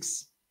 5 or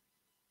 6.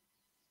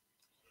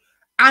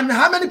 And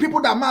how many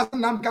people that Mazi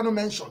Nnamdi Kanu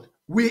mentioned?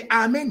 We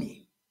are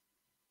many.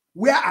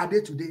 Where are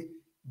they today?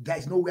 There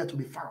is nowhere to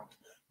be found.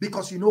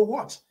 Because you know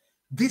what?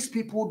 These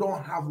people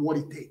don't have what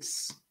it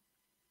takes.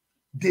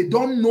 They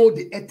don't know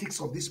the ethics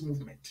of this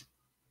movement.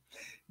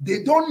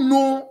 They don't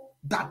know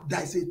that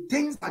there's a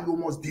things that you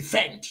must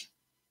defend.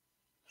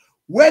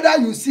 Whether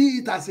you see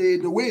it as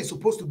the way it's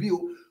supposed to be,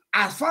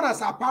 as far as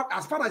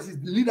its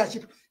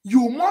leadership,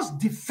 you must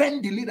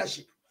defend the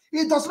leadership.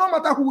 It does not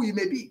matter who it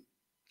may be.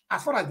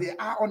 As far as they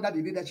are under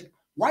the leadership,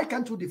 why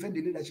can't you defend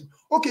the leadership?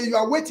 Okay, you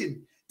are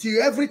waiting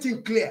till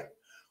everything clear.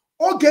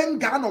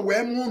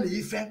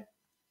 The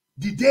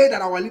day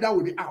that our leader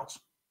will be out.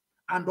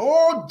 And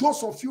all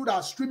those of you that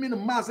are streaming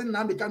Mazi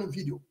Nnamdi Kanu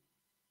video,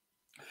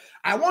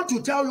 I want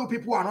to tell you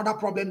people another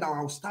problem that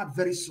will start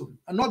very soon.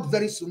 And not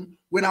very soon,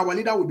 when our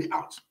leader will be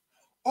out.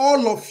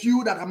 All of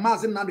you that are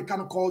Mazi Nnamdi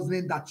Kanu calls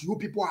name that you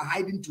people are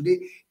hiding today,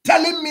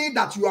 telling me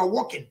that you are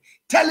working,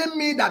 telling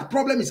me that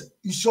problem is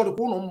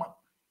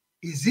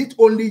it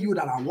only you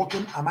that are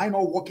working? Am I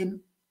not working?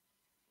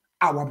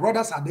 Our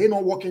brothers, are they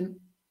not working?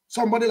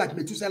 Somebody like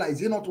Methuselah, is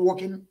he not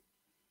working?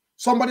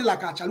 Somebody like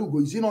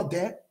Achalugo, is he not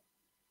there?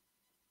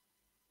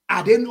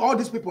 Are they, all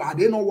these people, are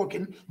they not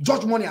working?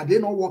 Judge Money, are they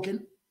not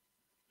working?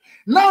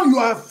 Now you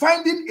are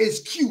finding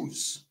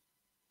excuse,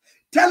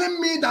 telling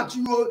me that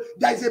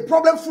there is a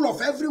problem full of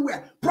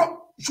everywhere.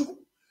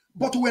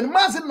 But when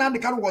Mazi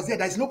Nnamdi Kanu was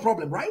there is no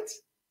problem, right?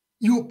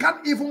 You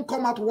can't even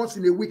come out once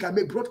in a week and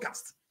make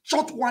broadcast.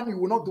 Short one, you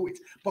will not do it.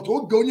 But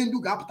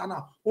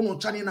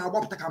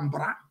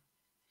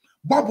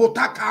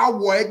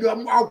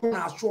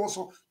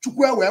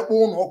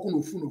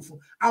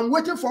I'm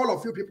waiting for all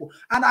of you people,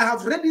 and I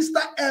have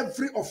registered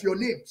every of your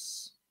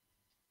names.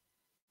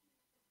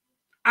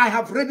 I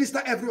have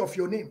registered every of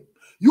your name.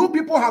 You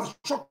people have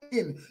shocked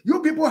in. You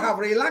people have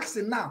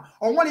relaxing now.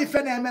 On one if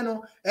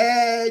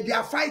they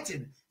are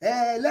fighting,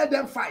 let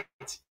them fight.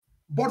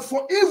 But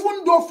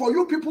even though for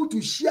you people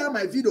to share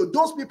my video,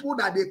 those people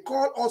that they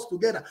call us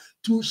together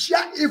to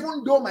share,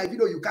 even though my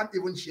video, you can't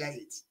even share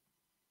it.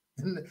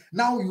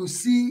 Now you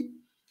see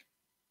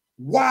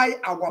why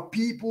our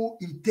people,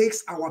 it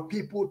takes our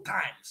people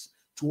times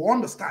to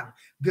understand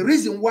the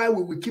reason why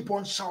we will keep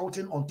on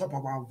shouting on top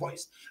of our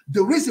voice.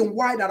 The reason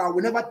why that I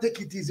will never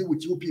take it easy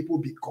with you people,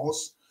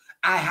 because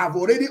I have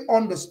already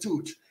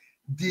understood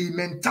the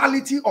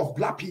mentality of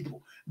black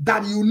people,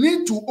 that you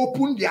need to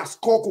open their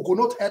skull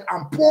coconut head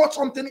and pour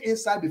something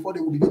inside before they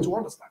will begin to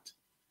understand.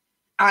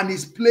 And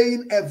he's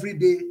playing every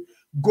day.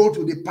 Go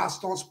to the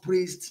pastor's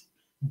priest.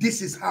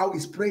 This is how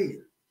he's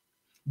praying.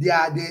 They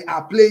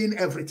are playing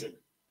everything.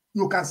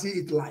 You can see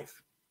it live.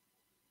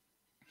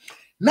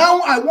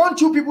 Now I want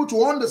you people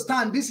to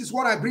understand, this is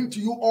what I bring to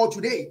you all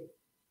today,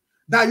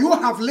 that you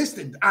have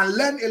listened and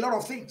learned a lot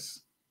of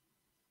things.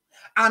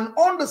 And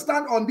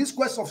understand on this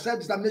quest of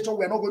self-determination,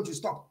 we're not going to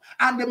stop.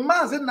 And the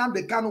Mazi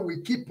Nnamdi Kanu will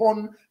keep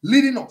on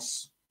leading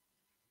us.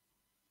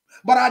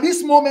 But at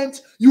this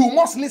moment, you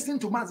must listen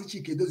to Mazi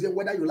Okechukwu,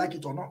 whether you like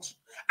it or not.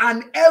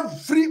 And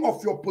every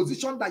of your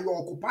position that you're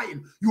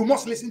occupying, you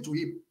must listen to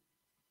him.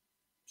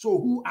 So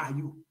who are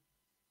you?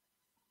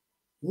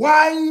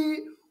 Why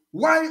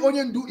Why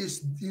Onyendu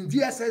is in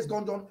DSS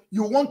London,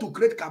 you want to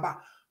create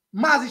Kaba.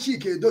 Mazi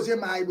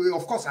Okechukwu,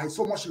 of course, I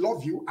so much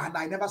love you, and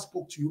I never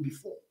spoke to you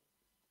before.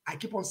 I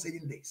keep on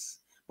saying this,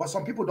 but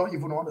some people don't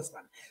even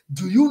understand.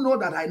 Do you know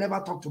that I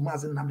never talked to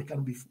Mazi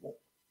Nnamdi before?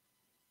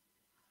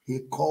 He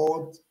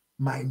called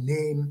my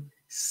name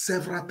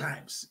several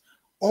times.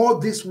 All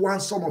this one,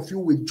 some of you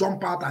will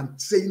jump out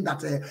and saying that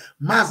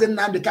Mazi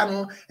Nnamdi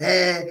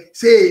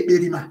say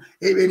Eberima.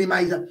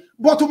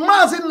 But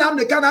Mazi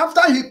Nnamdi,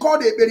 after he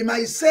called Eberima,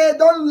 he said,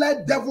 don't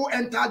let devil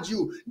enter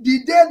you.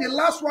 The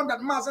last one that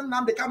Mazi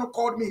Nnamdi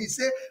called me, he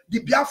said, the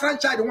Biafran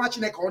child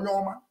watching a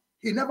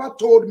he never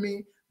told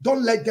me,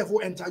 don't let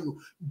devil enter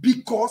you,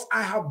 because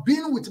I have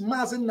been with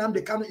Mazi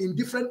Nnamdi in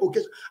different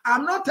occasions.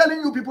 I'm not telling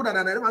you people that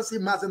I never see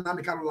Mazi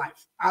Nnamdi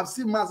live. I've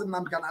seen Mazi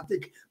Nnamdi I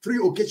take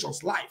 3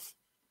 occasions live,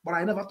 but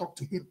I never talked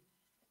to him.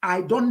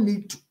 I don't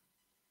need to.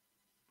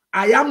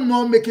 I am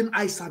not making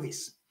eye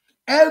service.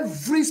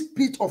 Every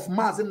speech of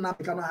Mazi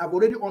Nnamdi I have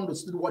already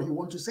understood what he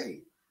wants to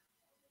say.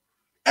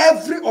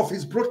 Every of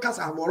his broadcasts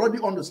I have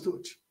already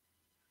understood.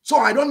 So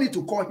I don't need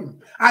to call him.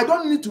 I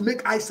don't need to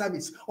make eye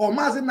service. Or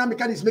Mazi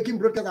Nnamdi is making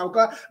broadcast. I'll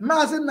call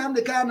Mazi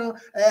Nnamdi,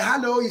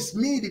 hello, it's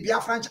me, the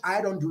Biafrans. I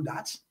don't do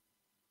that.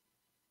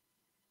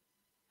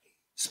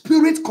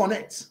 Spirit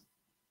connect.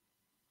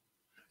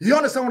 You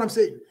understand what I'm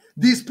saying?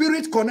 The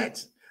spirit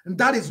connect. And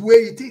that is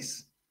where it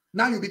is.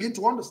 Now you begin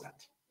to understand.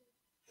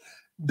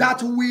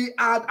 That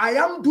I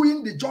am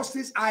doing the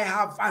justice I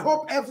have. I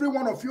hope every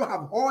one of you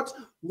have heard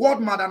what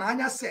Madam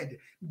Anya said.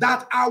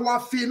 That our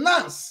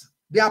finance,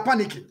 they are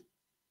panicking.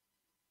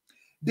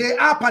 They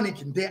are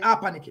panicking. They are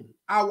panicking.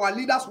 Our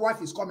leader's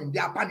wife is coming. They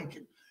are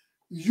panicking.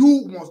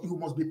 You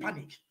must be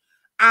panicked.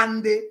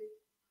 And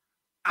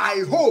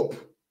I hope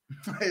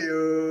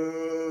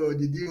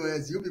the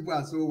DOS, you people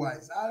are so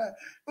wise.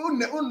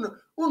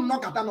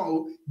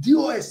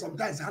 DOS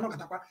sometimes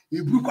another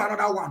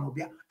one.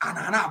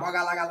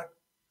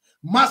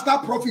 Master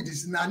prophet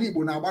is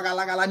Nanibo na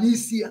bagalagala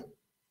nisia.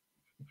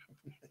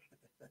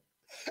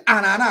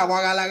 Anana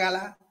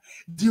bagalagala.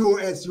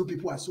 DOS, you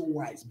people are so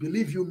wise.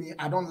 Believe you me,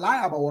 I don't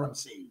lie about what I'm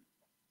saying.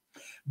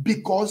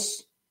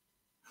 Because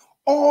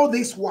all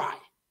this why,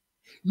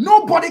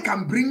 nobody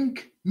can bring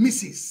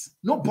Mrs.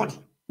 Nobody.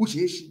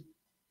 Ucheshi.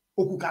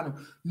 Okukano.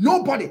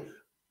 Nobody.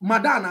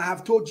 Madam, I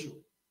have told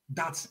you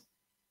that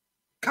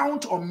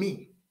count on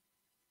me.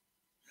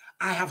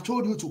 I have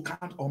told you to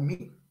count on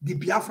me. The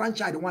Biafran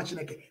child watching,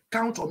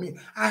 count on me.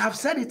 I have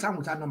said it time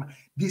without number.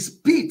 The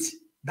spit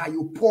that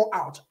you pour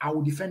out, I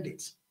will defend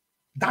it.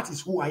 That is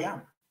who I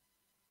am.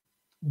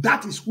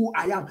 That is who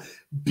I am.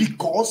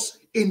 Because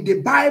in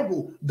the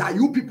Bible that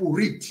you people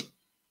read,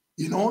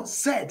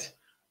 said,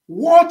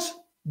 what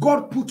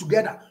God put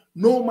together,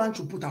 no man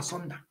should put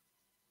asunder.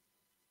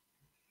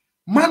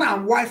 Man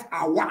and wife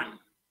are one.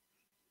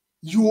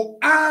 You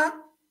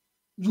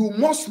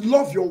must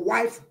love your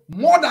wife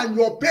more than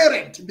your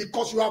parent,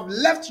 because you have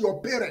left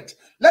your parent.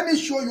 Let me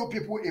show you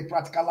people a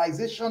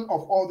practicalization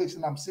of all this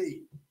and I'm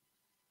saying.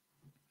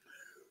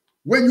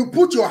 When you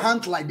put your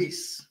hand like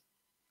this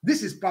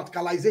is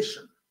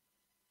practicalization.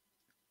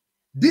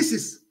 This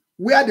is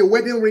where the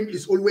wedding ring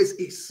is always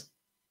is.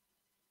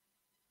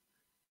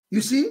 You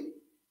see,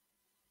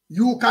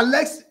 you can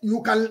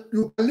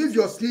leave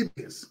your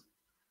siblings,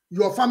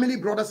 your family,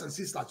 brothers and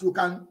sisters. You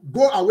can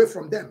go away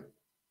from them.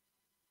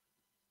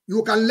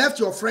 You can left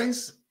your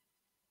friends.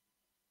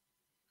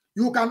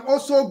 You can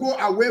also go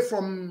away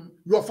from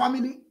your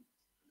family.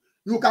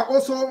 You can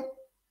also,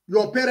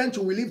 your parents,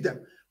 you will leave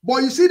them.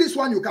 But you see this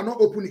one, you cannot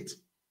open it.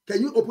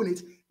 Can you open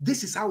it?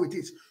 This is how it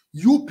is.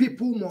 You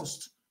people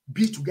must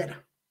be together.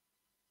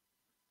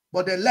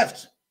 But the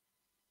left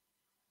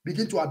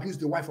begin to abuse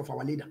the wife of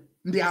our leader.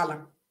 And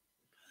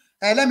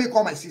let me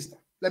call my sister.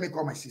 Let me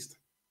call my sister.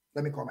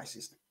 Let me call my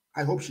sister.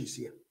 I hope she's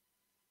here.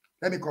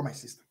 Let me call my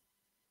sister.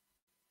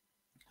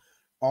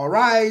 All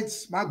right,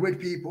 my great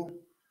people.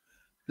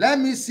 Let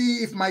me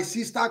see if my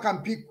sister can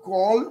pick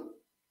call.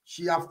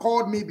 She have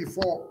called me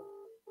before.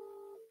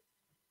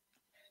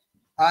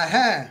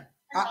 Adam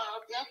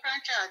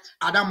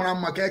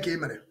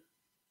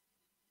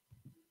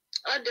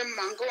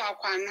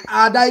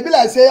I be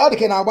like say all the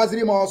can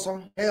abaziri mo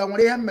also. I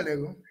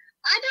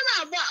don't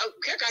know about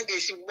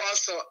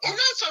also.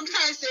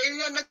 Sometimes the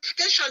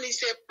notification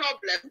is a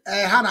problem.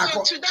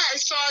 So today I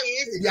saw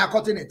it. They are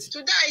cutting it.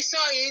 Today I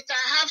saw it.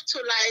 I have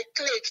to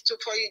click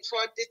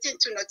for the thing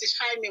to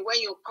notify me when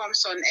you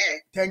comes on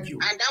air. Thank you.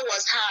 And that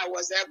was how I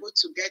was able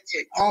to get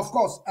it. Of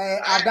course,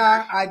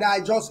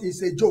 Ada just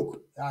is a joke.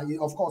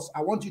 Of course,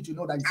 I want you to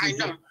know that it's a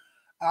joke.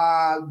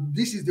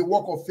 This is the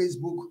work of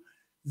Facebook.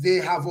 They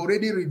have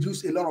already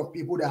reduced a lot of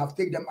people. They have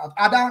taken them out.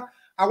 Ada,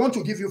 I want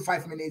to give you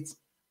 5 minutes.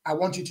 I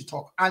want you to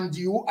talk. And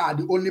you are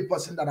the only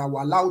person that I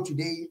will allow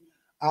today.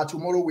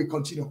 Tomorrow we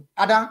continue.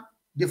 Ada,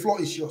 the floor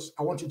is yours.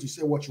 I want you to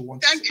say what you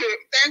want. Thank you,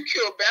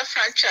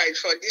 Biafran child,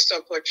 for this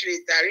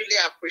opportunity. I really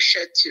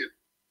appreciate you.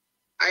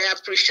 I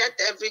appreciate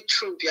every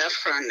true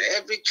Biafran,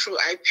 every true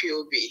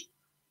IPOB.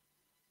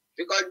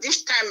 Because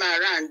this time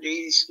around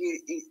is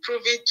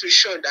proving to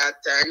show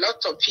that a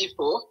lot of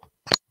people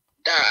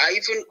that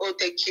even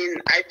overtaking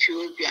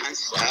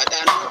IPOBians that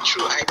are not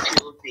true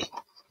IPOB.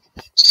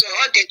 So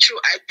all the true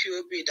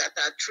IPOB that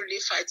are truly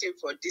fighting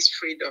for this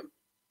freedom,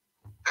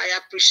 I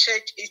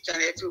appreciate each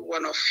and every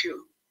one of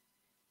you.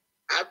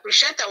 I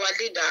appreciate our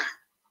leader,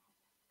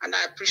 and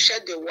I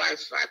appreciate the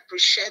wife. I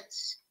appreciate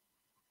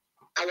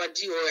our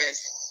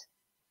DOS.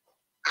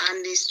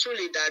 And it's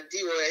truly that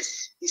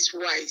DOS is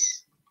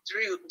wise.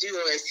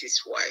 DOS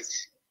is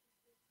wise.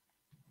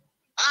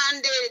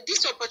 And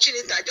this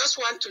opportunity, I just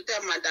want to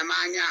tell Madam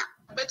Anya,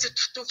 but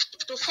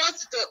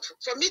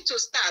for me to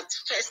start,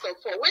 first of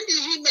all, when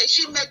did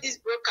she made this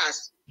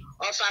broadcast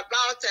of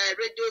about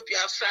Radio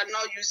Biafra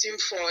not using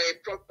for a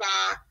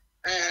proper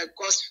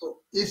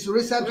gospel? It's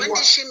recent. When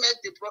did she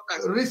make the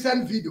broadcast?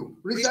 Recent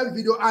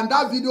video, and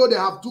that video they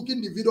have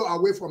taken the video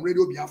away from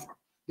Radio Biafra.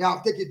 They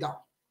have taken it down.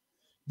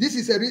 This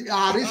is a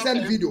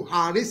recent video.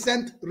 Her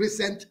recent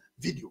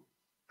video.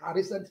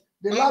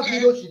 The last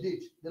video she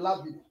did. The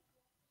last video.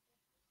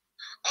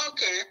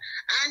 Okay,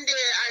 and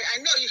I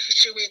know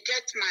she will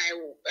get my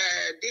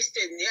this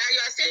thing. Yeah, you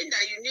are saying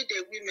that you need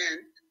a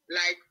women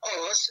like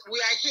us. We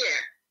are here.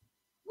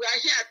 We are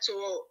here to,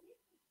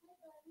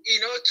 you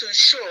know, to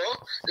show,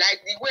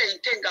 like the way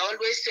Tenga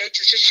always said,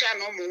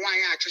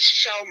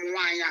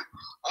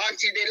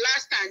 until the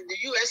last time the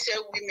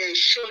USA women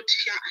showed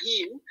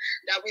him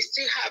that we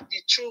still have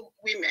the true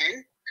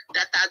women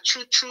that are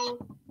true,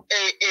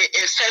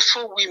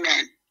 faithful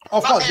women.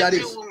 Of course, that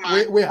is.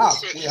 We have.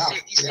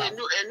 It's a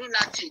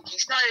lunatic.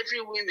 It's not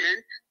every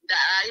woman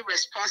that are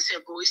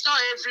irresponsible. It's not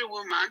every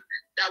woman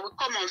that will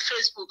come on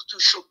Facebook to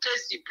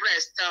showcase the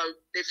breast,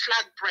 the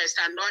flat breast,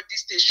 and all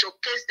this. They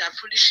showcase their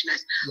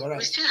foolishness. Right.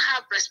 We still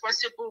have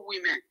responsible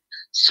women.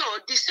 So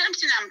the same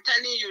thing I'm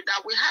telling you,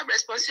 that we have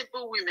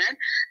responsible women,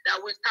 that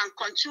we can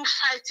continue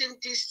fighting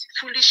these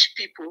foolish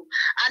people.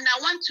 And I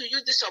want to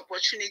use this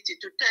opportunity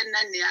to tell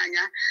Nani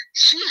Anya,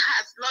 she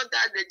has not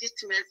that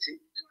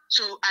legitimacy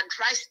to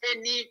advise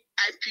any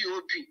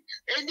IPOB,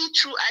 any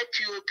true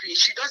IPOB.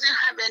 She doesn't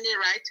have any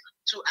right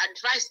to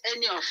advise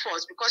any of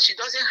us, because she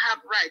doesn't have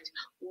right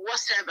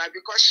whatsoever,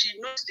 because she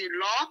knows the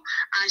law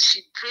and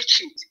she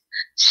preaches it.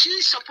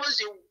 She's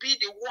supposed to be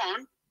the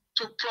one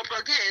to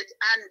propagate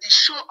and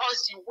show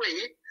us the way,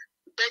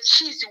 but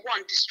she's the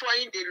one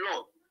destroying the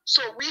law.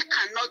 So we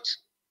cannot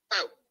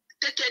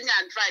take any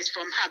advice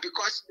from her,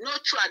 because no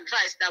true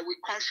advice that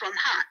will come from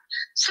her.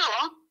 So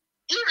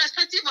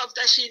irrespective of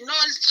that, she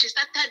knows she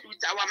started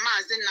with our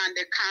Mazi and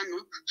the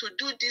Kanu to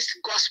do this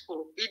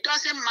gospel. It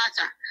doesn't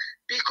matter,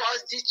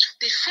 because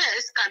the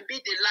first can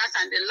be the last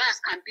and the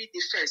last can be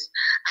the first.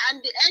 And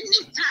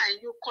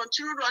anytime you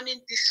continue running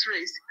this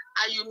race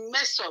and you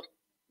mess up,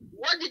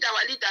 what did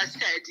our leader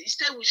said? He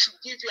said we should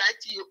give you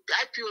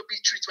IPOB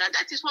treatment.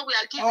 That is what we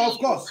are giving you. Of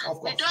course.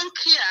 We don't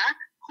care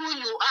who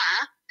you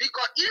are,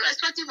 because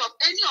irrespective of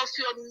any of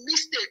your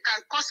mistake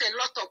can cause a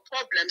lot of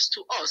problems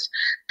to us,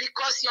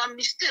 because your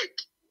mistake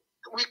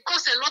will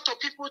cause a lot of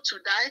people to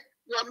die.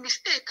 Your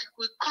mistake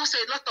will cause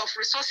a lot of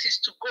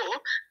resources to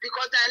go,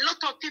 because there are a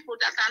lot of people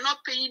that are not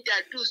paying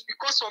their dues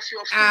because of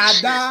your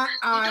foolishness.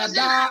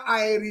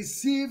 I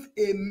received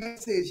a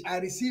message. I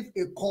received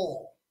a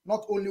call,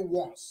 not only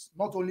once,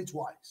 not only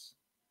twice.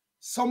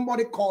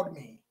 Somebody called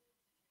me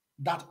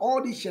that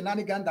all the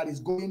shenanigans that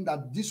is going,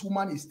 that this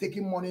woman is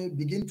taking money,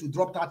 begin to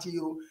drop 30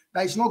 euro,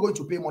 that is not going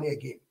to pay money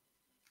again.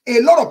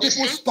 A lot of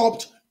people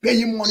stopped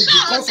paying money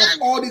because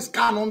of all this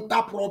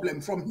counter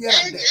problem from here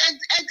and there.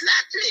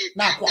 Exactly.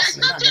 There's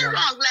nothing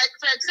wrong. Like,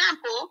 for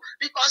example,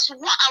 because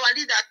what our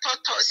leader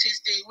taught us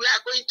is we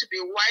are going to be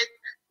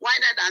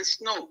whiter than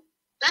snow.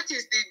 That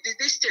is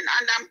this thing.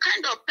 And I'm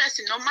kind of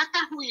person, no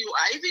matter who you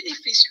are, even if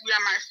you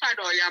are my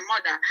father or your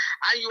mother,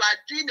 and you are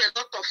doing a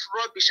lot of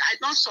rubbish, I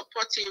don't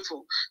support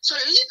evil. So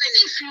even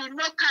if you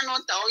know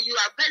Kanonta or you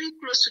are very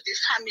close to the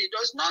family,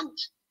 does not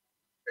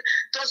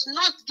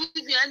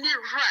give you any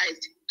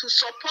right to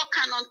support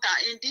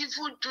Kanonta in the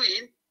evil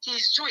doing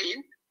he's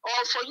doing,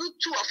 or for you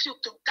two of you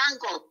to gang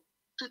up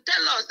to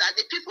tell us that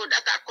the people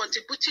that are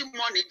contributing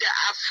money, they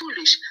are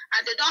foolish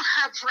and they don't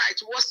have right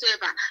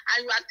whatsoever.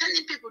 And you are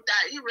telling people that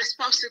are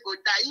irresponsible,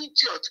 that are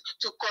idiot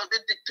to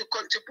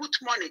contribute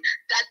money,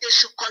 that they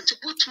should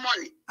contribute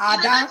money.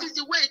 That is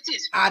the way it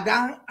is.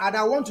 Ada,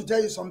 I want to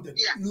tell you something.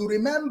 Yeah. You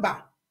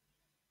remember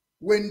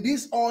when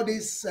all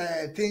this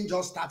thing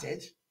just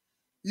started,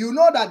 you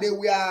know that they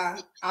were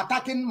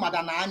attacking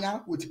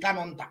Madananya with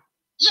Kanonta.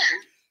 Yeah.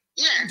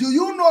 Yeah. Do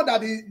you know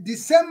that the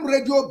same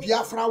Radio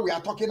Biafra we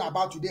are talking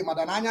about today,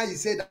 Madananya, he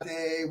said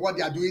that what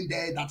they are doing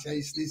there, that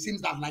it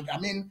seems that, like, I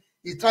mean,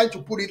 he's trying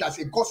to put it as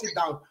a gossip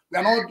down.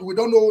 We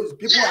don't know,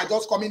 people are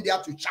just coming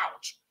there to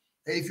shout.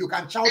 If you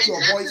can shout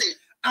your voice.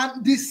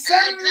 And the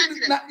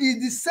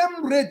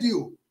same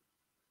radio,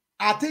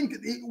 I think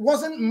it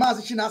wasn't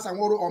Mazi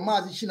Sangoro or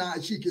Mazi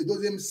Ashike,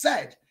 those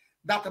said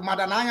that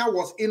Madananya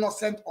was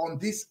innocent on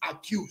this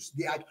accused.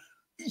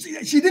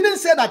 She didn't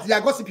say that they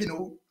are gossiping, you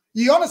know.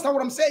 You understand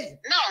what I'm saying?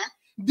 No.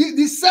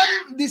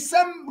 The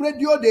same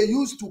radio they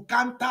used to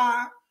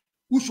counter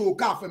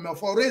Ushoka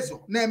for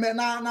Rezo. Na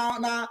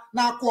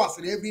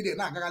every day.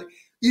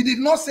 He did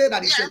not say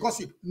that it's a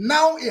gossip.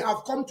 Now it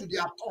have come to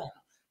their turn.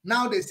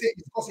 Now they say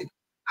it's gossip.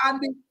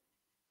 And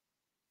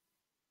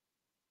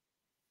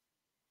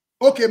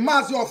okay,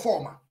 Mazi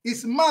Okechukwu.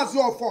 It's Mazi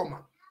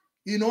Okechukwu.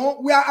 You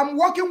know, I'm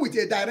working with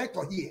a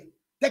director here,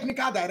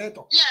 technical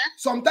director. Yeah.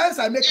 Sometimes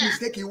I make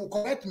mistake, he will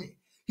correct me.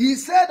 He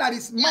said that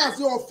it's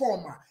Mazi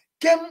Okechukwu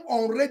came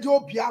on Radio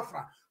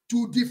Biafra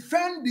to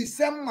defend the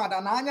same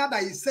Madananya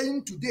that is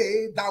saying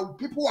today that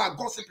people are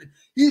gossiping.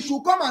 He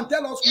should come and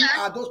tell us who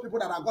are those people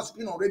that are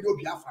gossiping on Radio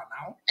Biafra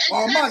now.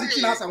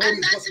 Exactly. Or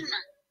gossiping.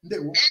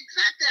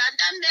 Exactly, and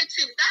that makes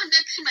him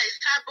a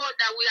sabo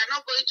that we are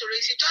not going to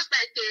raise it, just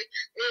like a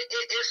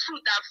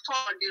fruit that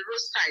fall on the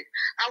roadside.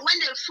 And when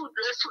a fruit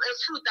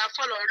that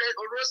fall on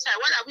the roadside,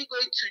 what are we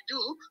going to do?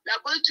 We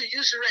are going to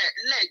use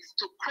legs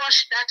to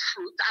crush that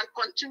fruit and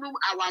continue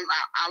our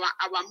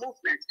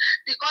movement,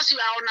 because we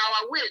are on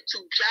our way to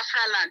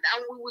Biafra land,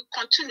 and we will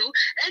continue.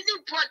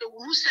 Anybody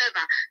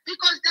whosoever,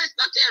 because there's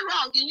nothing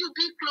wrong in you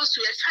being close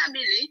to a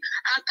family,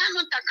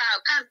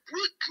 and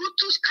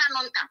Brutus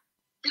Kanonta.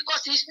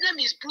 Because his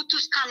name is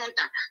Brutus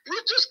Kanonta.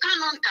 Brutus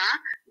Kanonta,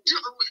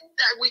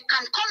 we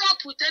can come up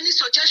with any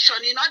suggestion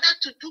in order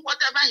to do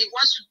whatever he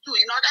wants to do,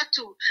 in order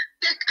to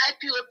take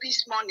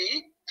IPOB's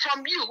money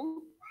from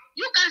you.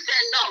 You can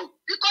say no,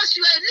 because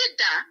you are a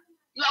leader.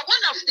 You are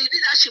one of the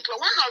leadership, or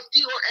one of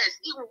DOS,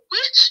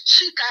 which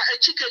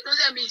Chike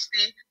Dozem is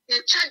in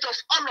charge of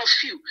all of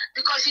you.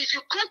 Because if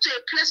you come to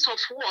a place of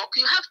work,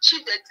 you have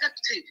chief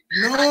executive.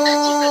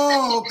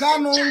 No,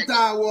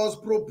 Kanonta was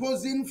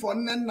proposing for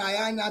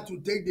Nnamdi to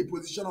take the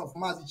position of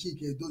Mazi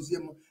Chike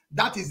Dozem.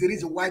 That is the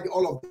reason why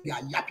all of them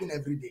are yapping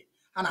every day.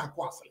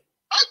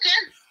 Okay.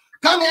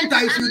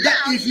 Kanonta,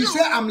 if you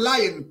say I'm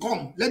lying,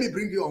 come. Let me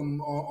bring you on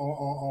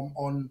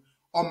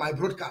my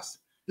broadcast.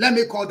 Let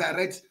me call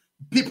direct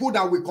people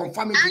that will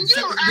confirm it. Are you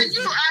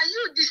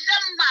the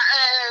same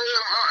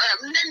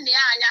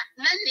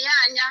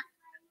Nenianya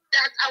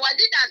that our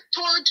leader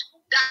told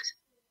that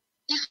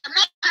if you're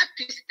not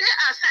happy, stay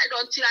aside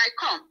until I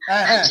come?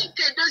 And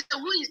Chike Dozie,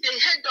 who is the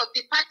head of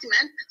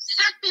department,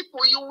 said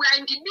people, you were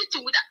in the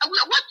meeting with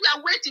what we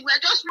are waiting. We are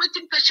just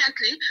waiting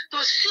patiently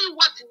to see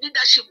what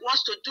leadership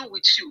wants to do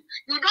with you.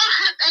 You don't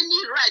have any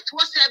right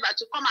whatsoever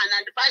to come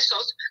and advise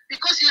us,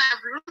 because you have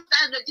lost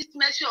that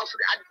legitimacy of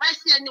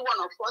advising any one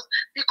of us,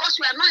 because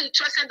we are not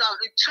interested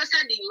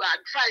in your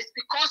advice,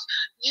 because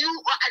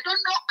I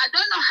don't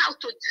know how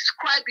to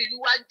describe you.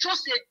 You are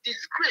just a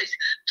disgrace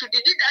to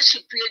the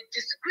leadership. You are a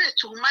disgrace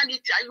to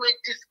humanity. You are a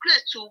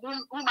disgrace to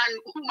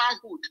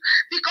womanhood,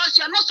 because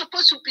you are not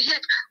supposed to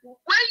behave.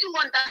 When you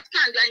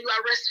understand and you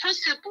are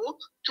responsible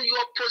to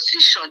your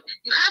position,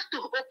 you have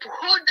to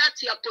uphold that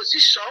your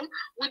position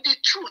with the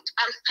truth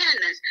and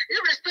fairness,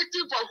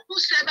 irrespective of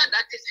whosoever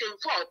that is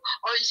involved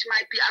or it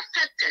might be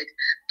affected.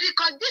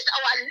 Because this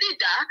our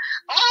leader,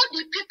 all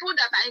the people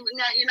that are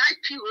in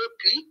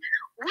IPOB,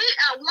 we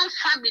are one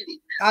family.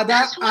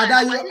 Ada,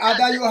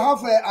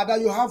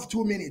 you have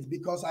 2 minutes,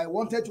 because I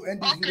wanted to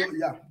end this video.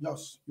 Yeah.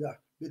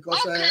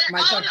 Because all the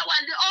members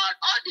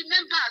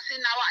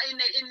in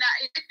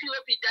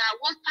IPOB, they are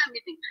one family.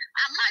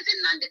 Imagine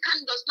Nnamdi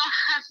Kanu does not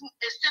have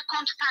a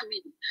second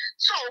family.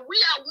 So we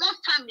are one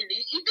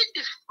family. Even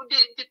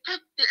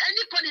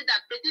anybody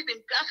that believes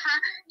in Biafra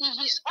in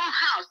his own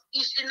house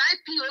is in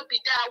IPOB.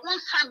 They are one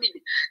family.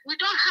 We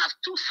don't have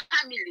two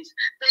families.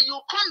 But you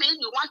come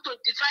in, you want to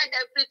divide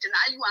everything,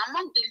 and you are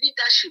among the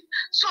leadership.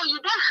 So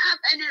you don't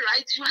have any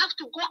rights. You have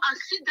to go and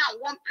sit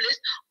down one place.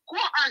 Go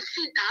and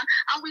sit down,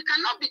 and we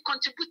cannot be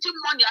contributing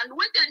money. And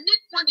when they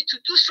need money to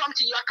do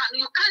something, you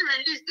can't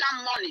release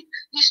that money.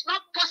 It's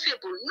not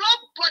possible.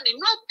 Nobody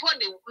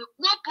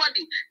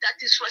that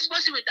is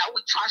responsible that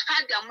will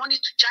transfer their money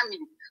to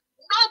Germany.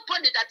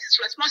 Nobody that is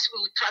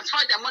responsible will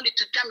transfer their money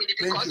to Germany,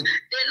 because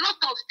there are a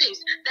lot of things.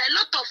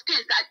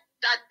 That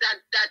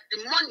the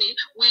money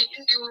we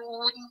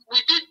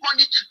need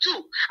money to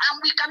do, and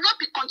we cannot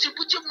be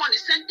contributing money,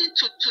 sending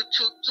to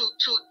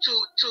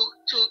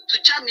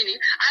Germany,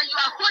 and you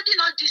are holding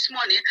all this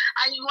money,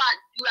 and you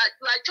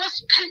are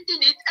just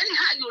spending it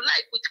anyhow you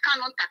like with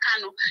Kanu.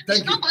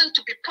 It's not going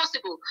to be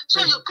possible.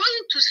 So you're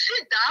going to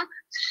sit down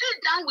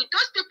with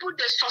those people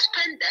they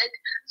suspended,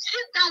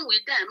 sit down with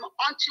them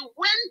until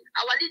when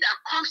our leader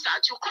comes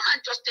out, you come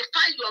and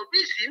justify your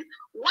reason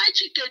why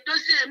Chike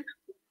Dozem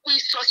we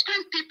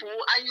suspend people,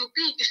 and you'll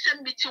be in the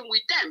same meeting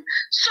with them.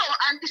 So,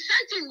 and the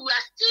same thing, we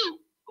are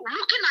still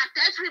looking at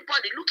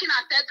everybody,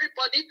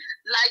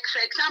 like,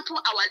 for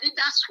example, our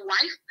leader's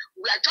wife.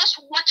 We are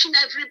just watching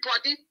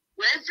everybody.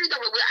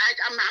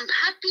 I'm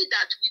happy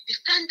that we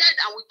defended,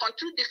 and we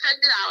continue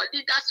defending our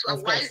leader's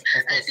wife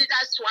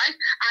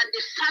and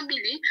the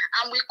family,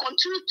 and we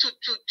continue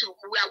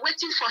we are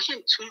waiting for her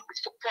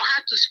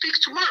to speak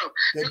tomorrow,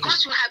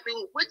 because we have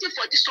been waiting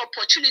for this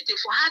opportunity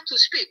for her to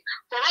speak,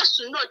 for us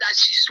to know that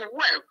she's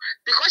well,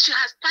 because she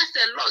has passed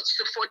a lot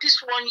for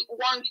this one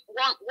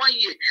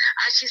year,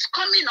 and she's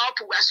coming up.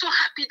 We are so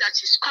happy that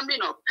she's coming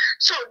up.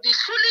 So the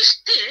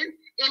foolish thing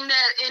in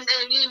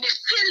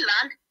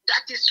Finland,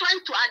 that is trying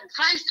to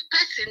advise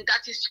person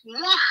that is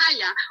more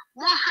higher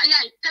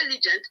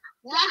intelligent,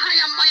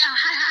 higher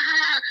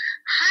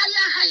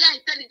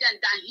intelligent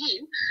than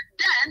him,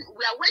 then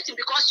we are waiting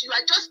because you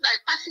are just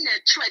like passing a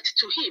threat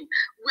to him.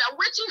 We are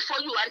waiting for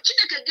you. And we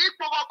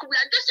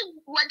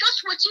are just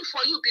waiting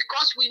for you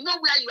because we know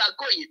where you are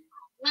going.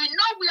 We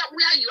know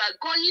where you are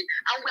going,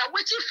 and we are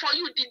waiting for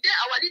you. The day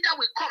our leader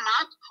will come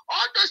out,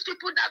 all those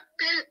people that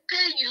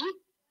pay you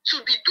to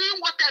be doing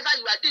whatever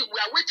you are doing,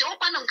 we are waiting. We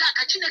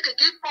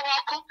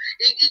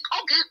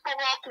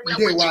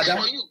are waiting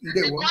for you.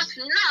 Because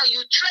now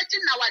you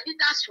threaten our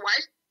leader's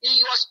wife in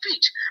your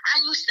speech,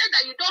 and you say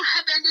that you don't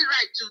have any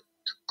right to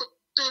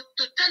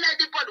tell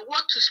anybody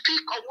what to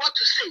speak or what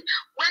to say.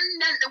 When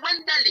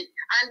Nelly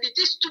and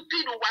this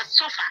stupid was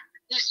suffer,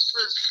 is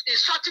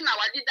sorting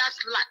our leader's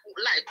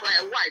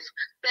wife.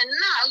 But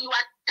now you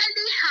are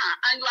telling her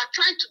and you are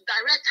trying to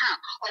direct her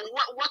on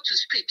what to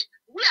speak.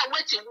 We are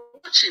watching.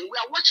 We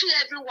are watching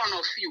every one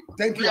of you.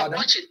 Thank you, Adam.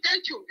 Watching.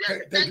 Thank you.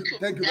 Thank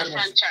you very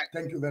much.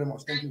 Thank you very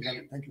much. Thank you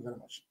very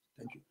much.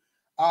 Thank you.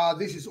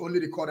 This is only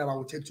the call that I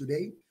will take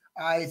today.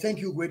 I thank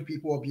you, great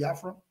people of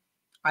Biafra.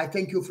 I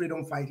thank you,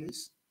 freedom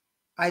fighters.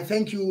 I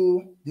thank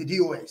you, the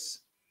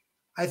DOS.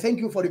 I thank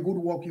you for the good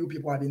work you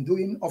people have been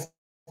doing. Of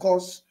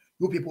course,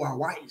 you people are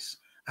wise,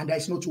 and there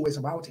is no two ways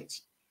about it.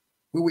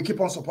 We will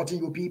keep on supporting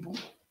you people,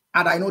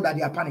 and I know that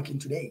they are panicking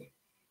today.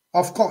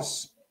 Of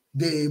course,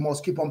 they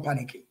must keep on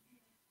panicking.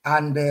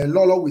 And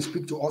Lolo will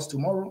speak to us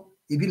tomorrow.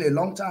 It's been a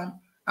long time,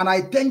 and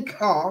I thank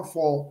her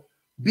for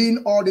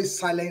being all this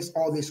silence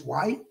all this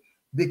while,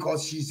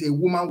 because she's a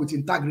woman with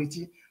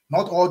integrity,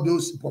 not all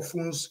those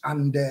buffoons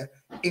and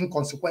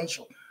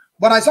inconsequential.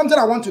 But something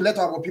I want to let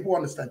our people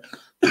understand.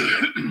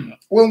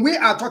 When we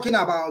are talking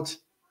about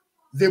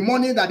the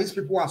money that these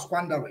people are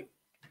squandering,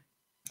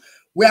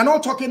 we are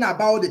not talking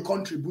about the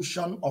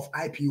contribution of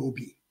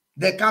IPOB.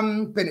 They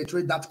can't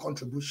penetrate that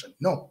contribution.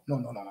 No.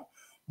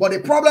 But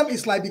the problem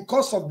is, like,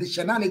 because of the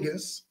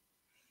shenanigans,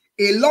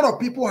 a lot of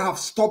people have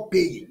stopped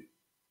paying.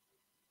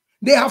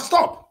 They have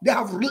stopped. They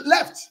have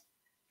left.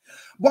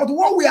 But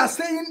what we are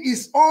saying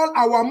is all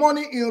our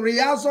money in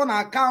Riazon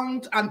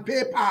account and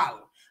PayPal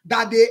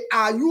that they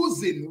are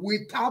using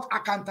without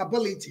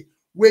accountability.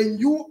 When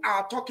you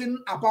are talking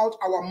about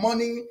our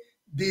money,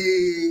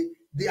 the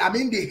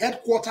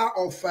headquarter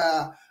of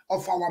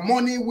our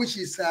money, which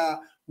is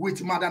with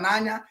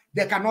Madananya,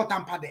 they cannot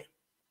tamper there.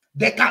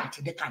 They can't.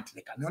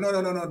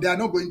 No. They are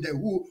not going there.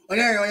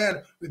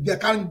 They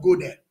can't go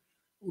there.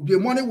 The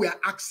money we are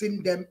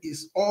asking them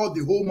is all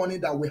the whole money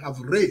that we have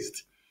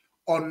raised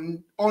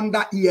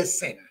under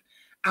ESN,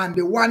 and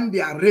the one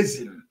they are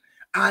raising,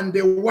 and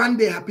the one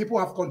people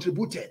have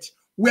contributed.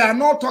 We are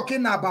not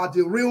talking about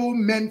the real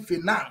main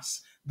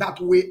finance that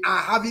we are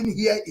having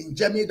here in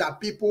Germany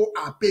that people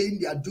are paying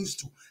their dues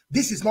to.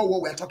 This is not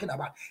what we're talking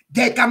about.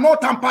 They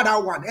cannot tamper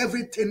that one.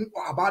 Everything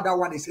about that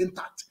one is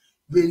intact.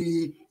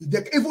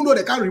 Even though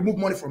they can't remove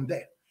money from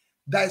there,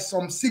 there's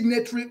some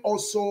signatory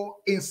also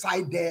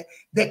inside there.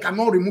 They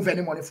cannot remove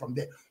any money from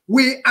there.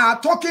 We are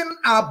talking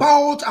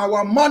about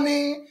our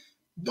money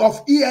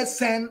of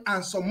ESN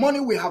and some money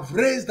we have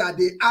raised that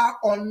they are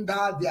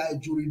under their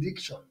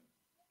jurisdiction.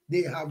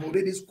 They have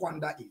already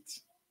squandered it.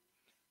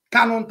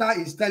 Kanonta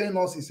is telling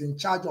us he's in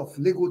charge of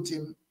legal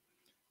team.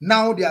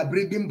 Now they are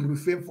bringing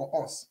briefing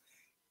for us.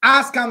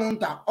 Ask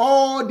Kanonta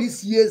all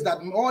these months that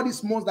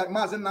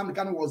Mazi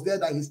Nnamdi was there,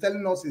 that he's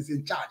telling us he's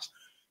in charge.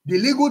 The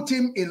legal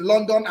team in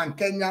London and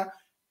Kenya,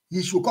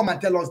 he should come and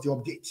tell us the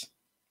update.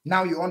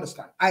 Now you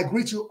understand. I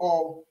greet you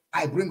all.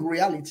 I bring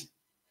reality.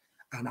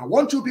 And I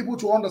want you people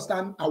to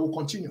understand. I will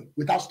continue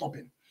without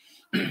stopping.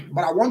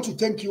 But I want to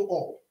thank you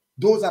all,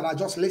 those that are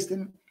just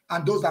listening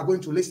and those that are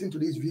going to listen to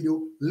this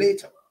video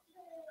later.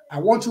 I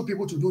want you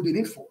people to do the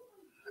needful.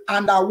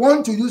 And I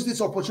want to use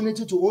this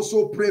opportunity to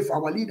also pray for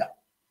our leader.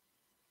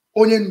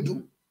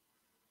 Onyendu.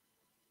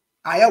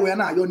 Aya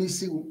wena ayoni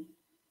siu.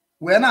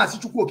 Wena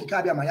asichukwu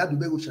okikabia ma ya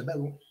dubego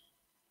shebego.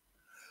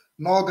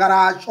 No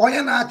garage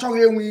onye na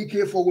achọghị enwe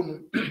ike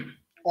fogunu.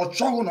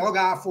 Ọchọghụ na ọ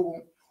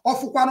ga-afụ.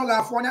 Ọfụkwanụ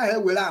ga-afụ onye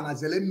ahụ ewere ana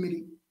zele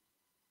mmiri.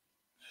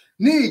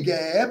 N'ige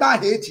ebe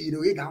ahụ etiri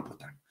ị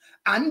ga-apụta.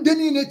 Ndị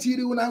niile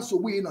tiri na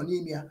nsogbu ị nọ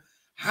n'ime ya,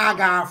 ha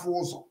ga-afụ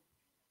ụzọ.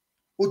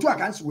 Otu a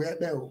ka nsi wee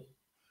kpee o.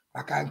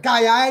 Maka nke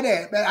anyị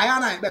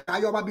na-ekpe ka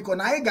anyị ọba biko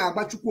na anyị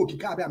ga-agba Chukwu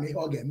okike abịa ma ihe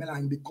ọ ga-emere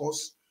anyị,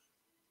 because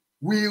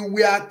we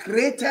were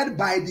created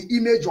by the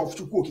image of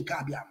Chukwu okike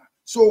abịa.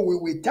 So we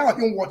will tell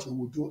him what he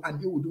will do, and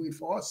he will do it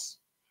for us.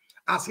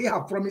 As he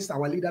have promised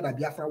our leader that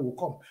Biafra will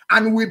come.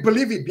 And we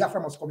believe it,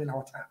 Biafra must come in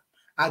our time.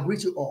 I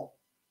greet you all.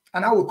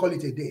 And I will call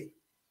it a day.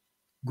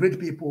 Great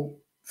people,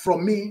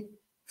 from me,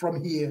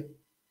 from here,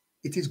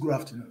 it is good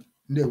afternoon.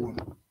 Ndewo.